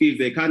technical skills.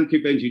 They can't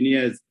keep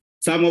engineers.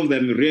 Some of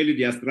them really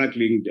they are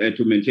struggling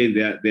to maintain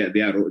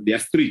their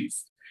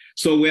streets.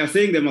 So we are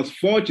saying they must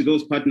forge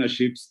those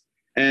partnerships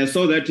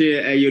so that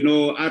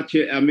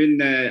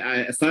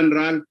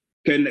Sanral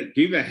can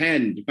give a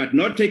hand, but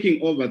not taking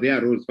over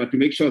their roads, but to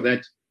make sure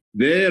that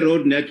their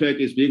road network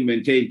is being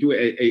maintained to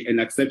an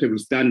acceptable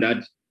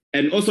standard,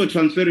 and also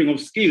transferring of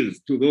skills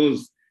to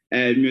those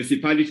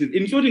municipalities,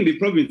 including the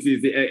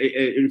provinces.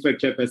 In fact,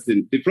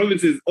 Chairperson, the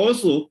provinces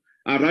also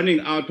are running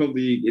out of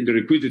the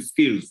requisite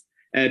skills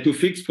to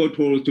fix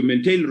potholes, to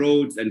maintain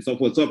roads, and so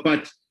forth. So,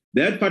 but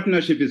that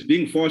partnership is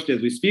being forged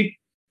as we speak.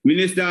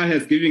 Minister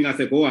has given us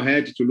a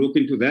go-ahead to look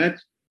into that,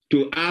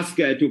 to ask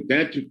to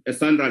get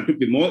Sandra to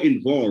be more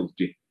involved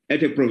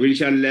at a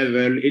provincial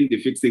level in the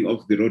fixing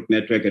of the road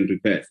network and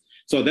repairs.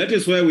 So that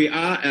is where we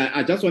are.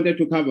 I just wanted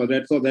to cover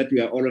that so that we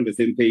are all on the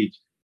same page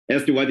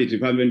as to what the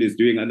department is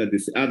doing under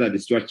the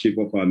stewardship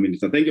of our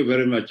minister. Thank you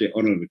very much,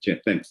 Honorable Chair.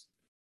 Thanks.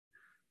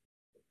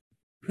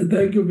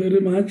 Thank you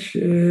very much,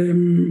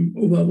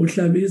 Ubabu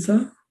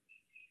Shlabisa.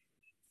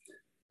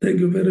 Thank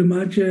you very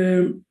much,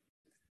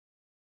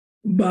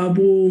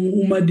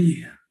 Babu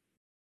Umadi.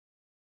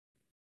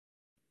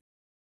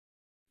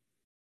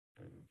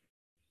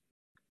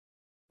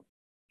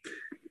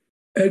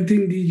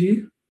 Acting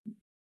DG.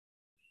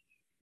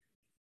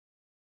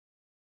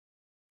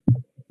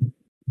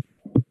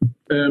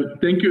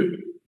 Thank you.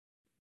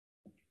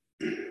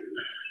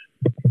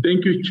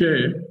 Thank you,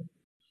 Chair.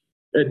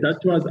 That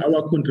was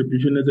our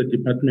contribution as a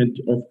Department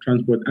of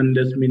Transport,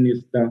 unless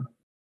Minister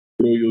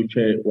through you,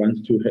 Chair,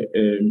 wants to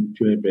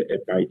have a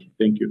bite.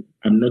 Thank you.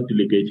 I'm not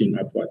delegating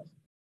upwards.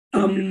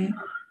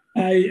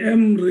 I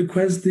am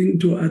requesting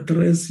to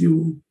address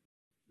you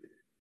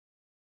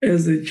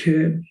as a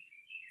chair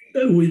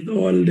with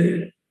all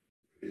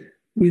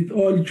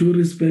due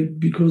respect,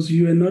 because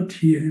you are not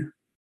here.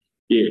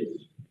 Yes.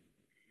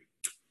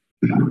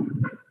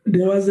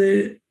 There was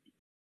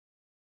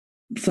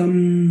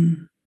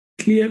some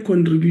clear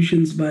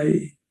contributions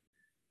by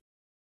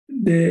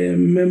the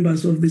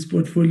members of this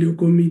portfolio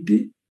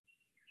committee.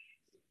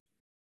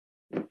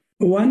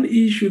 One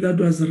issue that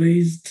was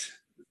raised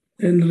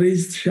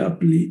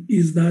sharply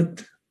is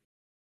that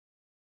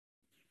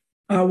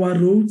our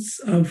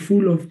roads are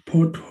full of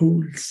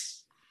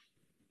potholes.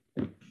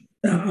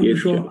 I'm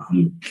sure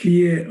I'm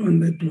clear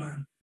on that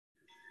one.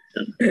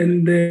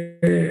 And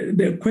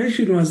the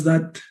question was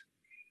that,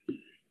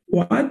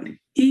 what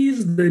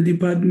is the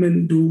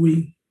department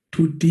doing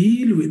to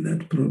deal with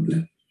that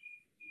problem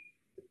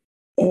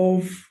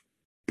of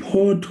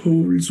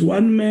potholes?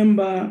 One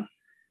member,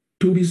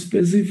 to be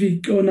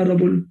specific,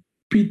 Honorable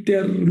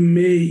Peter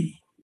May,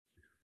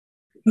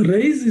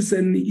 raises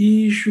an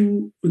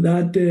issue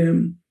that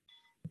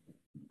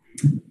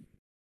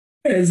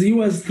as he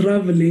was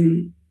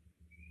traveling,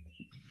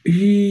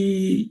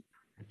 he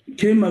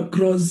came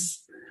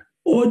across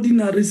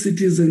ordinary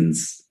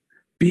citizens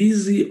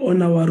busy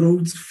on our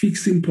roads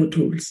fixing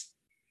potholes.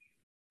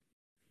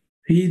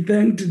 He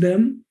thanked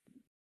them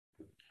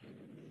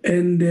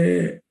and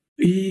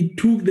he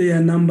took their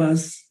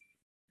numbers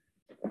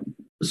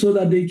so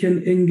that they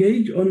can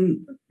engage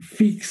on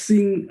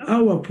fixing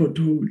our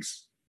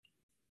potholes.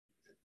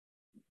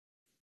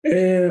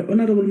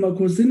 Honorable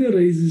Makosini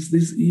raises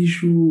this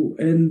issue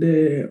and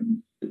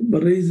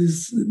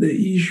raises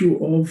the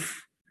issue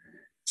of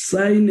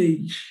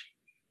signage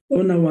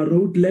on our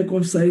road, lack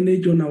of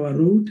signage on our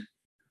road.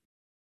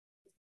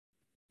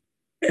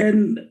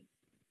 And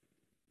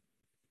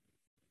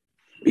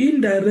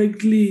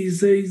indirectly, he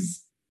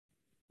says,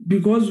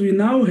 because we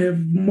now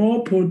have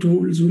more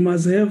potholes, we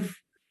must have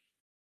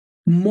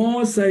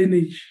more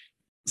signages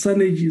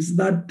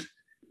that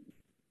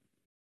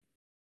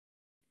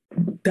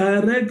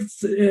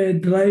directs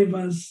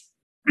drivers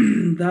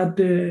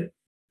that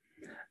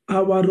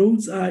our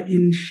roads are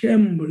in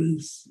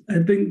shambles. I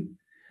think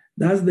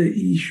that's the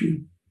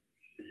issue.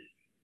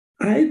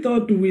 I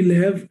thought we'll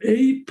have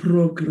a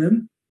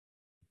program,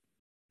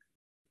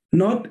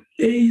 not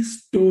a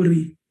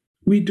story.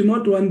 We do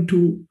not want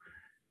to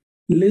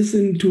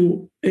listen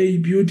to a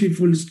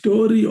beautiful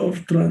story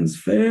of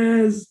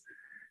transfers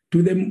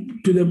to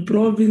the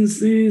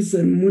provinces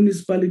and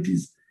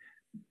municipalities.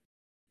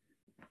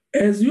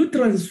 As you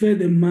transfer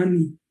the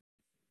money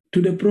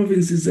to the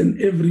provinces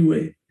and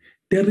everywhere,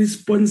 the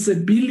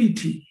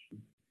responsibility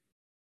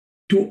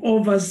to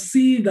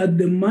oversee that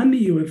the money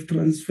you have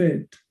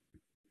transferred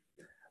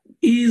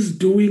is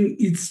doing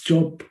its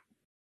job,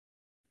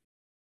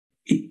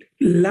 it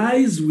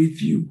lies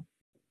with you.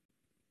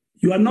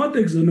 You are not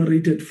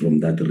exonerated from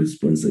that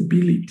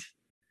responsibility.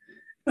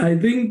 I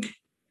think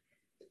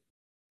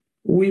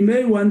we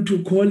may want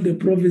to call the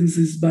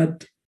provinces,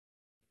 but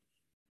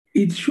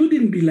it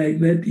shouldn't be like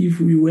that if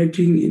we're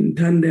working in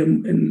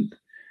tandem and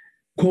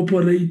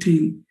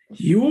cooperating.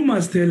 You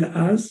must tell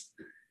us,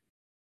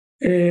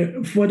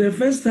 for the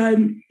first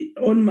time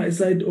on my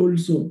side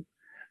also,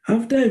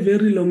 after a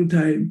very long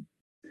time,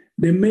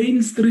 the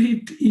main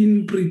street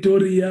in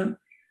Pretoria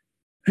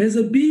has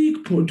a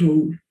big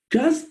pothole,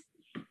 just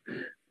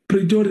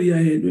Pretoria,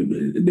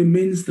 the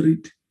main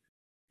street.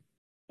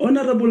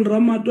 Honorable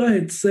Ramatwa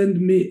had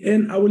sent me,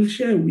 and I will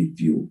share with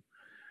you,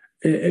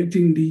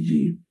 Acting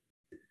DG,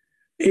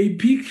 a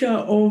picture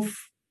of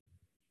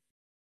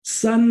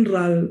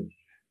Sanral,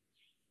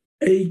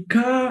 a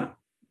car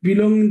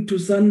belonging to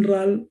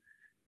Sanral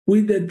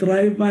with the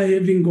driver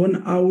having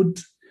gone out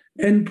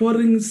and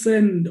pouring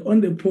sand on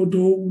the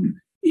pothole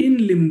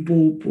in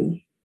Limpopo.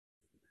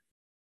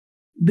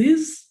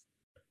 This,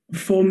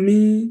 for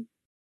me,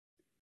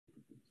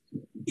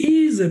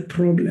 is a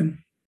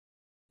problem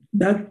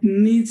that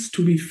needs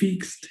to be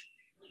fixed.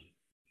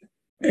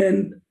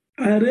 And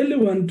I really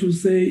want to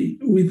say,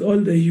 with all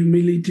the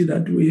humility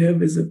that we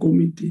have as a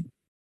committee,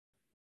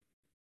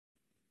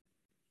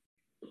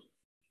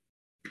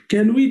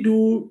 can we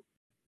do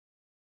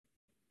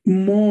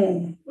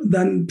more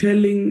than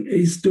telling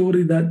a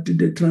story that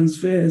the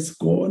transfer has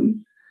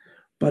gone,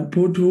 but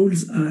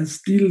potholes are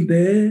still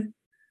there,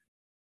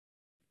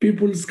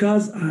 people's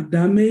cars are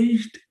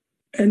damaged,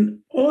 and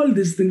all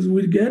these things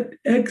will get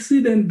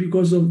accident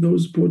because of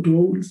those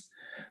potholes.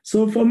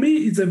 So for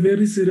me, it's a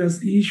very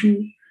serious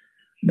issue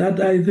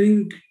that I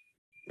think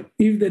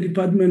if the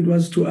department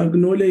was to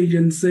acknowledge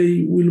and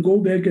say, we'll go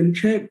back and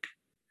check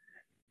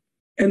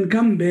and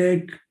come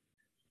back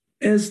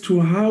as to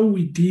how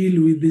we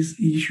deal with this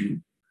issue,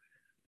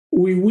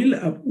 we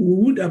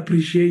would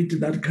appreciate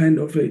that kind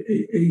of a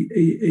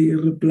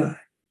reply.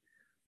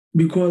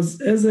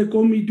 Because as a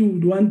committee, we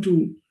would want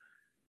to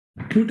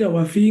put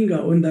our finger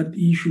on that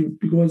issue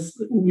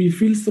because we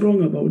feel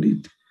strong about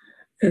it,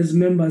 as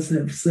members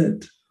have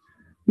said.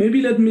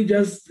 Maybe let me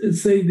just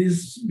say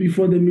this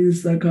before the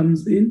minister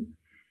comes in,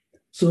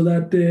 so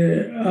that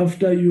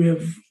after you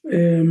have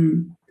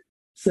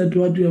said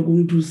what you are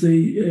going to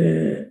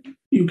say,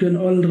 you can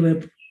all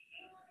wrap.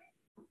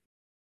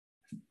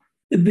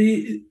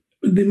 The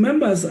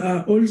members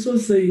are also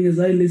saying, as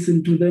I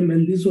listen to them,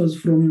 and this was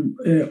from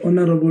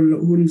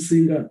Honorable Hun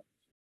Singer,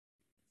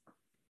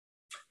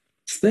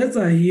 stats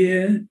are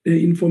here,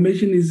 the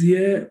information is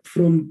here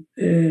from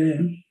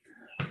the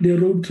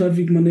Road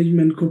Traffic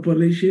Management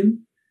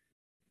Corporation.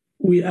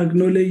 We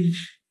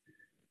acknowledge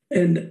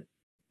and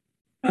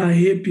are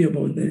happy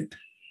about that.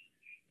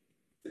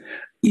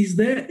 Is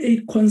there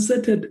a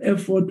concerted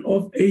effort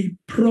of a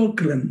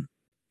program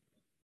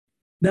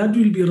that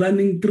will be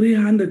running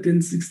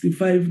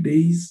 365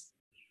 days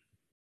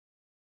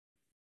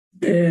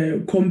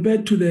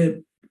compared to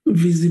the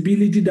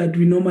visibility that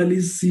we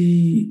normally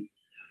see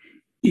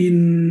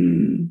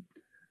in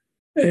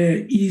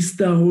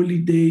Easter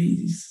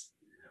holidays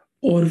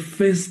or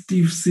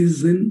festive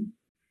season?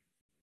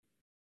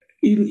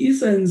 In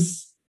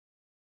essence,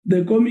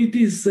 the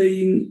committee is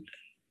saying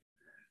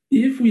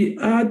if we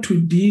are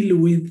to deal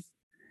with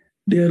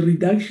the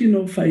reduction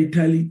of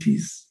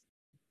fatalities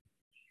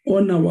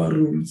on our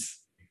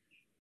roads,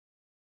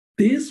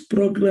 this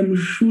program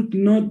should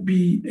not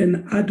be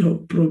an ad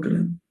hoc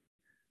program.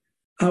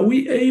 Are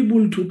we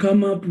able to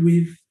come up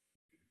with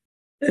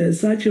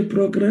such a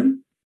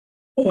program,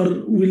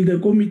 or will the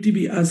committee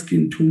be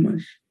asking too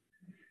much?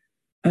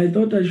 I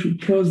thought I should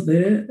pause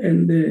there,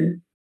 and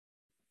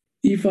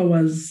if I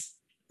was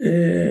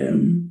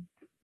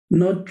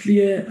not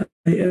clear,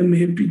 I am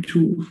happy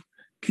to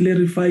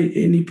clarify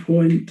any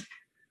point.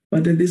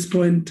 But at this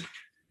point,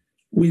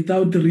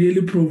 without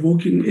really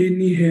provoking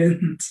any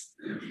hands,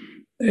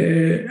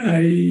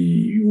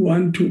 I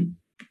want to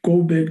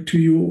go back to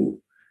you.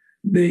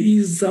 There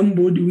is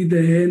somebody with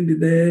a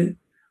hand there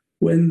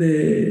when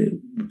the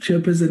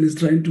chairperson is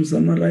trying to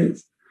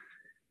summarize.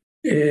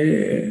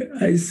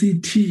 I see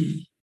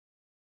T.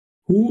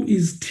 Who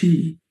is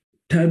T?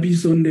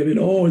 Tabis on level.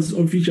 Oh, it's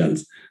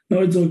officials.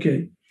 No, it's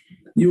okay.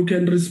 You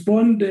can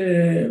respond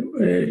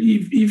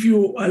if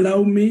you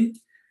allow me,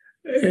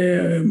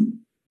 acting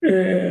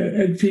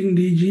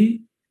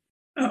DG.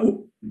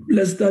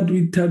 Let's start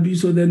with Tabi,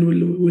 so then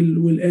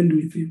we'll end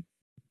with you.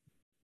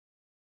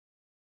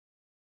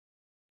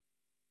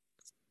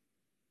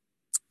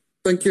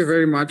 Thank you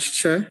very much,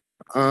 Chair.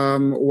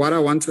 What I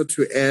wanted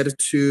to add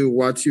to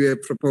what you were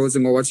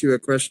proposing or what you were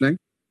questioning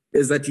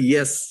is that,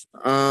 yes,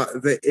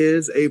 there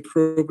is a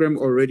program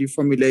already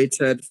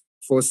formulated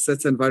for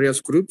certain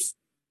various groups.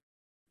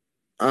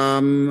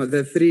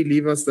 The three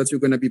levers that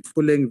you're going to be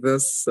pulling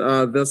this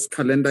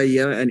calendar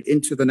year and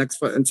into the next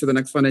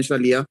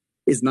financial year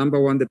is, number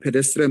one, the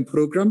pedestrian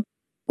program.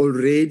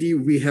 Already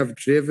we have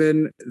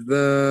driven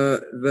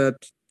the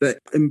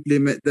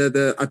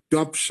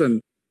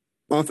adoption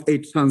of a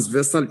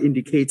transversal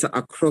indicator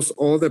across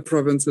all the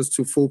provinces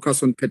to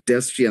focus on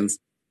pedestrians.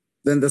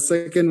 Then the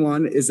second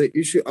one is the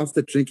issue of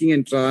the drinking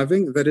and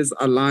driving that is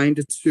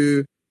aligned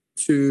to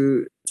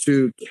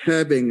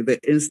curbing the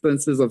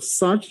instances of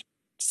such.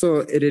 So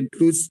it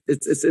includes,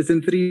 it's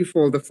in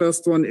threefold. The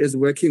first one is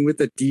working with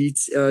the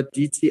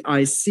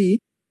DTIC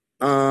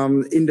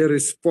in the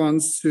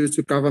response to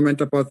government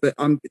about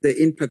the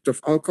impact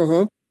of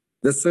alcohol.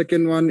 The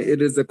second one,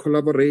 it is a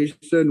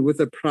collaboration with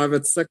the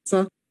private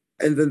sector.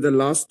 And then the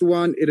last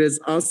one, it is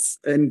us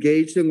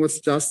engaging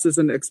with justice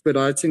and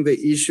expediting the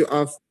issue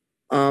of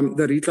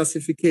the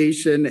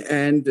reclassification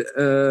and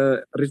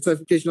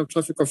reclassification of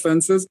traffic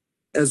offences,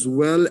 as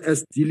well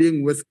as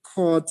dealing with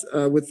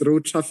with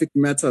road traffic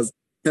matters,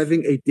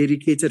 having a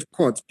dedicated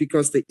court.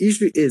 Because the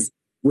issue is,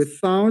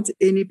 without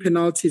any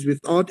penalties,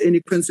 without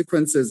any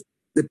consequences,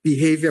 the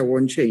behavior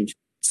won't change.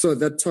 So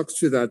that talks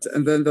to that.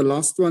 And then the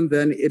last one,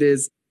 then it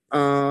is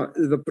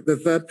the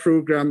third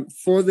program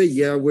for the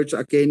year, which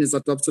again is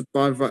adopted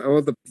by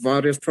all the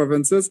various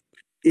provinces.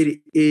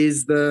 It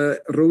is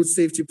the road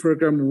safety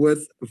program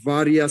with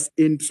various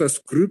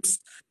interest groups.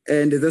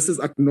 And this is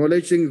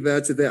acknowledging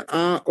that there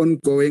are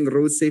ongoing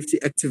road safety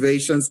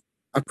activations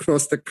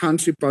across the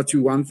country, but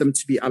you want them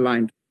to be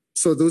aligned.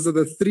 So those are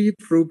the three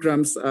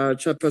programs,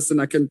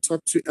 Chairperson, I can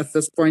talk to at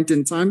this point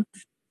in time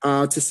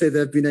to say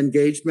there have been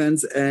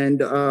engagements,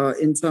 and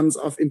in terms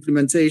of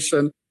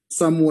implementation,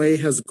 some way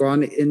has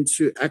gone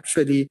into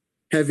actually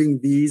having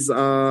these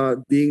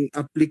being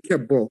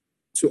applicable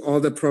to all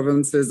the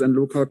provinces and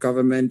local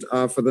government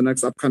for the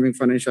next upcoming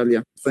financial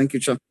year. Thank you,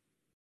 Chair.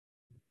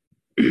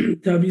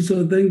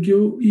 Tabiso, thank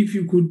you. If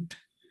you could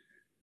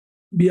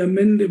be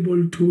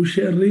amenable to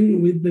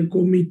sharing with the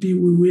committee,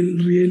 we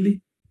will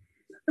really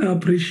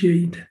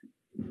appreciate.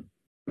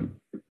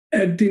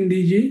 Acting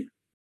DG,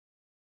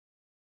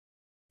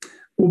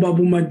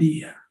 Ubabu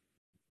Madia.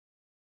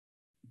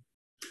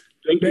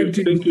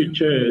 Thank you,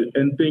 Chair,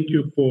 and thank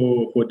you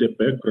for the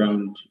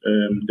background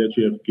that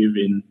you have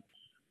given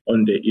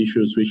on the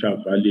issues which are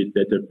valid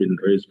that have been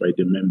raised by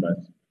the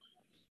members.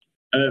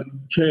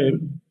 Chair,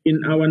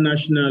 in our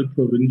national,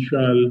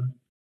 provincial,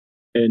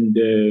 and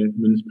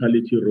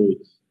municipality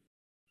roads,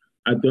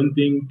 I don't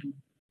think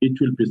it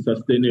will be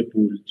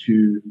sustainable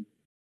to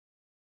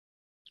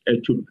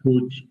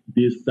put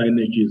these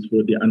signages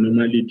for the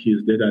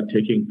anomalies that are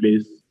taking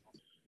place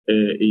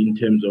in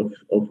terms of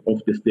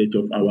the state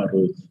of our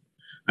roads.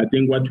 I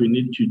think what we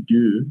need to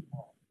do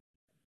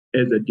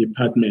as a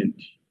department,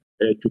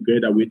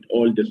 together with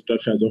all the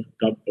structures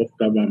of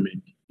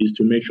government, is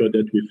to make sure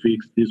that we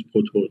fix these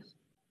potholes.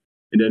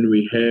 And then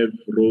we have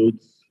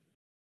roads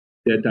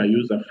that are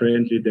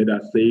user-friendly, that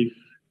are safe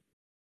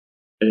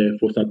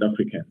for South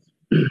Africans.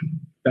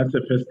 That's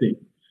the first thing.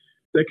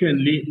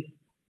 Secondly,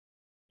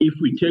 if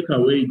we take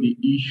away the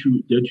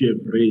issue that you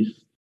have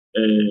raised,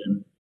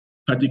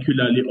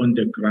 particularly on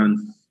the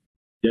grants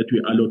that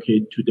we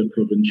allocate to the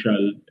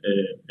provincial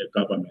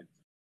government,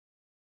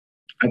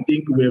 I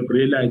think we have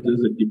realized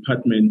as a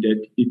department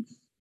that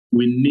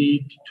we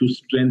need to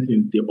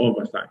strengthen the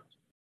oversight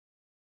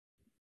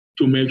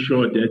to make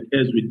sure that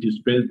as we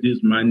disperse these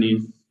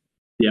monies,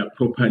 they are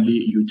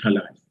properly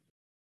utilized.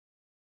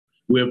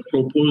 We have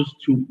proposed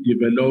to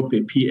develop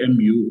a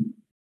PMU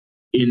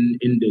in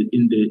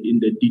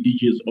the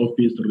DDG's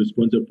office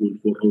responsible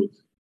for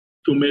roads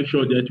to make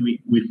sure that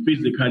we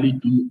physically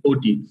do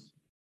audits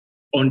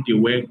on the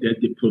work that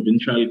the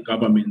provincial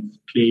governments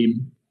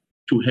claim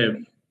to have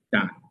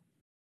done.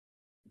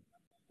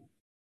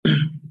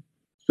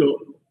 So,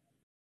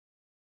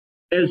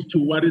 as to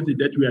what is it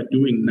that we are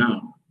doing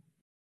now,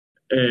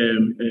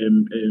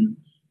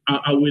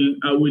 I will.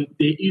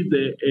 There is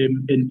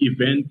an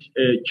event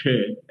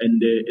chair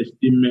and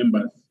esteemed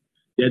members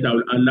that I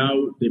will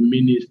allow the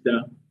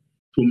minister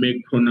to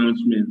make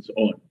pronouncements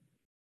on.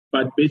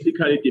 But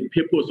basically, the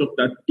purpose of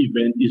that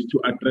event is to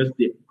address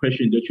the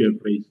question that you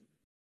have raised.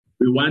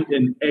 We want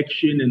an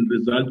action and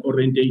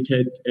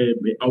result-oriented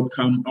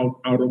outcome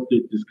out of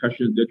the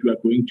discussions that we are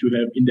going to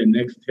have in the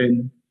next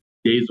 10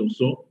 days or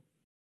so,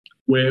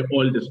 where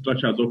all the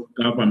structures of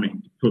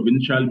government,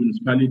 provincial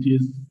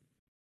municipalities,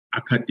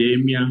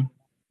 academia,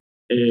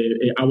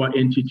 our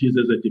entities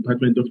as a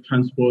Department of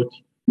Transport,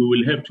 we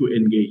will have to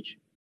engage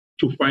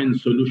to find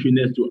solutions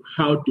as to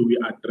how do we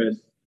address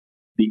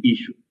the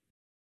issue.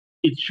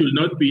 It should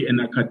not be an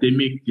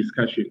academic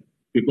discussion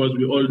because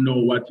we all know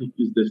what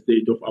is the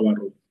state of our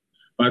roads.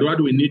 But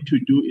what we need to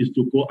do is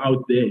to go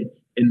out there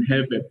and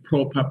have a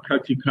proper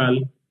practical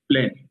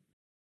plan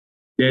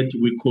that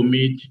we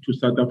commit to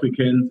South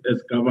Africans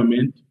as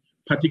government,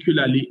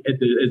 particularly as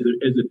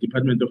a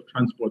Department of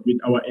Transport with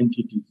our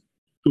entities,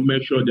 to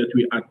make sure that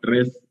we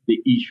address the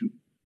issue.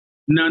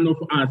 None of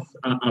us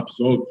are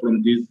absolved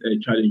from these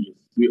challenges.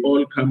 We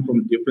all come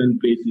from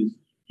different places.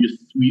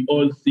 We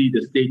all see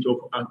the state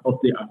of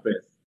the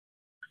affairs.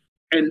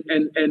 And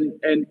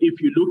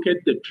if you look at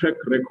the track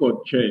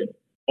record, Chair,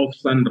 of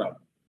Sandra,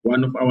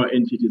 one of our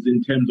entities,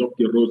 in terms of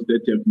the roads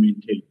that they have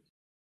maintained,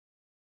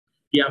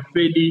 they are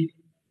fairly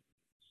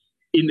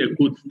in a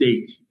good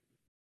state.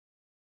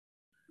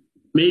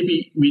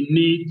 Maybe we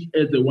need,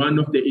 as one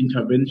of the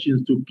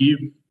interventions, to give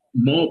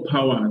more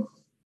powers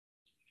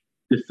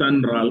the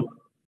Sanral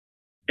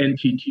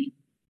entity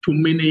to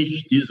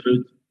manage these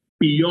roads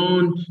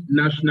beyond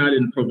national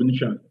and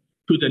provincial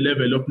to the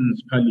level of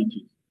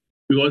municipalities,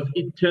 because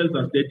it tells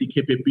us that the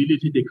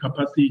capability, the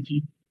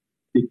capacity,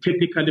 the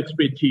technical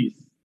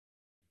expertise,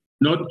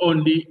 not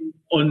only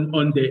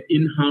on the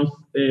in-house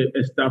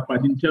staff,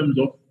 but in terms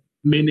of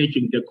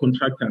managing the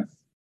contractors,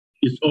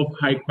 is of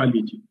high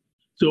quality.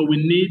 So we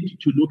need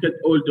to look at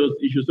all those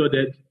issues so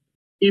that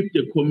if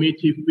the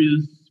committee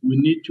feels we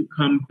need to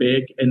come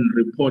back and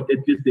report,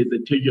 at least there's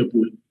a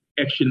tangible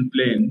action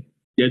plan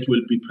that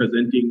will be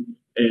presenting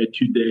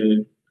to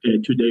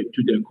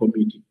the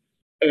committee.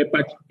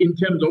 But in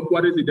terms of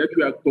what is it that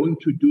we are going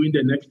to do in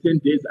the next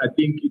 10 days, I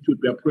think it would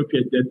be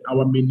appropriate that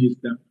our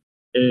minister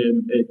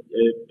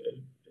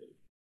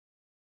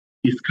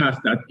discuss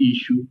that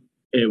issue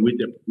with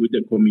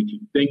the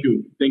committee. Thank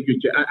you,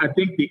 Chair. I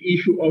think the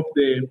issue of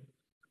the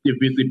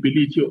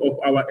visibility of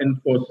our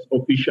enforced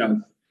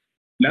officials.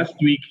 Last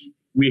week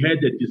we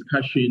had a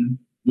discussion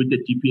with the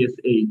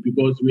DPSA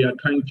because we are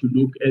trying to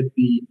look at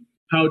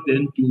how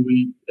then do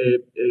we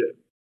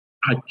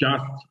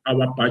adjust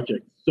our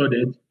budget so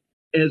that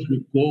as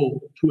we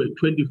go to a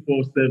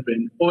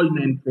 24/7, all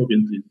 9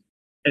 provinces,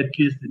 at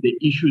least the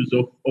issues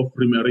of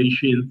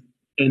remuneration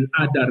and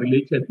other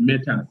related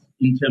matters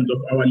in terms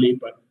of our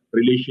labor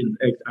Relations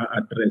Act are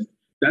addressed.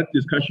 That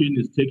discussion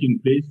is taking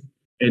place,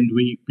 and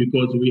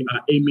because we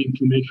are aiming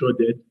to make sure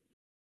that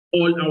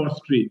all our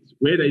streets,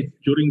 whether it's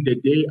during the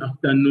day,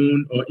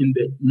 afternoon, or in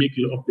the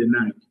middle of the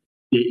night,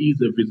 there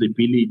is a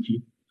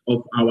visibility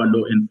of our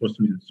law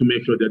enforcement to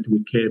make sure that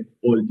we curb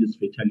all these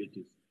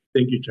fatalities.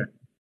 Thank you, Chair.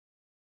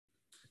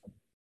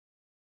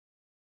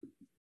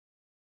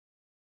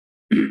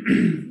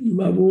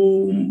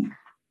 Babu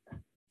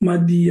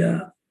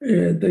Madia,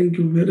 thank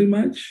you very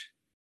much.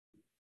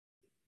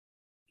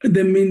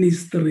 The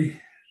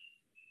ministry,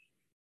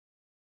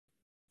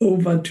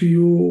 over to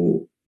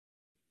you,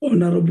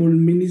 Honorable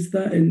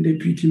Minister and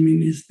Deputy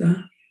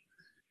Minister,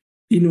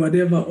 in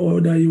whatever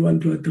order you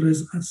want to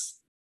address us.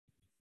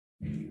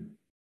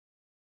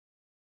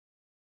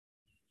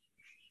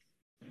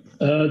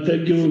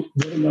 Thank you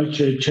very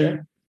much,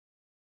 Chair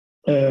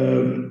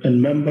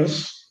and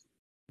members.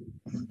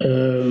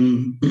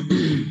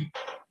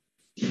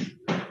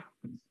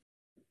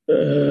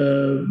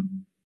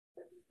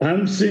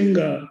 I'm saying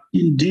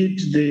indeed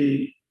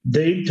the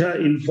data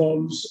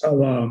informs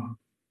our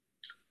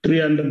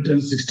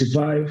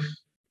 365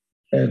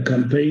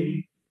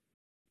 campaign,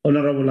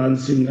 Honorable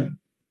Ansinger,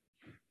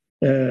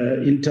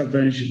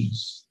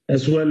 interventions,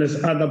 as well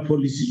as other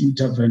policy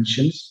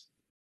interventions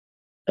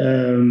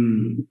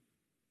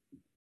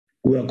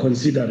we are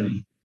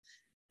considering.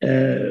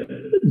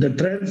 The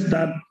trends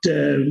that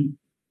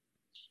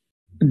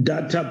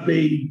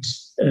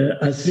data-based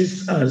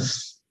assist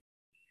us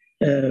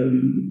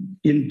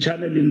in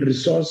channeling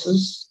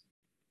resources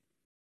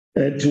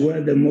to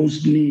where the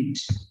most need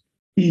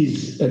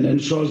is, and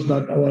ensures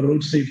that our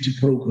road safety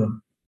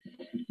program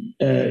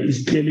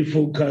is clearly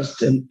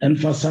focused and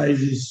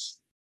emphasizes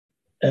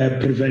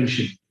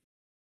prevention.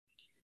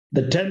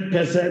 The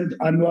 10%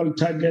 annual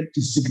target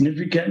is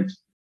significant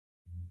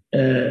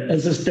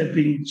as a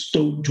stepping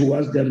stone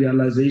towards the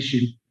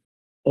realization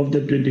of the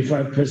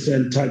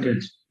 25%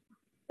 target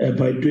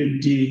by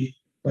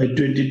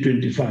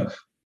 2025.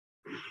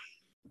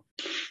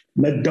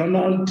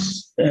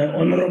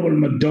 Honorable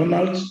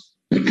McDonald,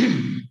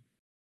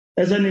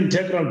 as an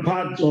integral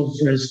part of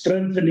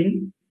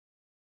strengthening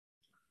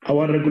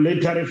our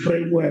regulatory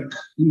framework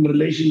in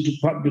relation to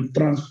public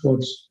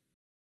transport,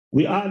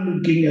 we are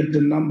looking at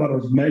a number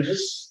of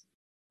measures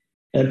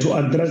to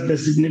address the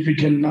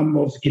significant number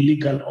of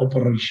illegal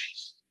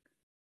operations.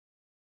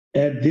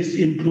 This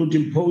includes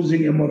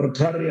imposing a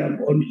moratorium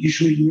on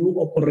issuing new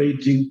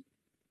operating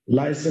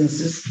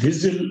licenses.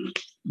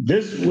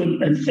 This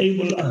will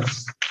enable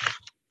us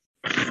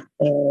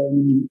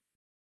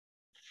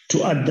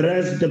to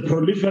address the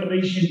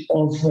proliferation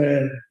of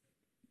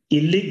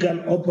illegal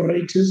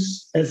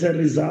operators as a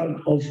result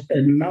of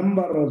a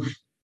number of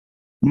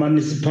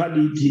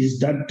municipalities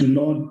that do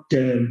not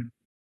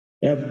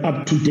have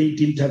up-to-date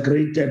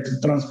integrated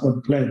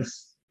transport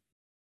plans,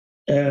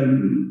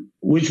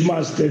 which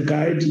must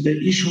guide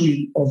the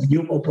issuing of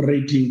new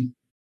operating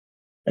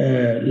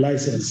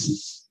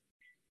licenses.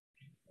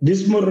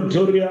 This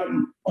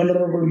moratorium,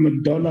 Honorable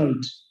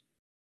McDonald,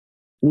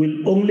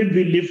 will only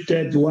be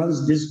lifted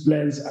once these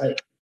plans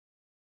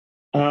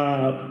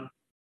are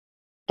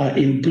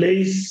in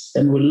place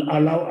and will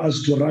allow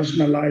us to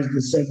rationalize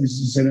the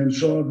services and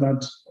ensure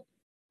that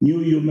new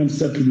human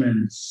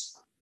settlements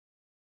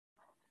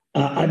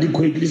are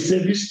adequately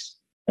serviced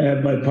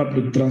by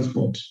public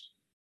transport.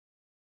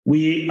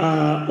 We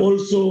are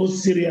also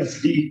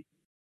seriously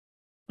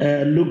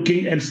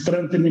looking at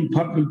strengthening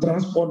public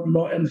transport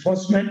law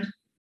enforcement,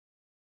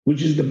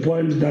 which is the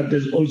point that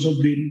has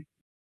also been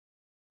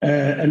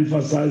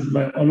emphasized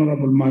by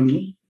Honorable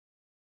Manu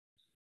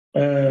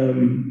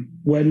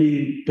when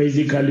he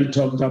basically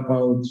talked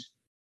about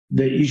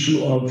the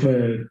issue of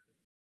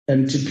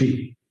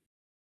NTP.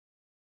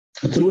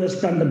 Through a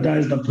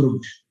standardized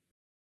approach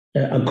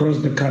across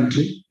the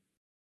country,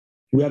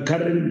 we are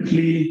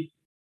currently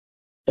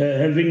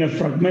having a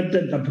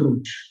fragmented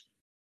approach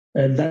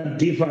that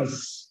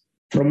differs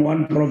from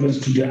one province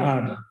to the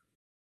other.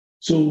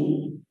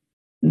 So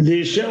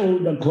the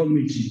shareholder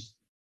committee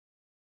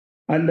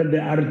under the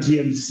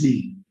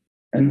RTMC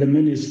and the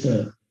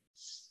minister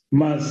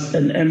and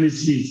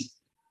MECs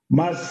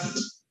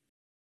must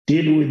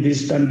deal with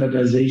this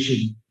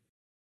standardization,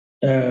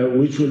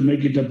 which will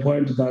make it a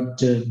point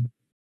that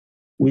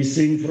we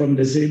sing from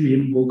the same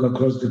hymn book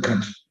across the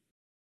country.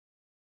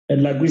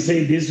 And like we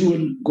say, this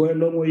will go a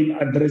long way in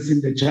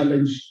addressing the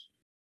challenge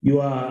you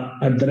are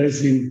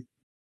addressing,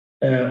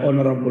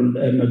 Honorable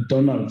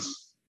McDonald,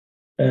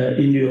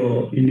 in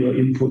your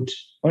input.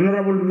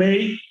 Honorable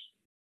May,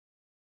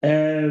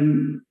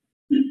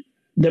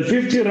 the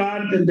 50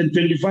 Rand and the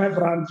 25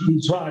 Rand in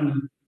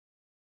Tshwane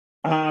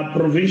are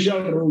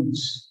provincial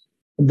roads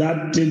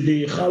that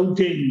the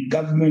Gauteng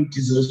government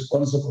is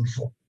responsible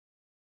for.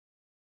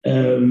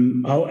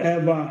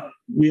 However,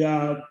 we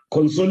are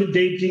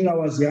consolidating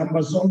our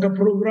Zihamba Songa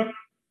program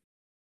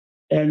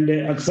and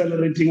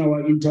accelerating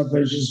our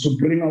interventions to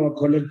bring our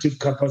collective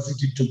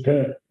capacity to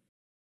bear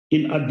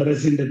in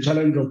addressing the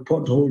challenge of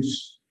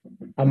potholes,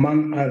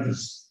 among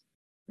others.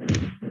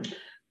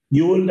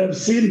 You will have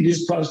seen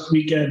this past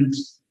weekend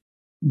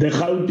the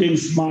Gauteng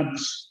Smart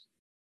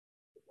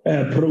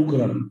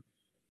program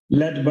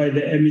led by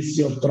the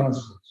MEC of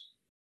Transport,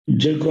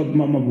 Jacob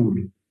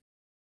Mamabulu,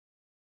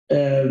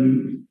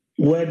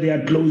 where they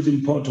are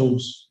closing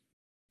potholes.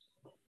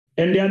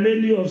 And there are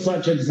many of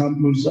such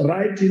examples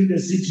right in the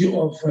city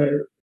of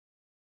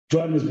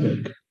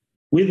Johannesburg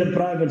with the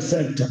private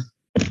sector.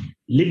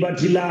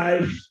 Liberty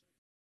Life,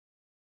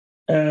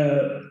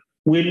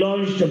 we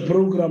launched a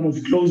program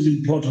of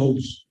closing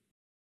potholes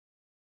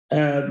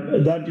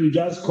that you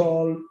just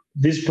call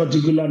this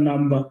particular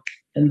number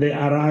and they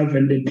arrive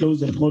and they close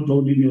the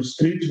pothole in your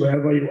street,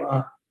 wherever you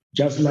are,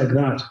 just like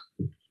that.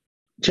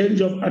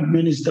 Change of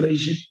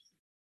administration.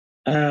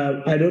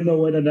 I don't know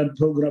whether that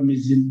program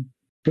is in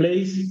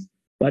place,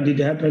 but it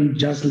happened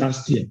just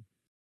last year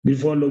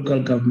before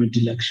local government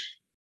election.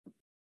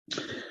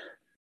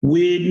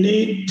 We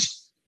need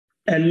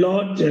a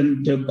lot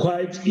and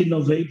quite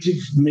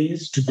innovative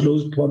means to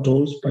close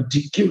potholes,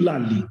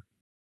 particularly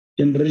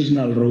in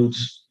regional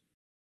roads.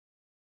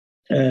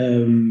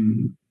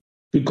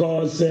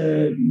 Because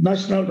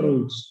national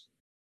roads,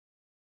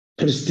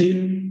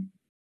 pristine,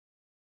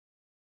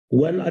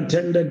 well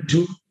attended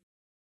to,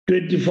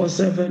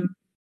 24/7.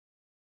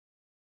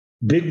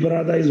 Big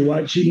Brother is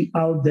watching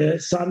out there.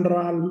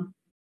 Sandral,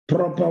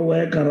 proper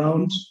work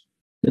around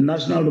the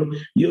national road.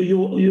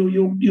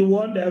 You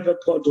won't have a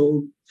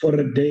pothole for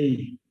a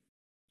day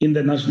in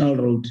the national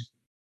road,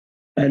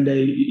 and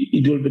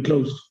it will be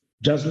closed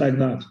just like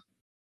that.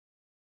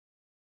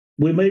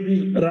 We may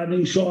be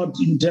running short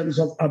in terms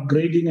of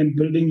upgrading and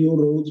building new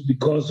roads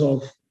because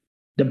of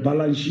the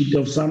balance sheet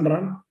of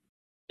Sandral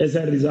as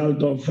a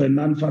result of a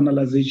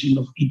non-finalization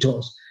of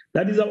ETOs.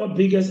 That is our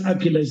biggest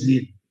Achilles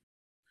heel.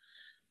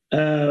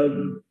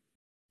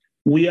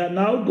 We are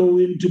now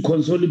going to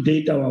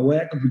consolidate our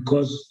work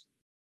because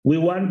we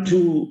want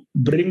to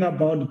bring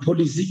about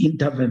policy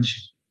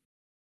intervention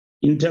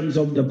in terms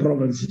of the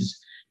provinces.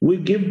 We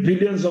give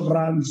billions of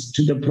rands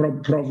to the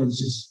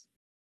provinces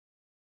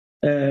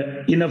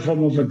in a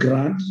form of a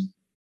grant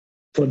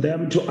for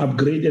them to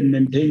upgrade and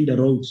maintain the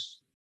roads.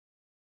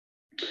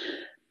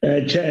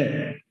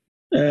 Chair,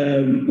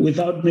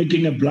 without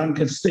making a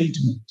blanket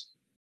statement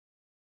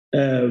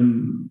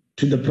to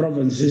the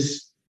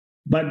provinces,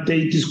 but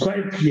it is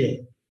quite clear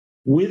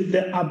with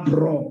the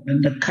uproar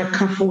and the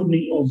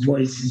cacophony of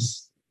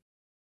voices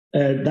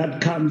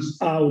that comes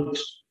out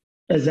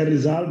as a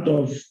result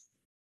of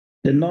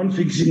the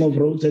non-fixing of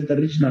roads at the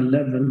regional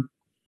level,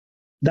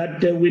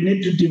 that we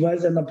need to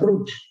devise an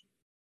approach.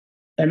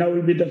 And I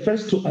will be the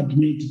first to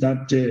admit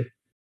that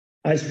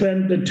I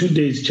spent the 2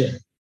 days, Chair,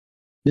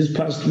 this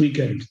past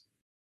weekend.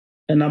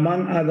 And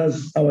among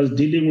others, I was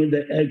dealing with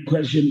the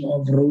question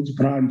of roads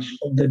branch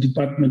of the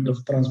Department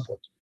of Transport.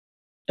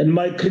 And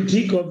my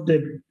critique of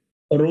the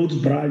roads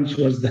branch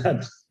was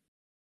that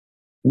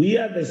we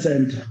are the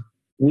center.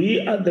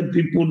 We are the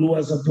people who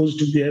are supposed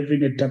to be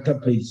having a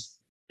database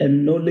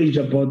and knowledge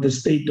about the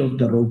state of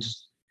the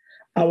roads.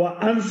 Our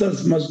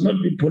answers must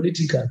not be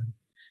political.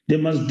 They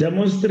must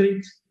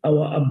demonstrate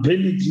our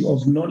ability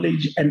of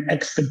knowledge and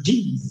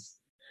expertise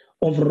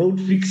of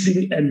road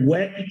fixing and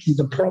where it is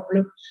the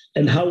problem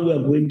and how we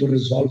are going to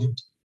resolve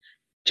it.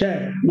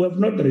 Chair, we have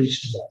not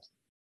reached that.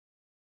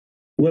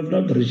 We have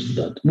not reached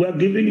that. We are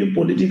giving you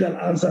political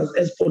answers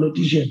as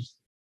politicians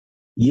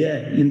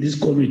here in this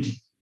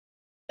committee.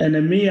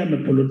 And me, I'm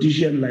a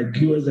politician like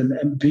you as an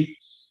MP.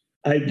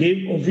 I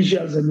gave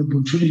officials an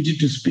opportunity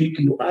to speak.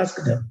 You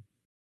ask them.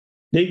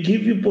 They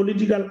give you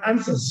political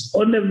answers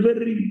on a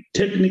very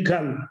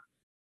technical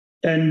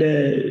and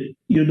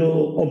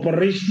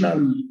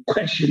operational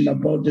question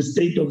about the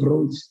state of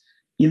roads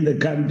in the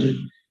country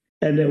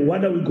and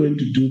what are we going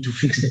to do to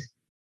fix it.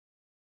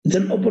 It's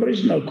an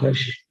operational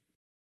question.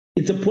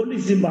 It's a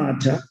policy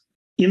matter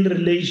in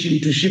relation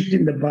to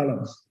shifting the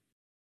balance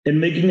and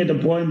making it a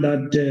point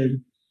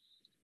that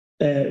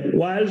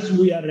whilst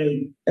we are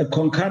a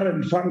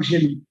concurrent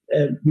function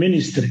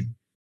ministry,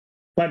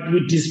 but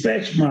we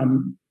dispatch money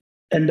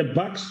and the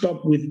buck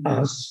stop with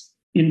us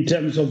in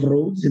terms of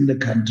roads in the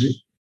country.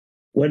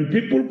 When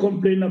people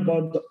complain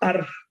about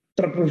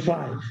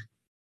R555,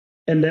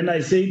 and then I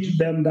say to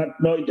them that,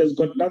 no, it has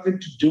got nothing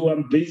to do,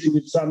 I'm busy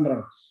with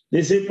Sandra.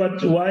 They say,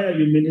 but why are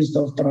you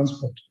Minister of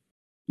Transport?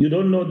 You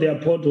don't know there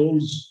are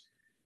potholes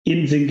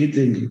in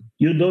Zingizingi.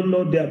 You don't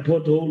know there are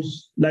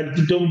potholes like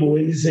Titombo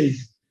when he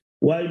says,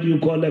 why do you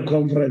call a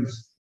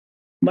conference?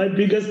 My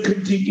biggest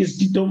critique is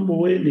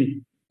Titombo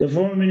Weni, the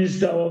former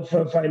Minister of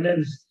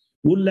Finance,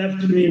 who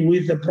left me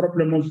with the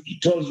problem of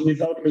ETOs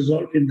without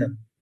resolving them.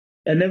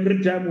 And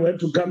every time we had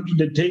to come to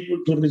the table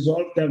to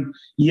resolve them,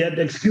 he had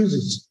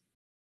excuses.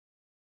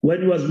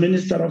 When he was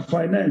Minister of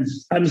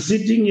Finance, I'm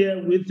sitting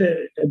here with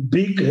a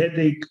big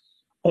headache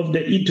of the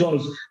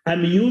ETOs.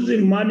 I'm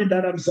using money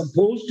that I'm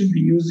supposed to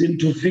be using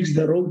to fix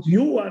the roads.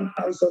 You want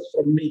answers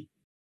from me,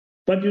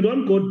 but you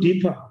don't go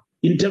deeper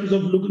in terms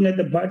of looking at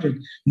the budget.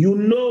 You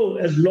know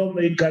as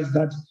lawmakers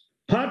that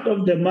part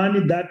of the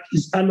money that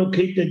is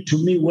allocated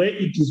to me, where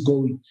it is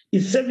going,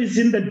 is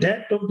servicing the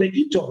debt of the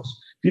ETOs,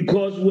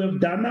 because we have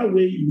done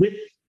away with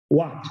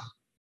what?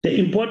 the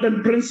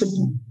important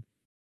principle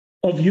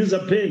of user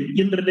pay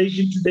in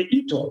relation to the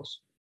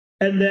e-tolls.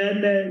 And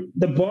then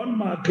the bond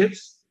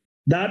markets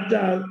that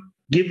are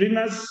giving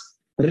us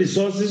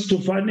resources to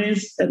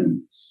finance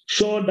and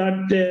show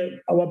that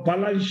our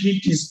balance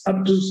sheet is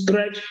up to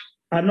scratch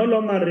are no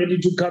longer ready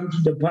to come to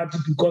the party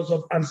because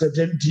of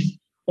uncertainty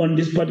on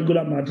this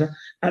particular matter.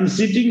 I'm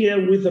sitting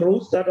here with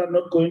roads that are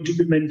not going to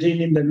be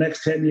maintained in the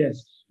next 10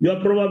 years. You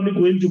are probably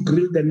going to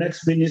grill the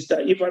next minister.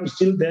 If I'm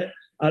still there,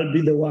 I'll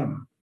be the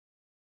one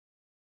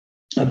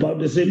about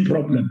the same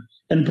problem.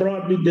 And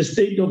probably the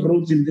state of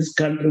roads in this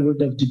country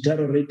would have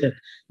deteriorated.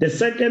 The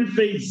second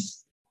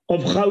phase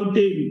of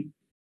Gauteng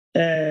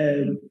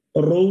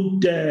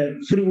road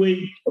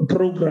freeway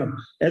program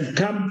has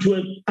come to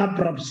an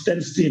abrupt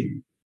standstill.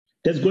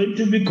 There's going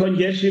to be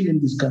congestion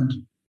in this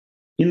country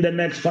in the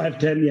next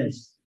 5-10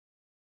 years,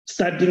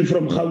 starting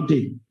from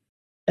Gauteng.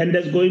 And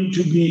there's going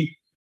to be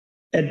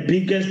a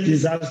biggest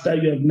disaster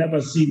you have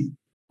never seen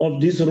of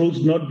these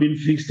roads not being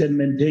fixed and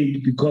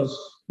maintained because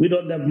we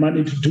don't have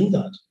money to do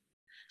that.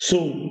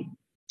 So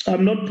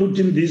I'm not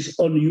putting this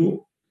on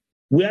you.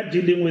 We are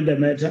dealing with the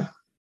matter.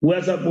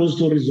 We're supposed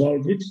to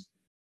resolve it.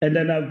 And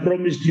then I've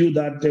promised you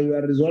that we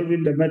are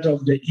resolving the matter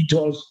of the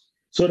e-tolls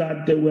so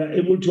that we are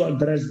able to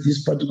address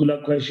this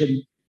particular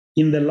question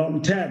in the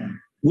long term,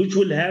 which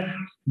will have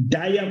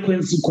dire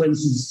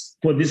consequences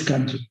for this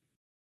country.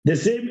 The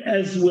same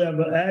as we have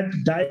had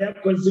dire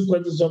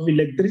consequences of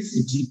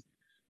electricity,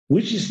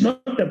 which is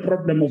not a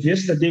problem of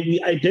yesterday.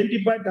 We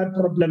identified that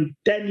problem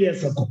 10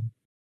 years ago.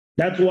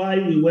 That's why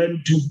we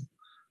went to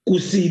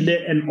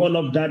Kusile and all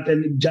of that,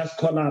 and it just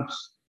collapsed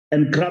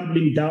and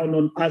crumbling down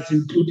on us,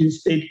 including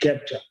state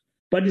capture.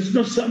 But it's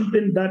not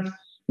something that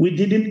we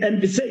didn't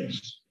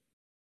envisage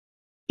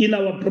in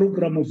our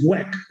program of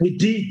work. We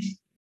did,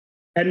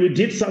 and we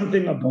did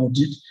something about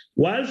it.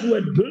 Whilst we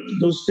had built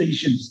those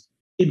stations,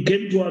 it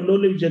came to our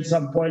knowledge at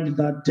some point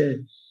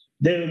that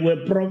they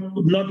were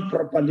not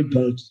properly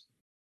built.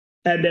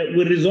 And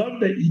we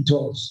resolved the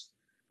e-tolls.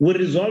 We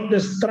resolved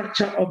the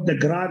structure of the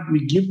grant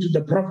we give to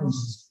the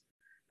provinces.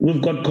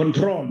 We've got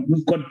control.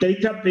 We've got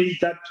database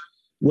that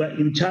we're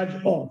in charge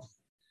of.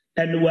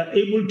 And we're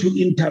able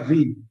to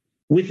intervene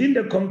within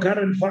the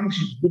concurrent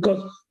function, because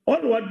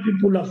all what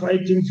people are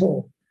fighting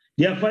for,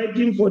 they are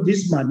fighting for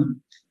this money,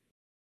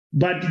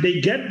 but they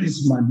get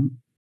this money,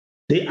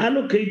 they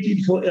allocate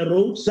it for a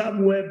road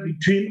somewhere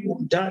between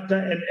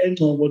Umtata and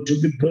Engcobo to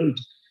be built.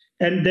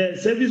 And the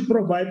service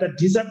provider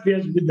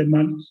disappears with the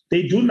money.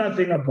 They do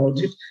nothing about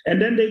it.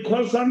 And then they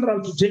call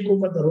Sandra to take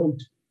over the road.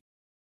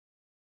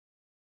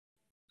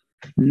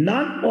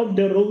 None of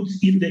the roads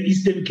in the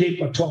Eastern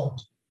Cape are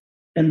taught.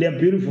 And they're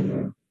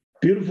beautiful.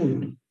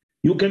 Beautiful.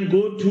 You can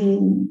go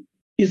to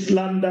East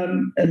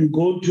London and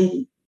go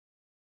to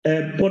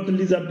Port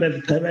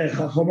Elizabeth,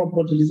 former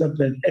Port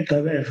Elizabeth,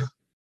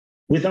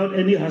 without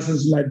any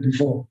hassles like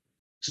before.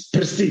 It's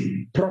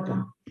pristine,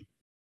 proper.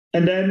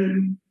 And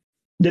then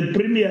the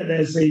premier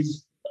there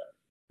says,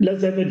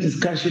 let's have a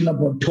discussion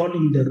about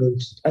tolling the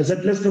roads. I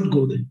said, let's not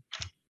go there.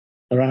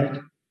 All right.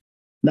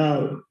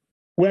 Now,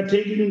 we're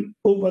taking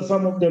over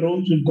some of the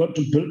roads. We've got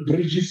to build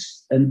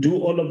bridges and do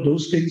all of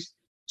those things.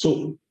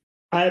 So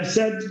I've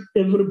said,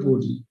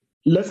 everybody,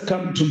 let's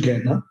come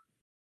together,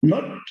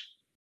 not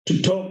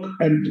to talk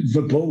and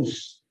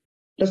verbose.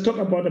 Let's talk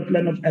about a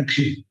plan of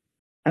action.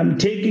 I'm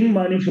taking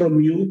money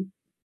from you.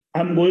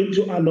 I'm going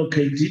to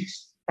allocate it.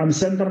 I'm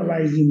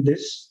centralizing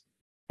this.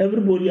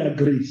 Everybody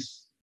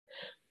agrees.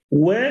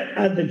 Where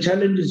are the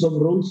challenges of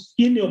roads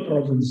in your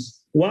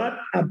province? What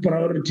are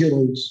priority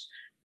roads?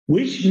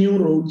 Which new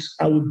roads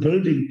are we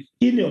building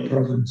in your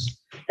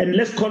province? And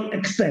let's call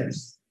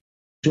experts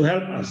to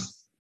help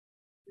us.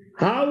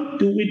 How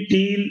do we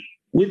deal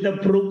with the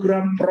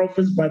program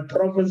province by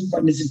province,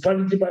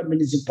 municipality by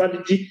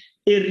municipality,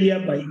 area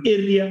by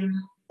area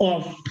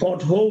of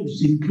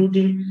potholes,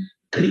 including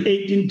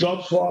creating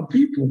jobs for our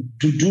people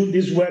to do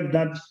this work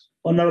that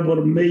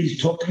Honorable May is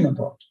talking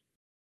about?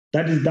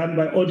 That is done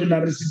by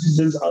ordinary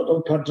citizens out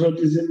of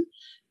patriotism,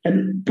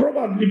 and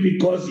probably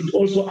because it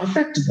also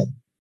affects them.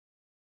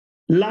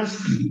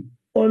 Lastly,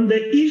 on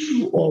the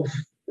issue of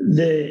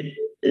the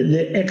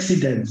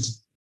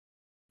accidents,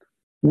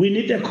 we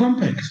need a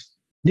compact.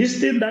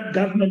 This thing that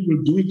government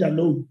will do it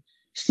alone,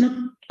 it's not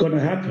going to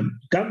happen.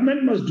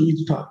 Government must do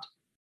its part.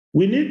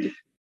 We need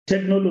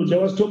technology. I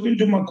was talking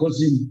to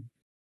Makosini,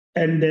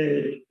 and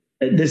the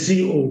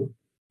CEO,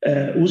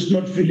 who's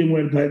not feeling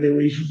well, by the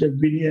way, should have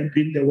been here,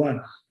 been the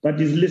one, but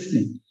he's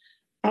listening.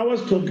 I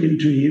was talking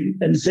to him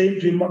and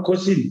saying to him,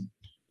 Makosini,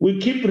 we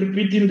keep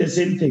repeating the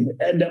same thing.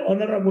 And the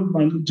Honorable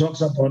man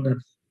talks about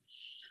that.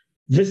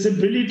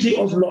 Visibility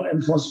of law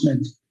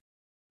enforcement.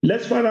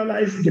 Let's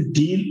finalize the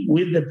deal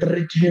with the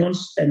trade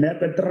unions and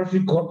have a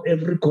traffic cop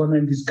every corner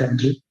in this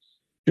country,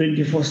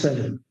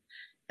 24/7.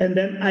 And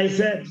then I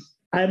said,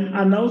 I'm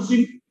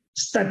announcing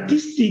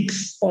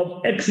statistics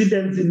of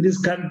accidents in this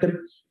country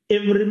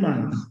every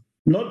month,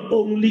 not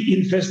only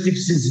in festive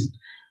season,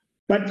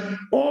 but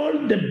all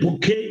the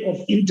bouquet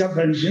of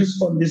interventions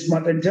on this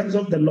matter in terms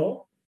of the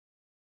law,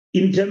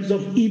 In terms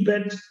of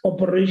EBET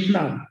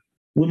operational,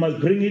 we must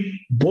bring it,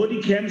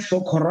 body cams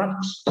for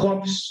corrupt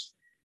cops.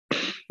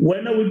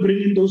 When are we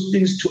bringing those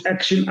things to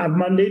action? I've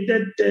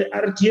mandated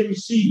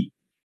RTMC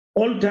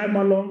all time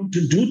along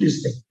to do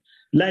this thing.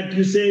 Like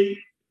you say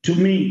to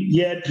me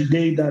here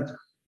today that,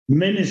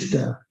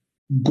 Minister,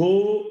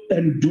 go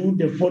and do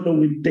the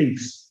following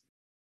things.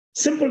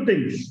 Simple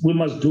things we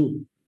must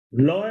do.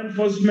 Law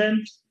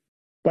enforcement,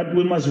 but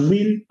we must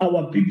win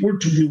our people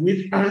to be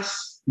with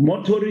us.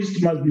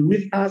 Motorists must be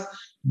with us.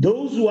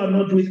 Those who are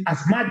not with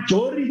us,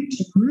 majority,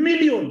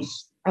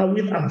 millions are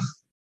with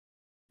us.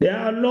 They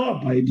are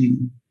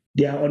law-abiding.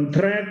 They are on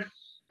track.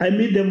 I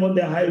meet them on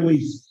the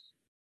highways.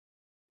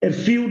 A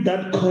few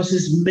that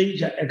causes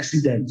major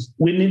accidents,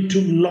 we need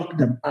to lock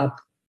them up.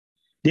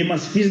 They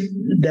must feel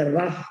the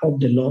wrath of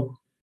the law.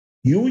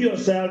 You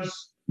yourselves,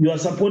 you are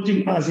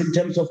supporting us in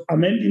terms of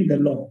amending the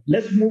law.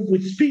 Let's move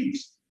with speed.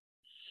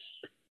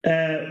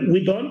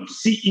 We don't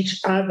see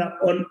each other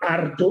on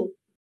ARTO.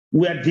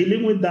 We are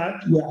dealing with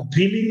that. We are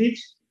appealing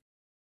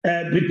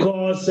it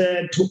because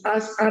to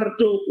us,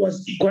 ARTO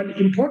was equally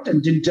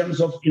important in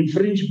terms of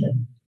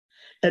infringement.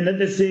 And at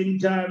the same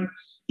time,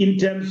 in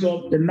terms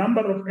of the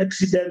number of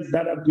accidents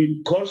that have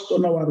been caused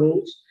on our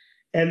roads,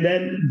 and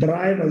then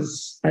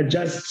drivers are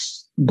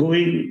just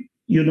going,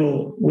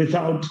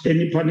 without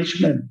any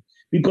punishment.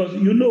 Because,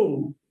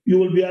 you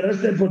will be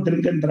arrested for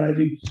drink and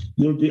driving,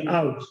 you'll be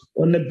out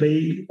on a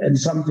bail and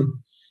something.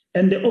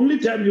 And the only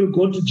time you'll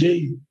go to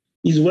jail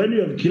is when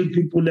you have killed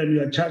people and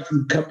you are charged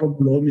with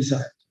culpable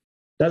homicide.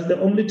 That's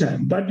the only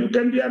time. But you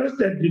can be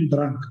arrested being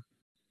drunk.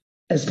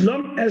 As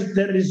long as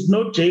there is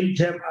no jail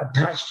term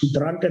attached to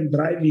drunken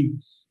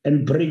driving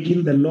and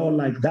breaking the law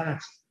like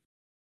that,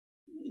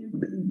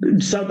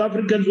 South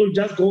Africans will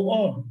just go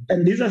on.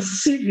 And these are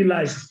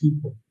civilized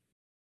people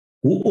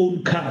who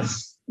own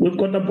cars. We've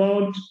got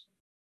about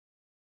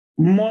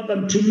more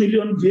than 2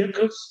 million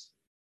vehicles,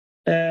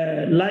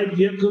 light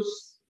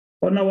vehicles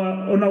on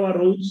our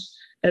roads,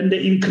 and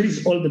they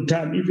increase all the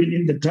time, even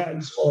in the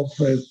times of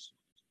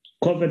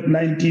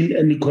COVID-19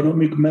 and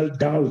economic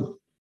meltdown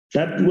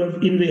that we have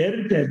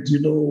inherited,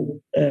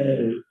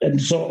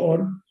 and so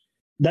on,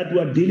 that we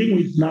are dealing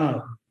with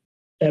now.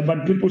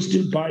 But people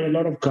still buy a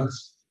lot of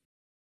cars.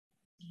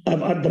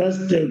 I've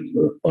addressed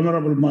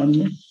Honorable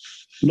Manu,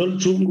 Lol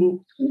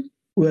Chungu.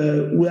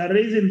 We are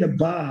raising the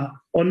bar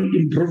on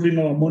improving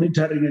our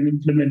monitoring and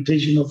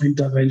implementation of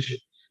intervention.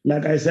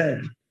 Like I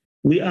said,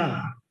 we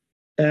are.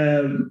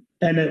 And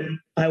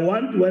I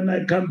want, when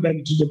I come back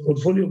to the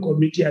portfolio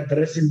committee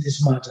addressing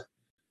this matter,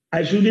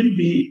 I shouldn't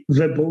be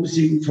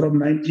verbosing from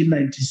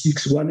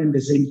 1996, one and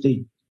the same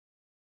thing.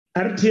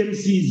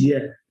 RTMC is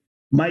here.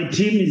 My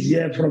team is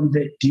here from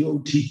the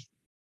DOT.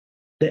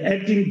 The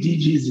acting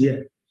DG is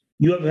here.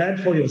 You have heard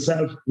for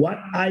yourself what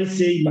I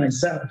say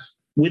myself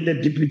with the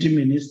deputy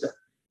minister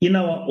in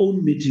our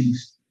own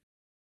meetings.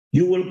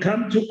 You will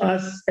come to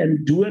us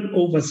and do an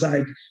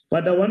oversight,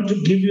 but I want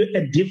to give you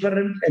a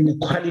different and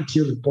a quality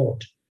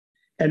report,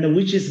 and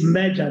which is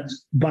measured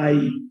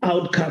by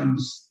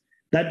outcomes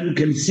that you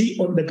can see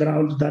on the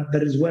ground that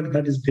there is work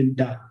that has been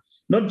done.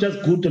 Not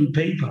just good on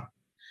paper,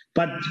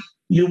 but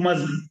you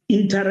must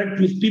interact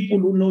with people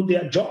who know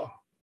their job.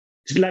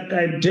 It's like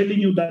I'm telling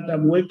you that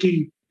I'm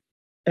working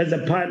as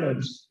a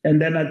pilot,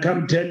 and then I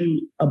come tell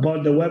you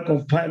about the work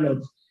of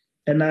pilots,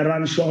 and I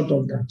run short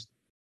of that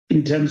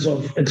in terms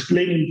of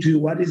explaining to you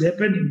what is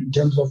happening in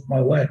terms of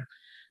my work.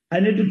 I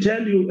need to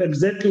tell you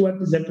exactly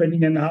what is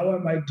happening and how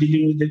am I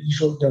dealing with the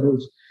issue of the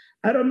roads.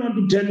 I don't want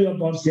to tell you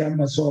about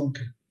Siamba Sonke,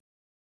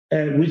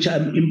 which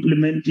I'm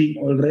implementing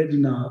already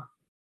now,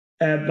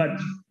 but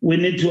we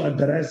need to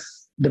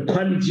address the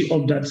quality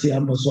of that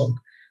Siamba Sonke.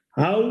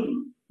 How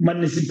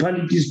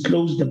municipalities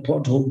close the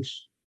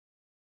potholes.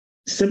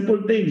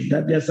 Simple things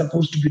that they're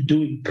supposed to be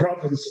doing,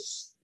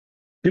 provinces.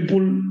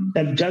 People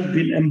have just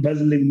been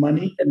embezzling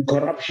money and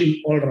corruption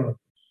all around.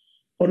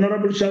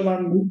 Honorable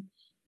Shavangu,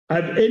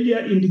 I've earlier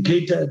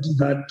indicated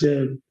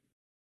that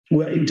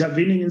we're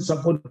intervening in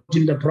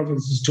supporting the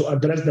provinces to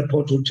address the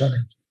pothole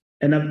challenge.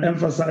 And I've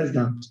emphasized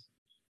that.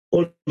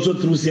 Also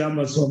through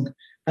Siamba Song,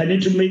 I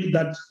need to make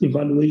that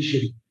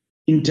evaluation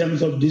in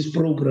terms of this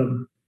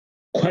program.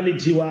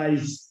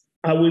 Quality-wise,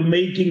 are we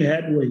making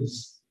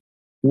headways?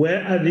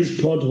 Where are these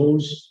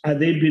potholes? Are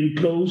they being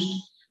closed?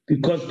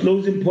 Because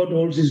closing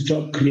potholes is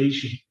job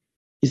creation.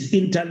 It's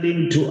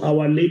interlinked to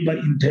our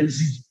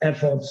labor-intensive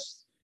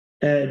efforts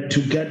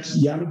to get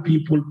young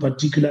people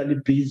particularly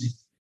busy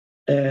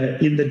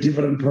in the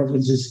different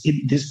provinces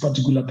in this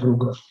particular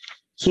program.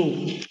 So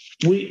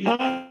we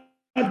are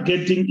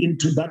getting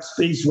into that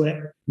space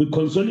where we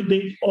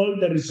consolidate all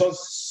the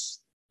resources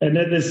and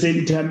at the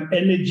same time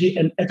energy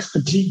and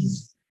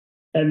expertise.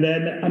 And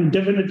then I'm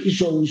definitely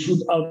sure we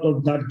should out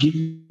of that give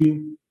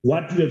you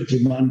what we have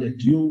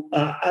demanded. You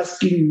are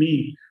asking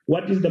me,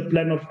 what is the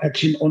plan of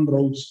action on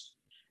roads?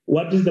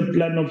 What is the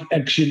plan of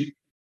action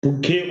to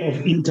care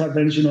of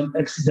intervention on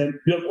accident?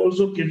 You have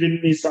also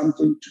given me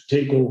something to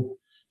take over.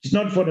 It's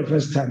not for the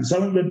first time.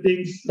 Some of the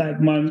things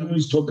like Manu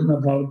is talking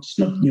about, it's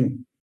not new.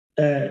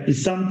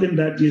 It's something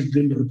that has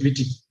been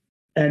repeated.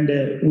 and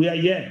we are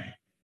here.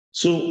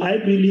 So I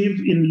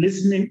believe in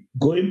listening,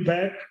 going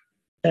back,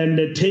 and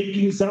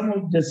taking some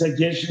of the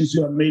suggestions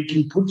you are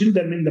making, putting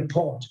them in the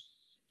pot,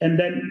 and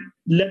then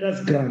let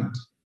us grant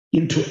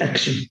into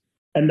action.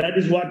 And that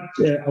is what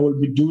I will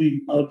be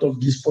doing out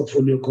of this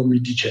portfolio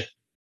committee, Chair.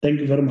 Thank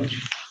you very much.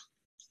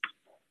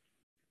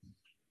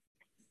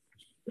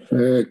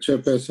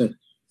 Chairperson.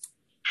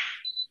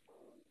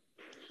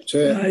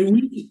 Chair.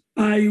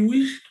 I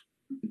wish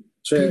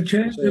to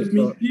chair the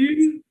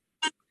meeting.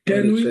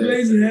 Can we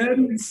raise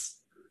hands?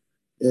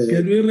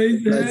 Can we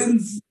raise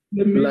hands?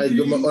 Like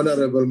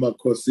Honorable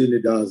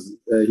Makosini does.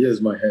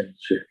 Here's my hand,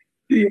 Chair.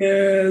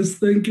 Yes,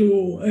 thank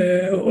you,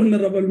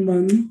 Honorable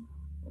Manu.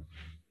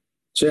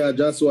 Chair, I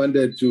just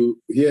wanted to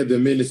hear the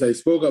minister. I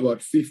spoke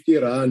about 50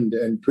 Rand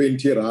and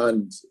 20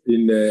 Rand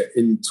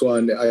in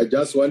Tswane. I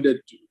just wanted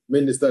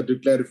Minister to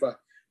clarify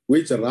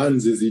which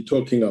rands is he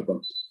talking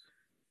about.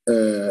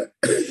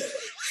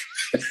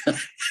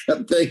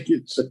 Thank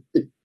you, Chair.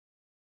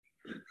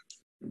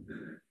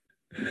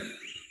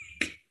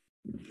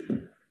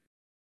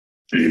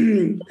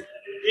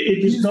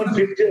 It is not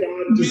 50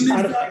 Rand, it's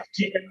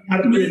R50 and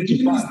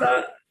R25.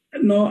 Minister,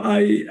 no,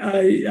 I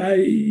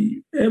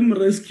am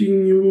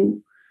rescuing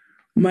you,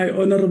 my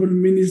Honorable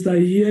Minister. I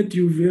heard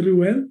you very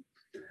well.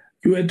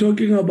 You were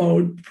talking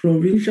about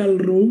provincial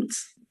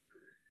roads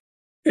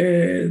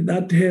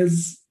that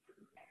has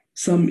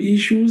some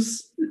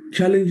issues,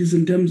 challenges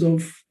in terms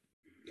of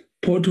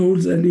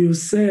potholes, and you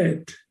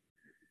said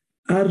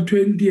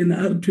R20 and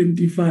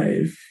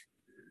R25.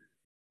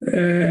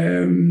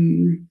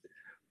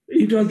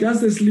 It was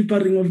just a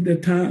slippering of the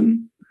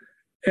tongue,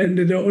 and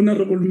the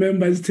honorable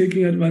member is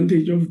taking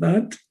advantage of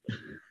that.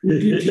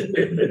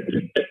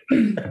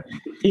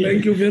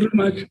 Thank you very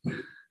much.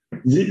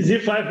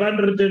 The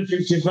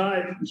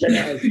 555.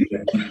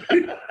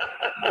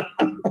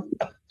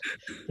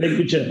 Thank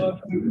you, Chair.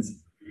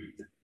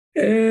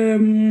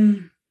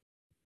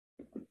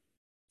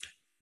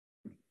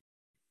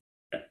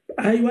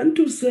 I want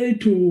to say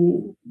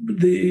to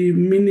the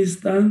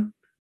minister,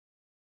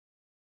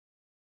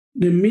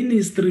 the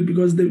ministry,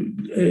 because the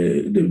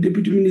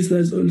deputy minister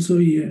is also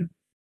here.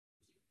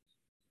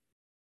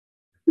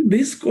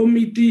 This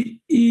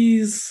committee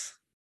is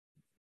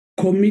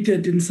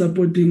committed in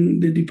supporting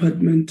the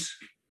department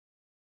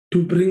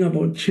to bring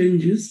about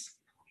changes.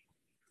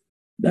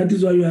 That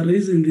is why we are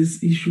raising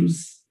these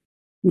issues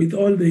with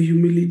all the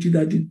humility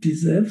that it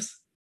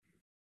deserves.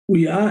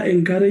 We are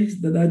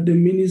encouraged that the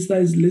minister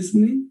is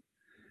listening.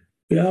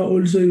 We are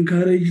also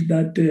encouraged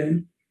that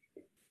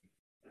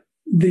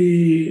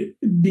the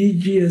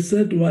DG has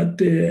said what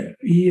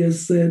he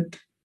has said.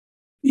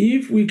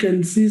 If we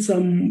can see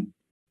some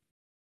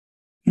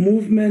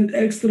movement,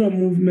 extra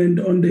movement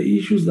on the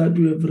issues that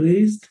we have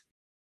raised,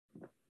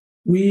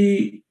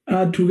 we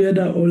are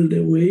together all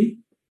the way.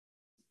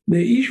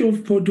 The issue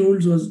of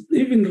potholes was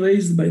even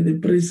raised by the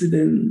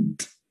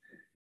President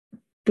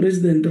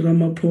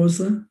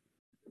Ramaphosa.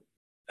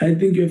 I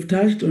think you have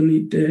touched on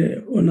it,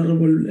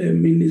 Honorable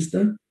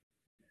Minister,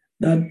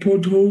 that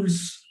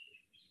potholes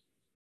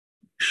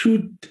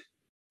should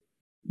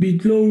be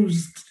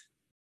closed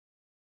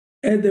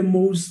at the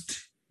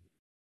most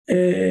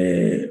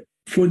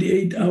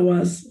 48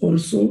 hours or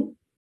so.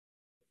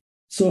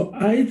 So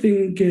I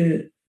think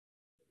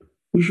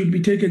we should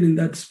be taken in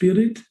that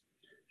spirit.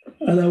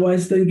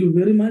 Otherwise, thank you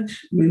very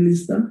much,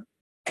 Minister,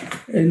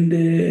 and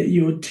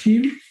your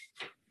team.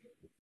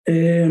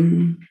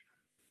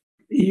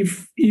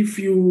 If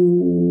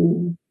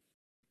you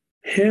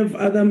have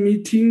other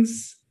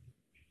meetings,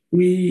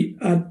 we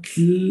are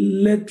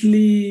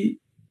gladly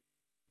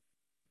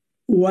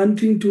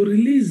wanting to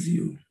release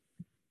you.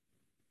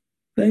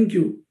 Thank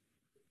you.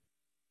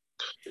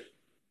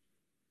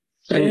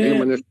 Thank you,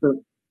 Minister.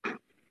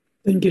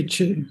 Thank you,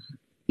 Chair.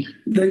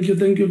 Thank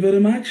you very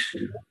much.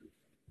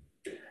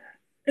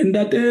 And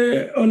that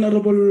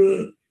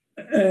Honorable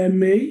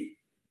May,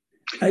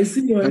 I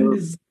see your hand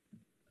is...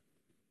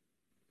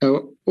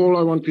 All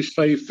I want to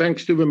say,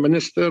 thanks to the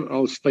Minister,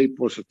 I'll stay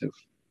positive.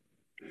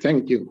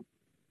 Thank you.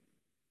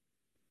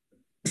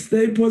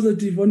 Stay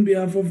positive on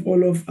behalf of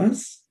all of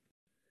us.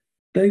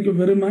 Thank you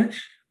very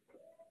much.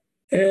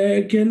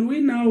 Can we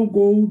now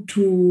go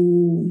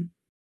to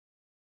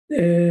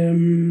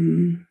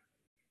the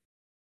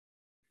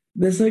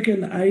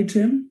second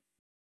item?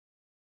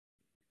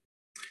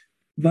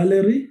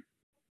 Valerie,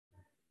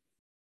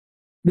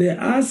 there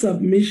are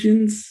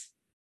submissions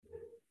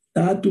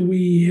that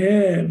we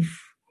have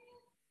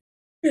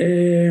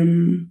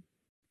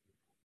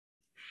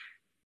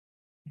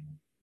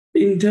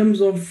in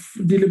terms of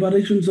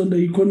deliberations on the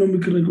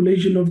economic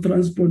regulation of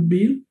transport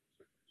bill.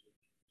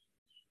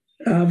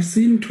 I've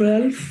seen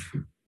 12.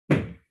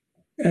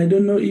 I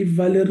don't know if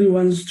Valerie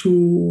wants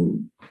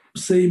to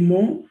say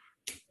more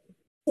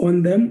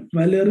on them.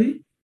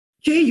 Valerie?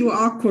 Chair, you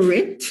are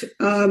correct.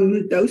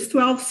 Those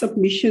 12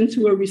 submissions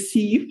were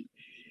received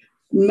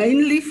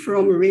mainly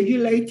from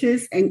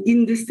regulators and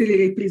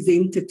industry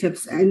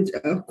representatives, and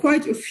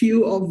quite a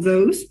few of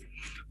those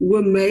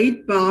were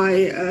made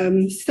by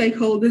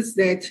stakeholders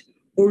that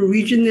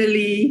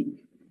originally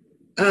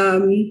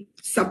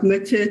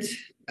submitted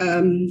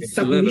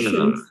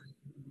submissions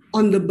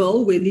on the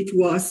bill when it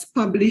was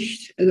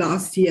published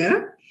last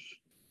year.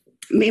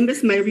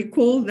 Members may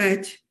recall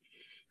that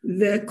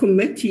the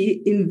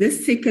committee in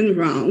this second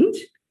round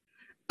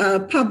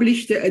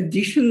published the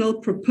additional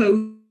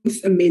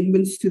proposed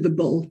amendments to the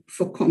bill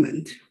for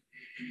comment.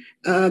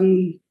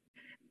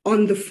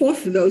 On the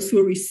 4th, those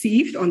were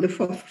received on the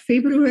 4th of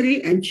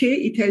February, and Chair,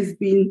 it has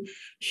been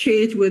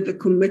shared with the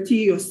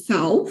committee,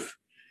 yourself,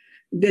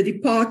 the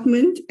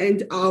department,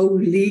 and our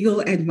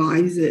legal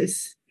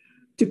advisors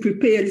to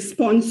prepare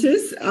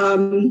responses.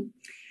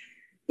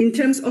 In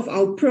terms of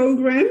our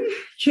program,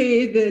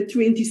 Chair, the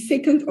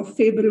 22nd of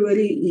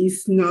February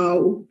is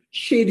now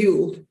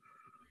scheduled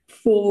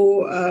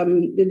for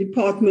the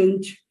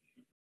department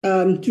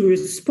to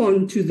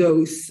respond to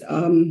those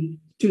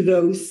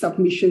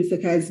submissions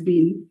that has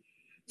been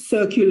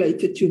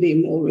circulated to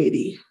them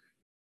already.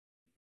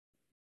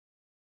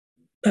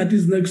 That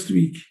is next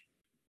week.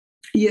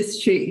 Yes,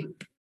 Chair.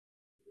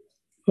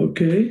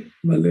 Okay,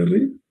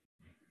 Valerie.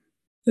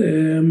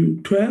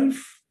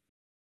 12.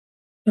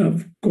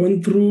 I've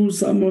gone through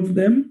some of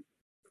them,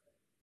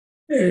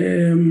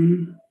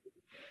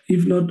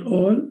 if not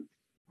all.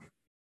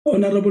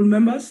 Honorable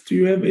members, do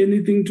you have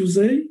anything to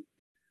say?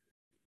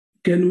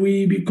 Can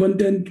we be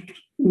content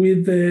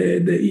with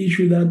the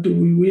issue that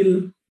we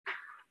will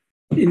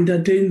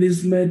entertain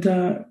this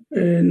matter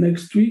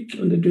next week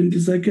on the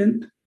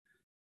 22nd,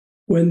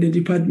 when the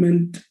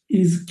department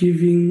is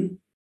giving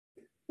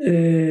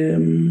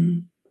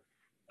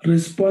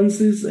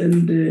responses,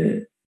 and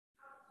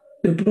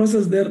the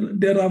process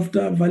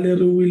thereafter,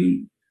 Valerie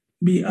will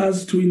be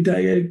asked to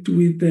interact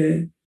with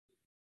the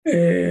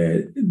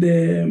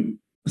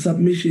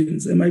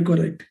submissions. Am I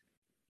correct?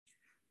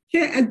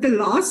 Yeah, at the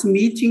last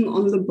meeting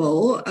on the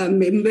bill,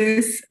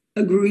 members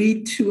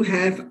agreed to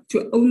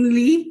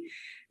only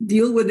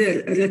deal with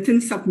the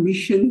written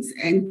submissions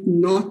and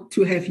not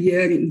to have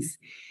hearings.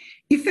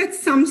 If at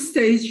some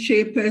stage,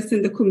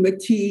 Chairperson, the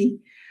committee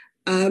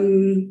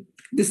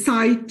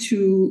decide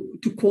to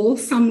call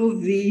some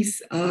of these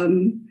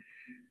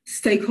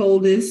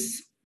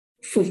stakeholders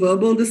for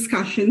verbal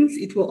discussions,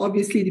 it will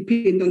obviously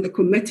depend on the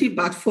committee,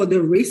 but for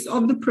the rest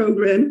of the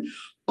program,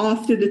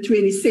 after the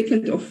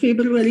 22nd of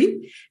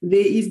February,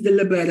 there is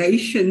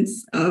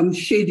deliberations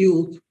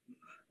scheduled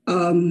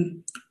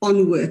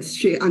onwards,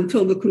 Chair,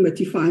 until the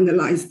committee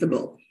finalized the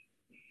bill.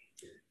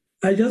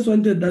 I just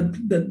wanted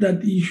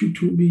that issue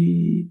to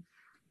be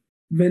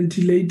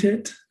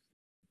ventilated,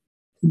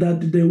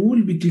 that there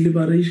will be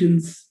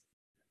deliberations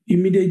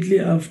immediately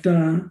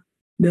after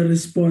the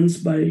response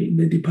by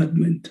the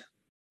department.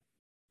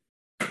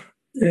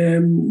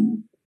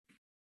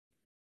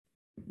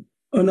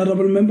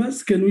 Honorable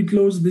members, can we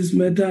close this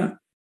matter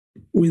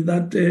with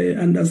that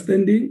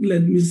understanding?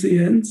 Let me see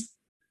hands.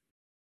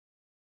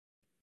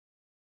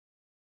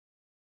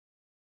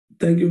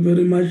 Thank you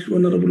very much,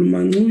 Honorable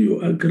Mangu.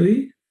 You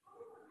agree?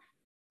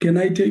 Can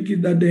I take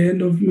it that the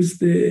hand of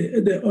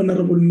the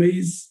Honorable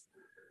Mays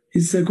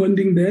is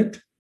seconding that?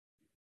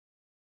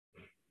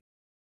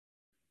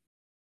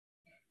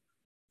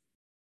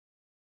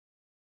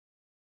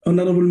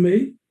 Honorable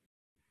May?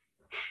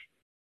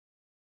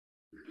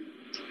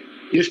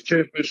 Yes,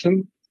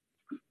 Chairperson.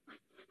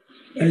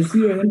 I see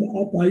your hand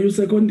up. Are you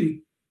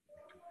seconding?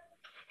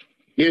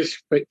 Yes,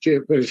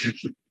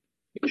 Chairperson.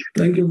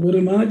 Thank you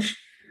very much.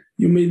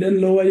 You may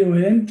then lower your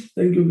hand.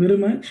 Thank you very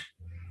much.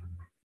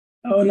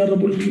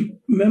 Honorable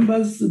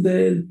members,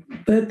 the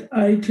third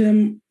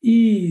item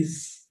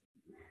is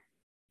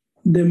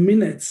the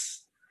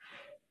minutes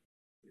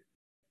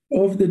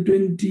of the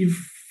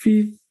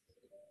 25th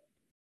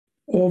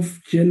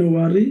of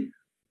January.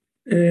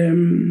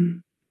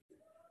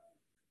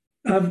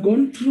 I've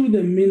gone through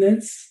the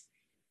minutes.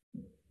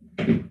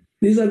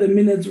 These are the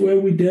minutes where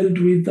we dealt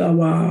with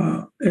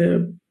our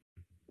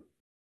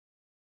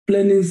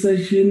planning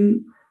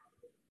session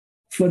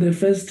for the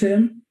first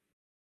term.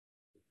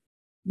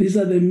 These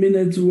are the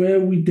minutes where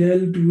we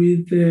dealt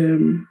with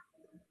the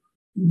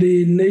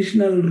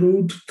National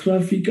Road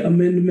Traffic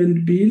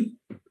Amendment Bill.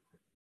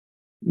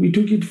 We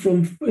took it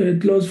from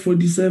clause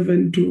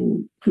 47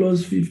 to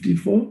clause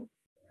 54,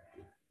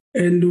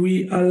 and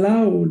we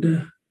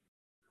allowed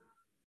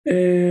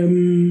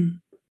the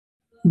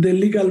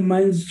legal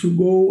minds to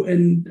go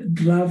and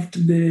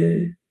draft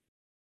the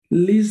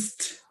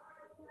list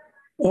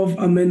of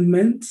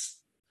amendments.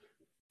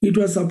 It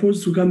was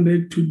supposed to come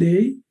back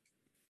today,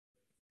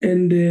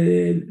 and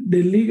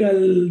the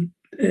legal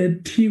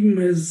team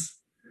has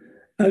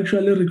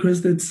actually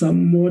requested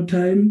some more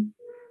time.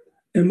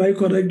 Am I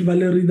correct,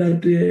 Valerie,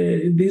 that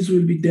this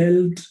will be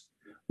dealt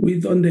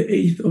with on the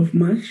 8th of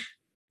March?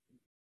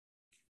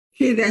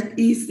 Okay, that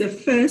is the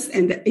 1st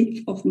and the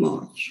 8th of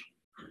March.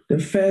 The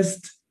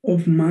 1st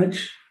of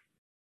March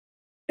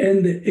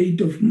and the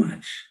 8th of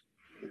March.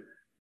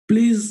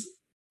 Please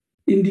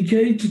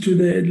indicate to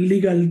the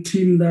legal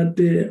team that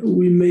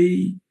we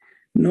may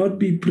not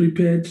be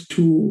prepared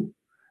to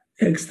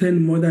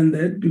extend more than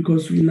that,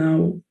 because we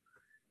now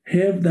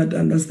have that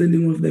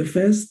understanding of the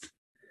 1st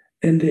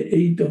and the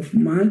 8th of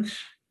March.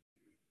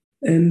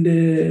 And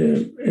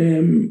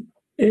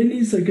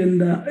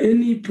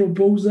any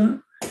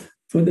proposer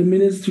for the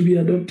minutes to be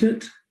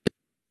adopted?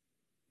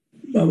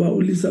 Baba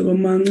Ulisa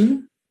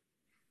Gomangu.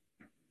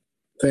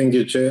 Thank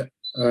you, Chair.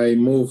 I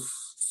move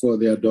for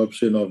the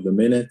adoption of the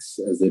minutes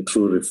as a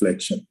true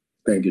reflection.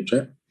 Thank you,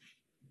 Chair.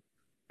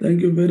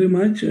 Thank you very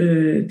much,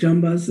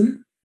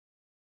 Jambase.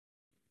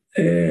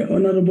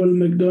 Honorable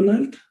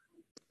McDonald.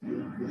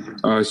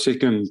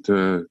 Second,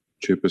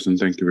 Chairperson,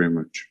 thank you very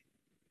much.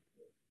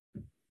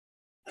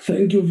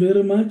 Thank you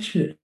very much.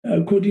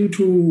 According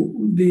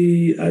to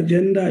the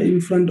agenda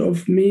in front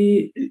of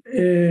me,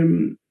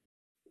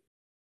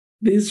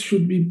 this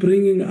should be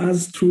bringing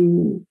us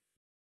to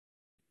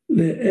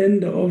the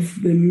end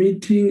of the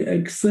meeting,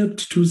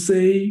 except to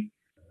say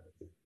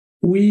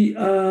we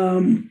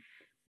are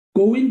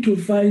going to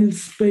find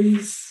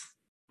space,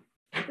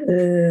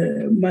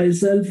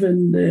 myself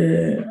and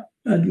the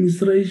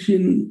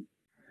administration,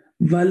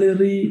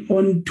 Valerie,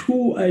 on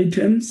 2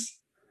 items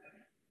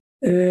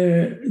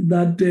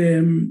that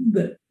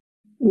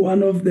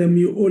one of them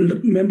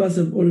members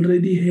have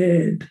already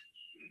heard,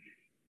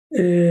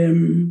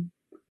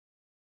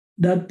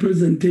 that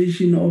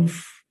presentation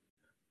of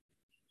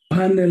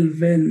panel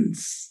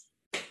vents.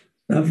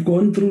 I've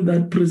gone through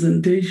that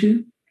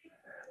presentation.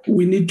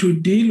 We need to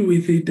deal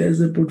with it as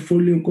a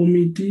portfolio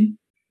committee,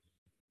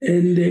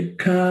 and the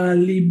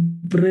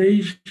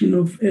calibration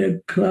of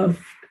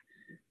aircraft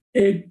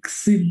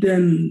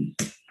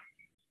accident.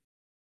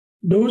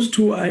 Those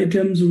 2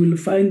 items will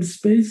find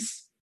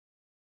space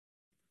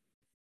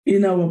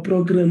in our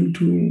program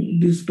to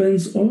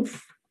dispense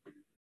of,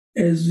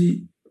 as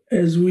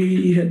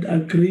we had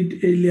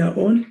agreed earlier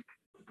on,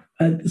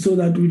 so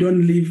that we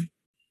don't leave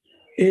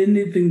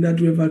anything that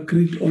we have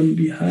agreed on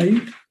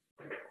behind.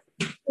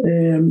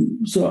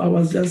 So I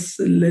was just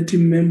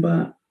letting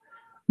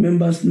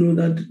members know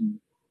that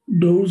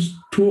those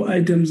 2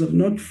 items have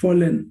not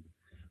fallen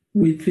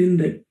within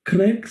the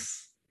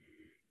cracks.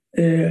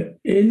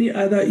 Any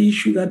other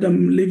issue that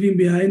I'm leaving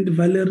behind,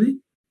 Valerie?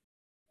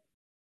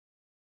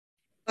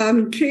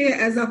 Chair,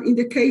 as I've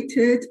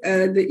indicated,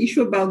 the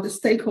issue about the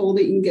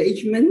stakeholder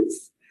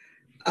engagements,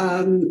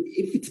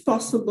 if it's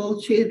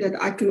possible, Chair,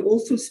 that I can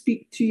also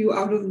speak to you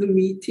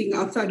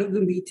outside of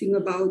the meeting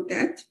about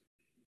that.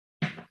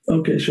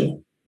 Okay,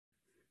 sure.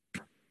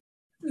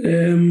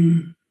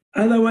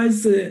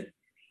 Otherwise,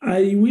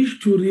 I wish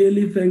to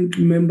really thank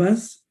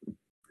members.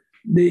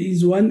 There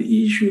is one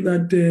issue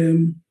that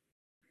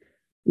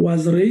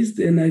was raised,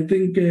 and I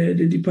think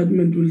the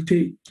department will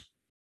take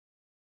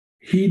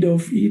heed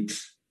of it.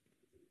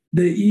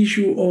 The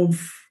issue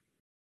of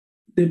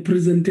the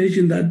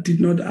presentation that did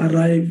not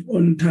arrive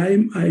on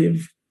time. I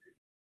have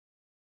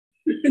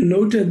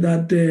noted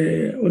that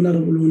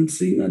Honorable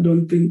Hunsing, I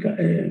don't think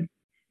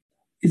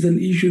is an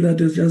issue that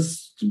has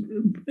just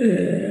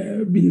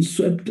been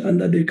swept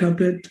under the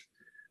carpet.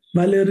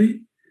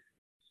 Valerie,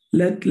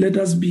 let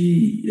us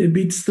be a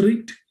bit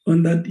strict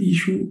on that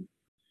issue.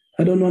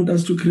 I don't want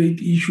us to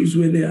create issues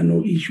where there are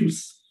no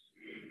issues.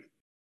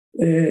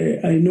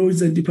 I know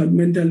it's a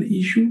departmental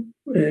issue.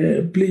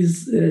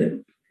 Please,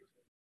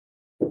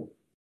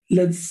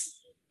 let's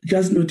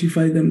just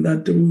notify them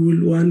that we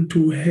will want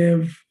to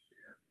have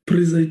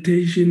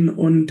presentation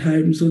on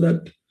time so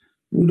that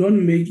we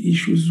don't make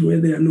issues where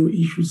there are no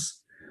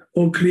issues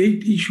or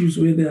create issues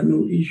where there are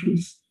no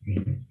issues.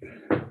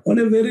 On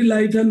a very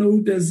lighter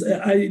note, as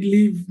I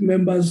leave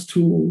members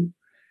to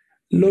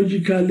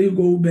logically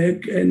go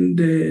back and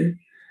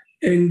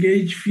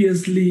engage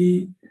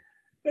fiercely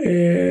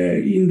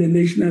in the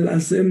National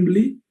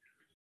Assembly,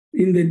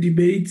 in the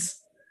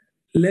debates,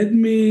 let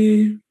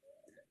me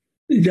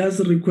just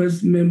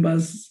request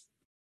members,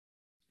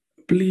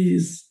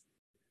 please,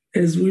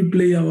 as we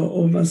play our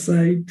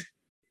oversight,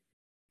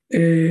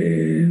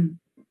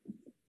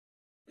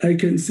 I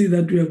can see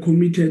that we are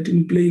committed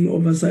in playing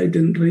oversight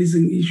and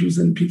raising issues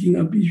and picking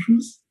up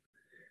issues.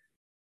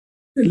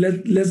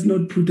 Let's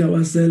not put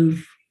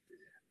ourselves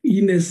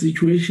in a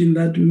situation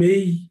that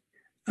may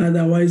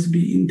otherwise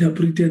be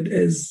interpreted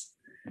as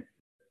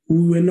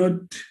we were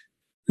not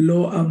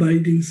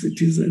law-abiding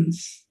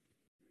citizens.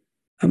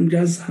 I'm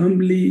just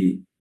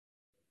humbly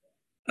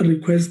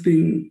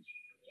requesting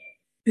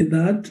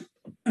that.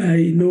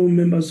 I know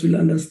members will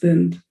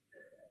understand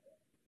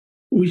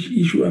which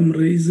issue I'm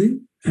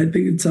raising. I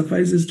think it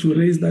suffices to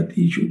raise that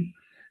issue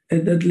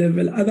at that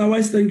level.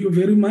 Otherwise, thank you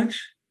very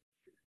much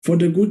for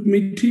the good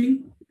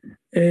meeting.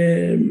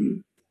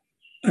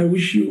 I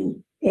wish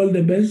you all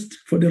the best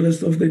for the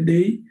rest of the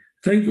day.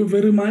 Thank you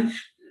very much.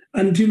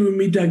 Until we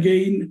meet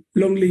again,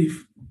 long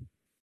live.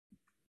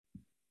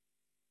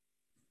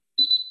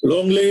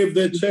 Long live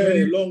the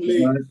chair, long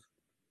live.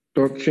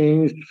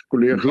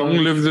 Long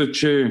live the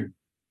chair.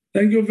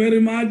 Thank you very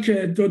much.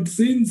 Tot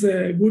ziens.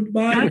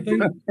 Goodbye. Thank you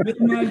very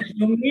much.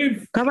 Long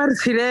live.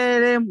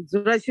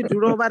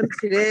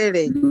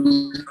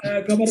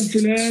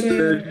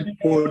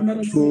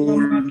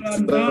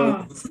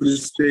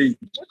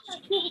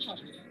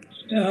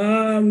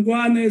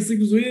 Ngwane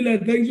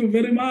Sikuzwile, thank you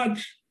very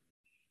much.